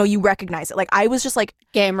see it. You know, you recognize it. Like, I was just like,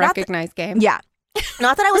 Game Not recognized game. yeah.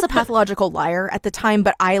 Not that I was a pathological liar at the time,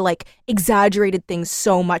 but I like exaggerated things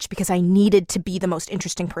so much because I needed to be the most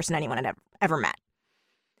interesting person anyone had ever met.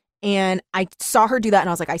 And I saw her do that, and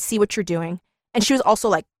I was like, I see what you're doing. And she was also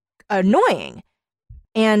like annoying.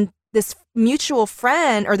 And this mutual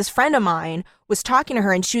friend, or this friend of mine, was talking to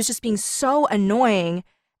her, and she was just being so annoying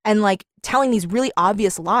and like telling these really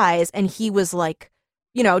obvious lies. And he was like,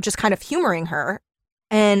 you know, just kind of humoring her.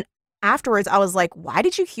 And afterwards, I was like, why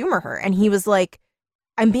did you humor her? And he was like,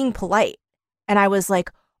 I'm being polite. And I was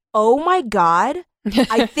like, oh my God,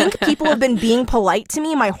 I think people have been being polite to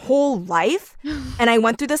me my whole life. And I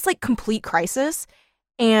went through this like complete crisis,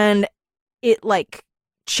 and it like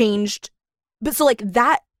changed. But so like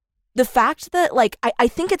that, the fact that like, I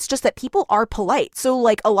think it's just that people are polite. So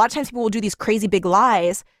like a lot of times people will do these crazy big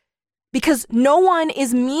lies because no one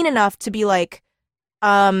is mean enough to be like,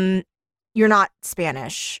 you're not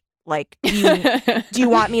Spanish. Like, do you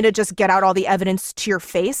want me to just get out all the evidence to your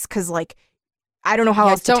face? Because, like, I don't know how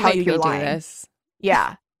else to tell you you're lying. This.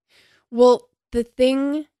 Yeah. Well, the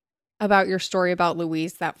thing about your story about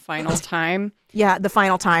Louise that final time. Yeah, the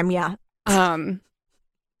final time, yeah.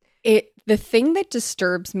 The thing that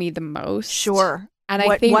disturbs me the most. Sure. And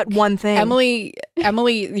I think what one thing?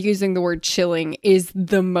 Emily using the word chilling is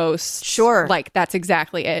the most. Sure. Like, that's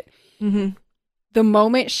exactly it. Mm-hmm. The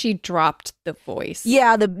moment she dropped the voice.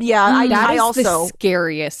 Yeah, I is also the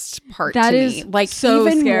scariest part that to is me. Like, so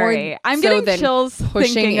even scary. more I'm so getting than chills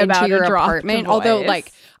pushing thinking into about your a dropped apartment. voice. Although,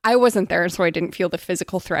 like, I wasn't there, so I didn't feel the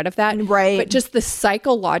physical threat of that. Right. But just the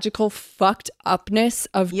psychological fucked upness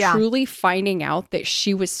of Yeah. truly finding out that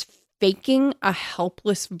she was faking a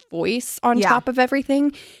helpless voice on Yeah. top of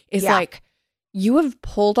everything is Yeah. like, you have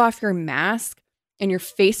pulled off your mask and your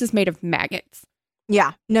face is made of maggots.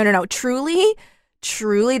 Yeah. No.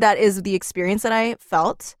 Truly, that is the experience that I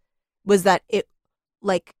felt, was that it,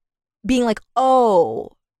 like, being like,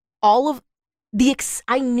 oh, all of the,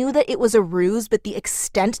 I knew that it was a ruse, but the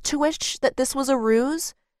extent to which that this was a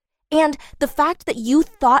ruse, and the fact that you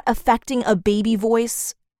thought affecting a baby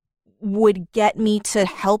voice would get me to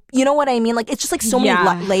help, you know what I mean? Like, it's just like so Yeah.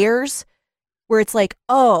 many layers where it's like,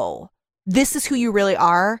 oh, this is who you really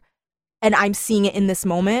are, and I'm seeing it in this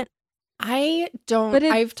moment.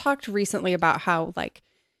 I've talked recently about how, like,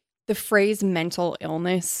 the phrase mental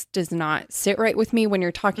illness does not sit right with me when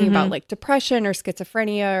you're talking about, like, depression or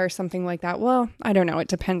schizophrenia or something like that. Well, I don't know. It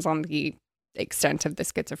depends on the extent of the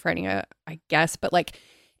schizophrenia, I guess. But, like,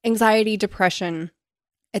 anxiety, depression,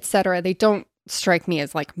 etc., they don't strike me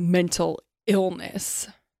as, like, mental illness.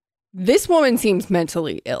 This woman seems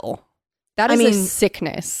mentally ill. That is a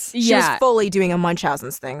sickness. She was fully doing a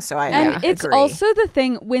Munchausen's thing, so I it's agree. also the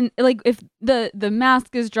thing when, like, if the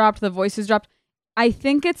mask is dropped, the voice is dropped, I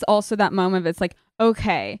think it's also that moment of, it's like,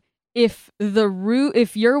 okay, if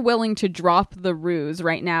you're willing to drop the ruse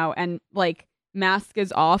right now and, like, mask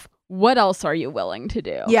is off, what else are you willing to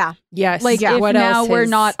do? Yeah. Yes. Like, yeah. if what now else we're is-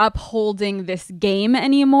 not upholding this game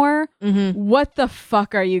anymore, Mm-hmm. what the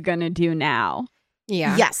fuck are you gonna do now?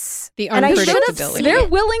 Yeah. Yes. The And I should have unpredictability. They're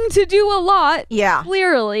willing to do a lot, Yeah.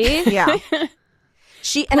 clearly. Yeah.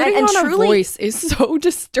 Putting on truly, a voice is so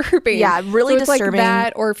disturbing. Yeah, really so it's disturbing. Like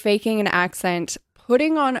that, or faking an accent,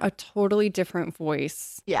 putting on a totally different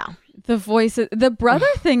voice. Yeah. The voice, the brother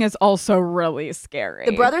thing is also really scary.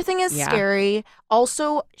 The brother thing is Yeah. scary.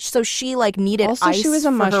 Also, so she, like, needed Also, ice she was a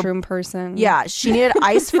for mushroom person. Yeah, she needed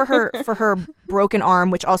ice for her broken arm,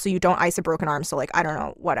 which also you don't ice a broken arm, so, like, I don't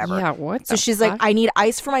know, whatever. Yeah, what So the she's fuck? like, I need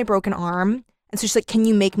ice for my broken arm. And so she's like, can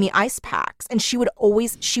you make me ice packs? And she would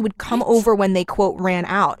come over when they, quote, ran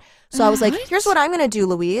out. So I was like, here's what I'm going to do,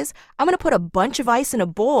 Louise. I'm going to put a bunch of ice in a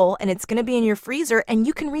bowl and it's going to be in your freezer and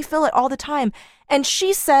you can refill it all the time. And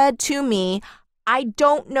she said to me, I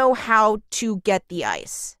don't know how to get the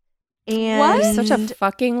ice. And What? Such a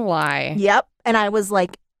fucking lie. Yep. And I was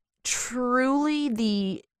like, truly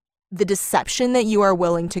the deception that you are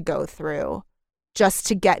willing to go through just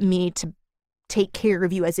to get me to take care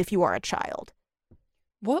of you as if you are a child.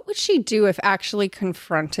 What would she do if actually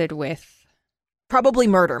confronted with? Probably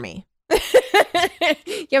murder me.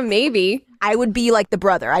 Yeah, maybe. I would be like the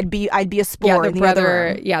brother. I'd be a spore in the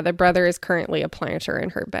other room. The brother is currently a planter in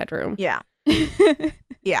her bedroom. Yeah.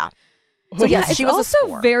 Yeah. So yes, it's she was a also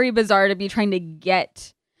spore. very bizarre to be trying to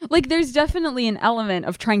get, like, there's definitely an element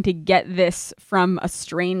of trying to get this from a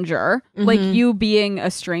stranger. Like, Mhm. you being a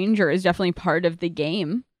stranger is definitely part of the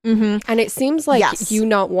game. Mm-hmm. And it seems like Yes. you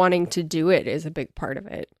not wanting to do it is a big part of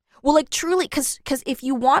it. Well, like, truly, because if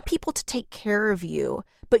you want people to take care of you,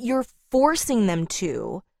 but you're forcing them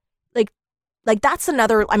to, like that's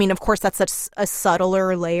another, I mean, of course, that's such a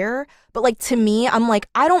subtler layer, but, like, to me, I'm like,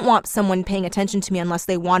 I don't want someone paying attention to me unless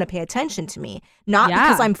they want to pay attention to me, not Yeah.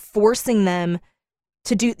 because I'm forcing them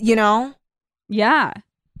to do, you know? Yeah.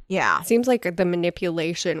 Yeah. It seems like the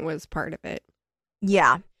manipulation was part of it.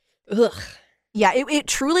 Yeah. Ugh. Yeah. It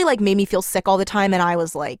truly, like, made me feel sick all the time. And I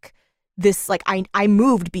was like, this, like, I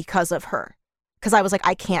moved because of her. Because I was like,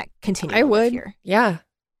 I can't continue I to live would. here. Yeah,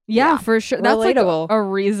 Yeah. for sure. That's like Relatable. a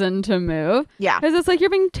reason to move. Yeah. Because it's like you're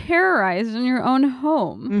being terrorized in your own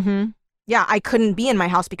home. Mm-hmm. Yeah, I couldn't be in my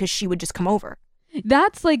house because she would just come over.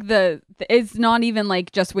 That's like it's not even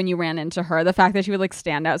like just when you ran into her. The fact that she would, like,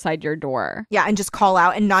 stand outside your door. Yeah, and just call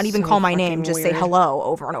out and not even So call my fucking name, just say weird. hello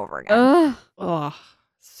over and over again. Ugh, Ugh.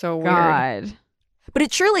 So weird. God. But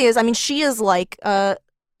it truly is. I mean, she is like, the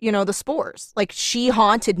spores. Like, she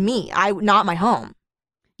haunted me. Not my home.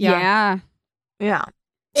 Yeah. Yeah.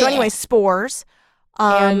 So anyway, spores.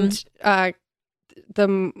 And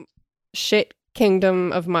the shit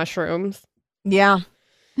kingdom of mushrooms. Yeah.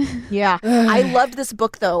 Yeah. I loved this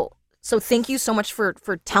book though. So thank you so much for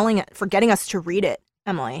getting us to read it,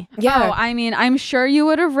 Emily. Yeah. Oh, I mean, I'm sure you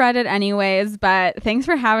would have read it anyways, but thanks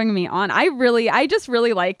for having me on. I just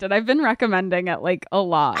really liked it. I've been recommending it like a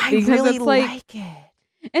lot. I because really it's like it.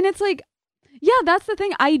 And it's like, yeah, that's the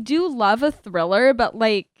thing. I do love a thriller, but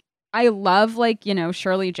like I love like,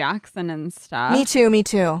 Shirley Jackson and stuff. Me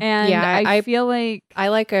too. And Yeah, I feel like I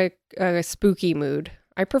like a spooky mood.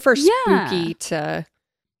 I prefer spooky to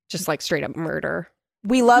just like straight up murder.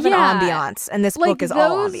 We love an ambiance, and this book is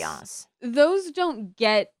all ambiance. Those don't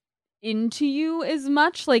get into you as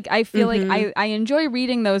much. Like I feel like I enjoy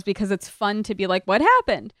reading those because it's fun to be like, what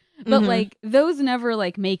happened? But like those never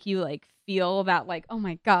like make you like feel that like, oh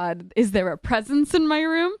my God, is there a presence in my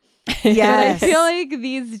room? Yes. I feel like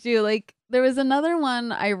these do. Like there was another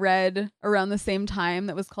one I read around the same time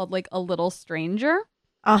that was called like A Little Stranger.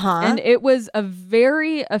 And it was a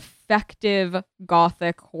very effective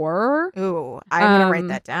gothic horror. Ooh, I'm gonna write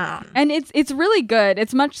that down. And it's really good.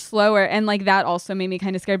 It's much slower, and like that also made me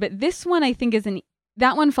kind of scared. But this one I think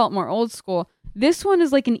that one felt more old school. This one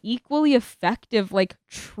is like an equally effective, like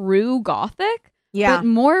true gothic, but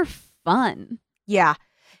more fun. Yeah.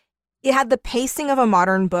 It had the pacing of a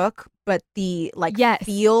modern book, but the like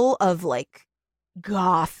feel of like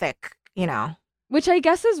gothic, Which I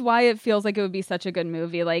guess is why it feels like it would be such a good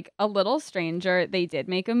movie. Like A Little Stranger, they did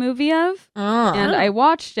make a movie of, and I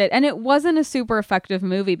watched it, and it wasn't a super effective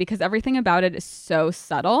movie because everything about it is so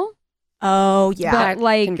subtle. Oh yeah, but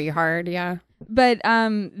like can be hard. Yeah, but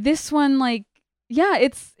this one, like, yeah,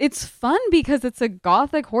 it's fun because it's a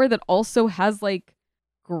gothic horror that also has like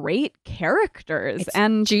great characters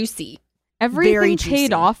and juicy. Everything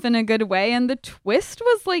paid off in a good way, and the twist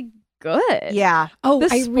was like good. Yeah. Oh, the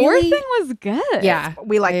spore thing was good. Yeah,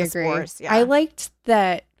 we like the spores. Yeah. I liked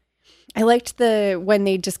that. I liked when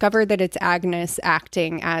they discovered that it's Agnes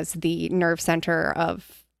acting as the nerve center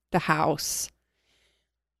of the house.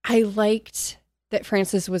 I liked that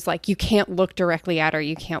Frances was like, you can't look directly at her.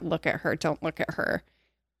 You can't look at her. Don't look at her.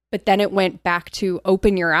 But then it went back to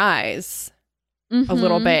open your eyes a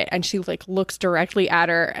little bit. And she like looks directly at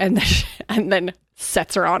her and then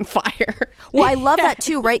sets her on fire. Well, I love that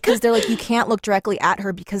too, right? Because they're like, you can't look directly at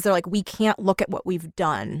her because they're like, we can't look at what we've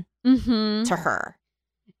done to her.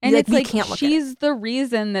 And it's like she's the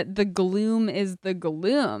reason that the gloom is the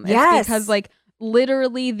gloom. It's because like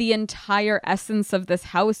literally the entire essence of this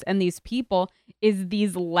house and these people is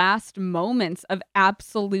these last moments of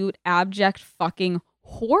absolute abject fucking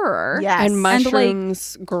horror. Yes. And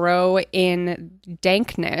mushrooms grow in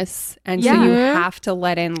dankness. And so you have to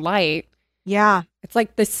let in light. Yeah. It's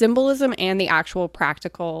like the symbolism and the actual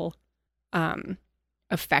practical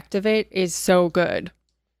effect of it is so good.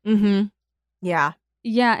 Yeah.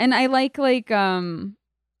 Yeah. And I like when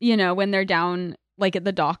they're down like at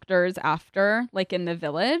the doctor's after, like in the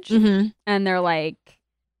village, and they're like,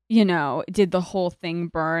 did the whole thing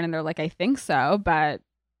burn? And they're like, I think so, but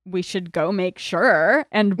we should go make sure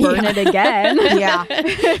and burn it again. Yeah.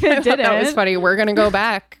 If it didn't. That was funny. We're gonna go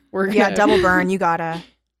back. Double burn. You gotta.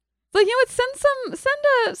 Like,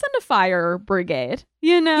 send a fire brigade,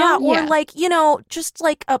 Yeah, or like, just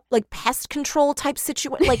like a pest control type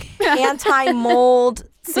situation, like anti-mold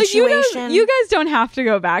situation. Like you guys don't have to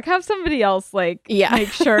go back. Have somebody else make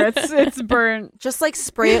sure it's burnt. Just like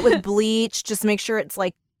spray it with bleach. Just make sure it's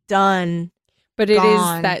like done. But it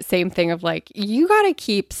is that same thing of like, you gotta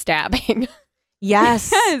keep stabbing.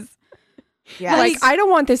 Yes. Yes. Like, I don't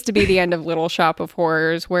want this to be the end of Little Shop of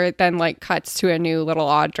Horrors where it then like cuts to a new little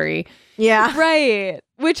Audrey. Yeah. Right.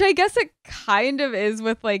 Which I guess it kind of is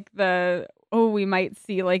with like we might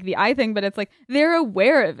see like the eye thing, but it's like they're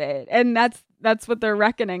aware of it. And that's what they're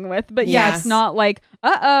reckoning with. But it's not like,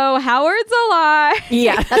 Howard's alive.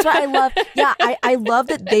 Yeah. That's what I love. Yeah. I love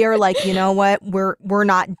that they are like, you know what? We're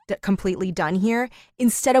not completely done here.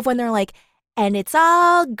 Instead of when they're like, and it's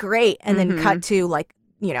all great. And then cut to like,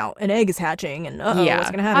 an egg is hatching and what's going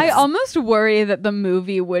to happen? I almost worry that the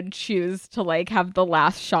movie would choose to like have the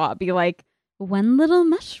last shot be like, one little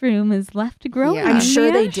mushroom is left growing. Yeah. I'm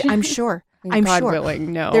sure they did. I'm sure. God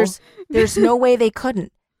willing, no. There's no way they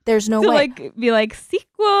couldn't. There's no way. Like be like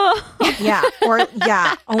sequel. Yeah. Or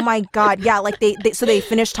oh my God. Yeah. Like they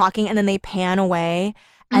finish talking and then they pan away.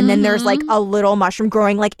 And then there's like a little mushroom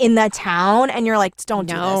growing like in the town. And you're like, don't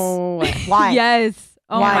do this. Why? Yes.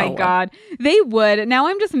 Oh my God. They would. Now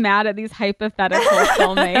I'm just mad at these hypothetical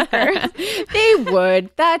filmmakers. They would.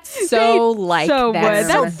 That's so like so them. Would.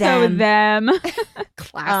 That's so them.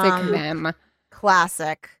 Classic them.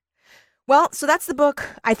 Classic. Well, so that's the book.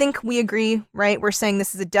 I think we agree, right? We're saying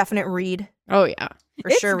this is a definite read. Oh yeah.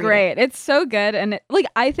 It's great. It's so good. And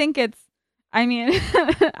I think it's I mean,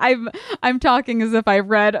 I'm talking as if I've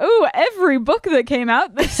read every book that came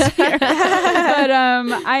out this year. But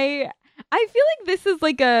I feel like this is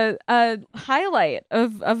like a highlight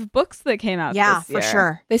of books that came out this year. Yeah, for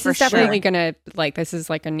sure. This is definitely gonna this is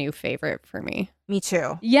like a new favorite for me. Me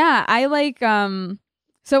too. Yeah, I like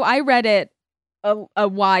so I read it a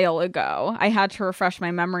while ago. I had to refresh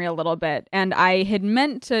my memory a little bit, and I had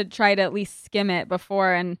meant to try to at least skim it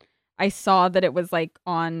before, and I saw that it was like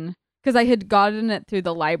on, because I had gotten it through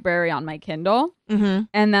the library on my Kindle, and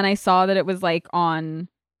then I saw that it was like on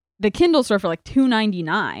the Kindle store for like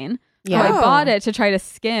 $2.99. Yeah. So I bought it to try to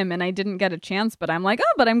skim, and I didn't get a chance, but I'm like,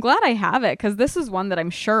 but I'm glad I have it, because this is one that I'm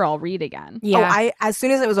sure I'll read again. Yeah. As soon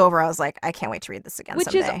as it was over, I was like, I can't wait to read this again Which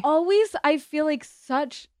someday. is always, I feel like,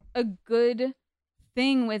 such a good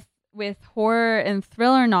thing with horror and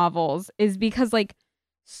thriller novels, is because like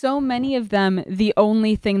so many of them, the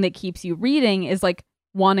only thing that keeps you reading is like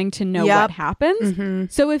wanting to know what happens. Mm-hmm.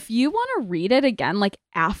 So if you want to read it again, like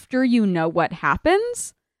after you know what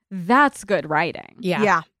happens, that's good writing.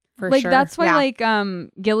 Yeah. For like sure. that's why like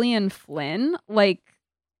Gillian Flynn, like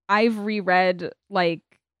I've reread like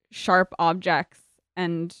Sharp Objects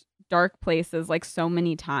and Dark Places like so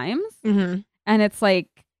many times, Mm-hmm. and it's like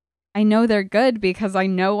I know they're good because I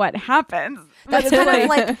know what happens. That's kind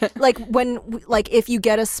of like when if you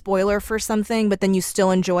get a spoiler for something, but then you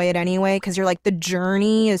still enjoy it anyway, because you're like, the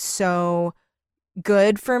journey is so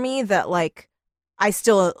good for me that like I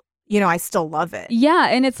still love it. Yeah,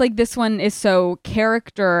 and it's like this one is so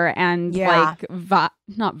character and Yeah. like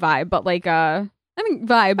not vibe, but like vibe,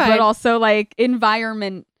 but also like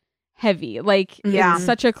environment heavy. Like it's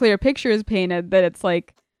such a clear picture is painted that it's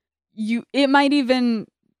like it might even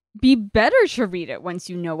be better to read it once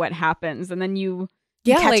you know what happens, and then you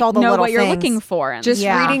catch all the know little what you're things. looking for. And Just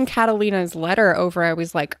reading Catalina's letter over, I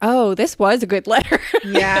was like, oh, this was a good letter.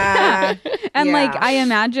 Yeah. and like I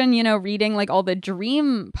imagine, reading like all the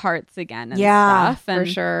dream parts again and stuff. And for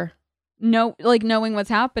sure. knowing what's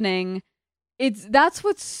happening. That's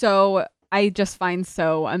what's so I just find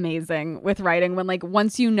so amazing with writing, when like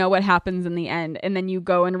once you know what happens in the end and then you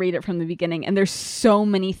go and read it from the beginning, and there's so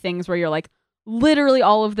many things where you're like, literally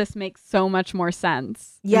all of this makes so much more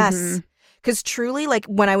sense. Yes. Mm-hmm. Because truly, like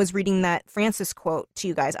when I was reading that Francis quote to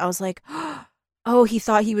you guys, I was like, oh, he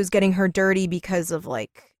thought he was getting her dirty because of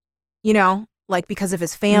like, because of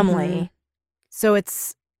his family. Mm-hmm. So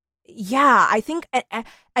it's, I think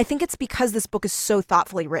it's because this book is so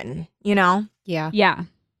thoughtfully written, Yeah. Yeah.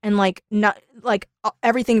 and like not like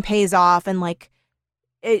everything pays off, and like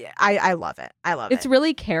I love it. I love it. It's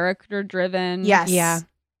really character driven. Yes. Yeah.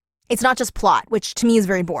 It's not just plot, which to me is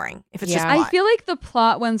very boring. If it's just Yeah. plot. I feel like the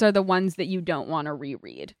plot ones are the ones that you don't want to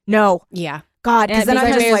reread. No. Yeah. God, because then Because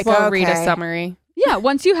I'm I just may like, as well okay. read a summary. Yeah,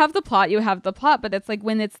 once you have the plot, you have the plot. But it's like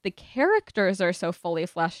when it's the characters are so fully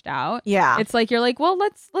fleshed out, Yeah. it's like you're like, well,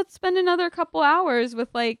 let's spend another couple hours with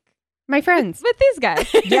like My friends. with these guys,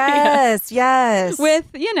 Yes. Yes. with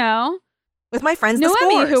with my friends, the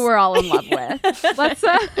Noemi, Spores. who we're all in love with. Let's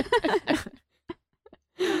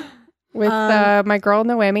With my girl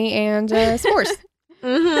Noemi and Spores.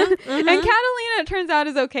 Mm-hmm, And Catalina, it turns out,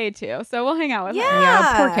 is okay too. So we'll hang out with her.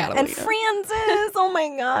 Yeah, poor Catalina. And Francis. Oh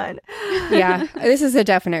my God. Yeah. This is a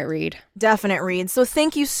definite read. Definite read. So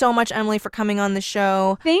thank you so much, Emily, for coming on the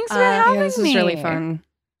show. Thanks for having Yeah, this me. is really fun.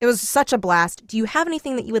 It was such a blast. Do you have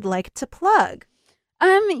anything that you would like to plug?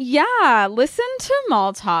 Yeah, listen to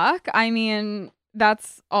Mall Talk. I mean,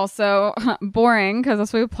 that's also boring because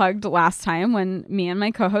that's what we plugged last time when me and my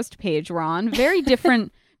co-host Paige were on. Very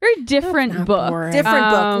different book. boring. Different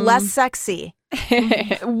book, less sexy.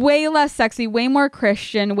 Way less sexy, way more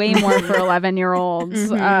Christian, way more for 11-year-olds.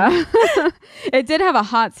 It did have a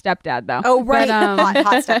hot stepdad though. Oh, right. But,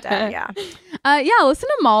 hot stepdad, yeah. yeah, listen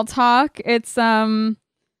to Mall Talk. It's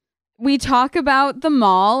we talk about the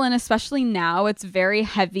mall, and especially now it's very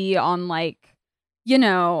heavy on like,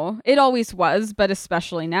 it always was, but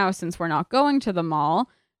especially now since we're not going to the mall.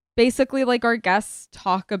 Basically, like our guests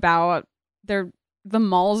talk about the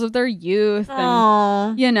malls of their youth,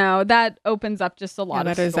 and that opens up just a lot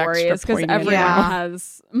of stories because everyone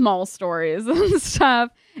has mall stories and stuff.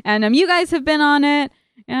 And you guys have been on it,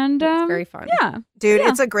 and it's very fun. Yeah, dude,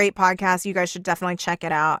 it's a great podcast. You guys should definitely check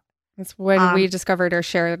it out. It's when we discovered our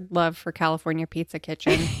shared love for California Pizza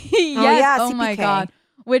Kitchen. Yes. Oh CPK. my God.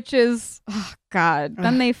 Which is, God.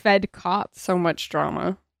 Then they fed cops. So much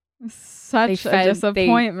drama. Such a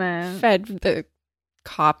disappointment. Fed the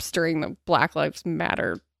cops during the Black Lives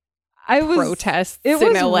Matter protests in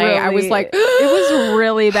LA. Really, I was like, it was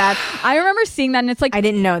really bad. I remember seeing that, and it's like, I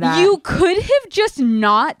didn't know that. You could have just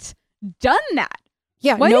not done that.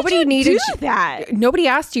 Yeah, Why nobody did you needed do that. Nobody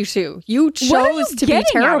asked you to. You chose to be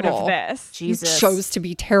terrible. Out of this? Jesus. You chose to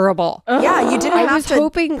be terrible. Yeah, you didn't I have was to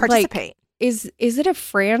hoping, participate. Is it a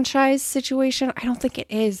franchise situation? I don't think it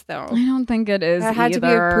is, though. I don't think it is. It had to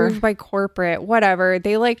be approved by corporate. Whatever.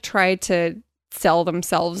 They like tried to sell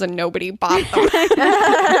themselves and nobody bought them.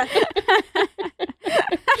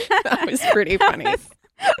 That was pretty funny.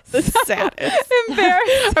 The saddest.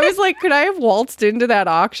 Embarrassing. I was like, could I have waltzed into that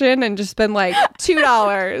auction and just been like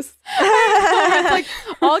 $2? It's like,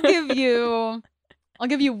 I'll give you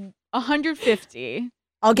 $150.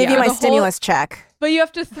 I'll give you my stimulus check. But you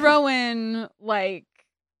have to throw in like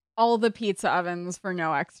all the pizza ovens for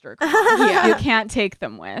no extra cost. Yeah. You can't take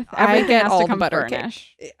them with. I Everything get has all to the come butter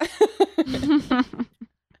furnished.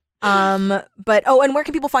 But and where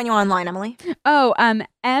can people find you online, Emily? Oh,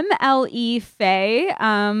 MLE Faye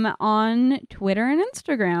on Twitter and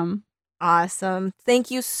Instagram. Awesome.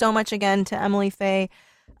 Thank you so much again to Emily Faye,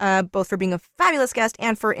 both for being a fabulous guest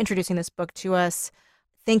and for introducing this book to us.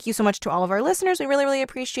 Thank you so much to all of our listeners. We really, really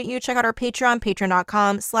appreciate you. Check out our Patreon,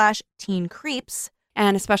 patreon.com/teencreeps.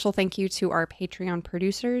 And a special thank you to our Patreon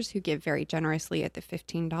producers who give very generously at the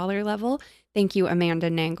 $15 level. Thank you,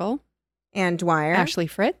 Amanda Nangle, And Dwyer. Ashley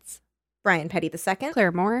Fritz, Brian Petty II.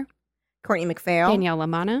 Claire Moore, Courtney McPhail. Danielle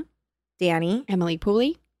Lamana, Danny. Emily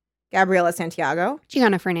Pooley, Gabriela Santiago.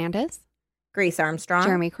 Gianna Fernandez, Grace Armstrong.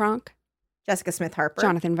 Jeremy Kronk, Jessica Smith Harper.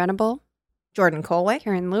 Jonathan Venable, Jordan Colwick.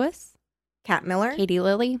 Karen Lewis, Kat Miller. Katie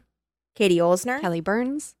Lilly, Katie Olsner. Kelly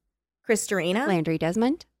Burns, Chris Storina. Landry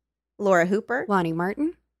Desmond, Laura Hooper. Lonnie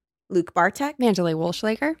Martin, Luke Bartek. Mandalay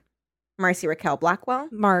Wolschlager, Marcy Raquel Blackwell.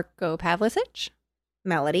 Marco Pavlicic,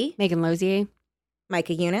 Melody. Megan Lozier,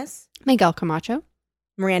 Micah Eunice. Miguel Camacho,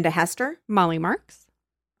 Miranda Hester. Molly Marks,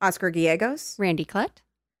 Oscar Gallegos. Randy Klett,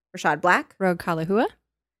 Rashad Black. Rogue Kalahua,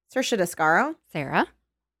 Saoirse Descaro. Sarah,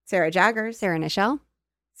 Sarah Jaggers. Sarah Nichelle,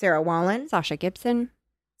 Sarah Wallen. Sasha Gibson,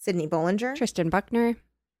 Sydney Bollinger. Tristan Buckner,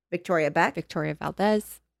 Victoria Beck. Victoria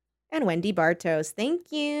Valdez. And Wendy Bartos.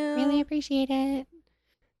 Thank you. Really appreciate it.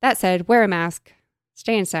 That said, wear a mask,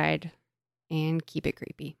 stay inside, and keep it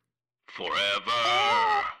creepy.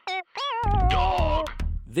 Forever Dog.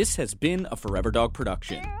 This has been a Forever Dog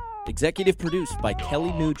production. Executive produced by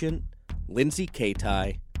Kelly Nugent, Lindsay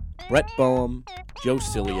Katai, Brett Boehm, Joe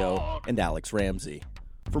Cilio, and Alex Ramsey.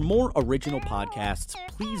 For more original podcasts,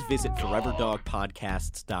 please visit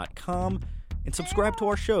foreverdogpodcasts.com and subscribe to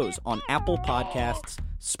our shows on Apple Podcasts,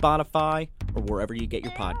 Spotify, or wherever you get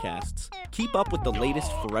your podcasts. Keep up with the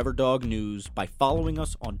latest Forever Dog news by following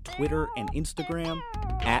us on Twitter and Instagram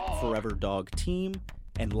 @ForeverDogTeam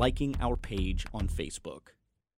and liking our page on Facebook.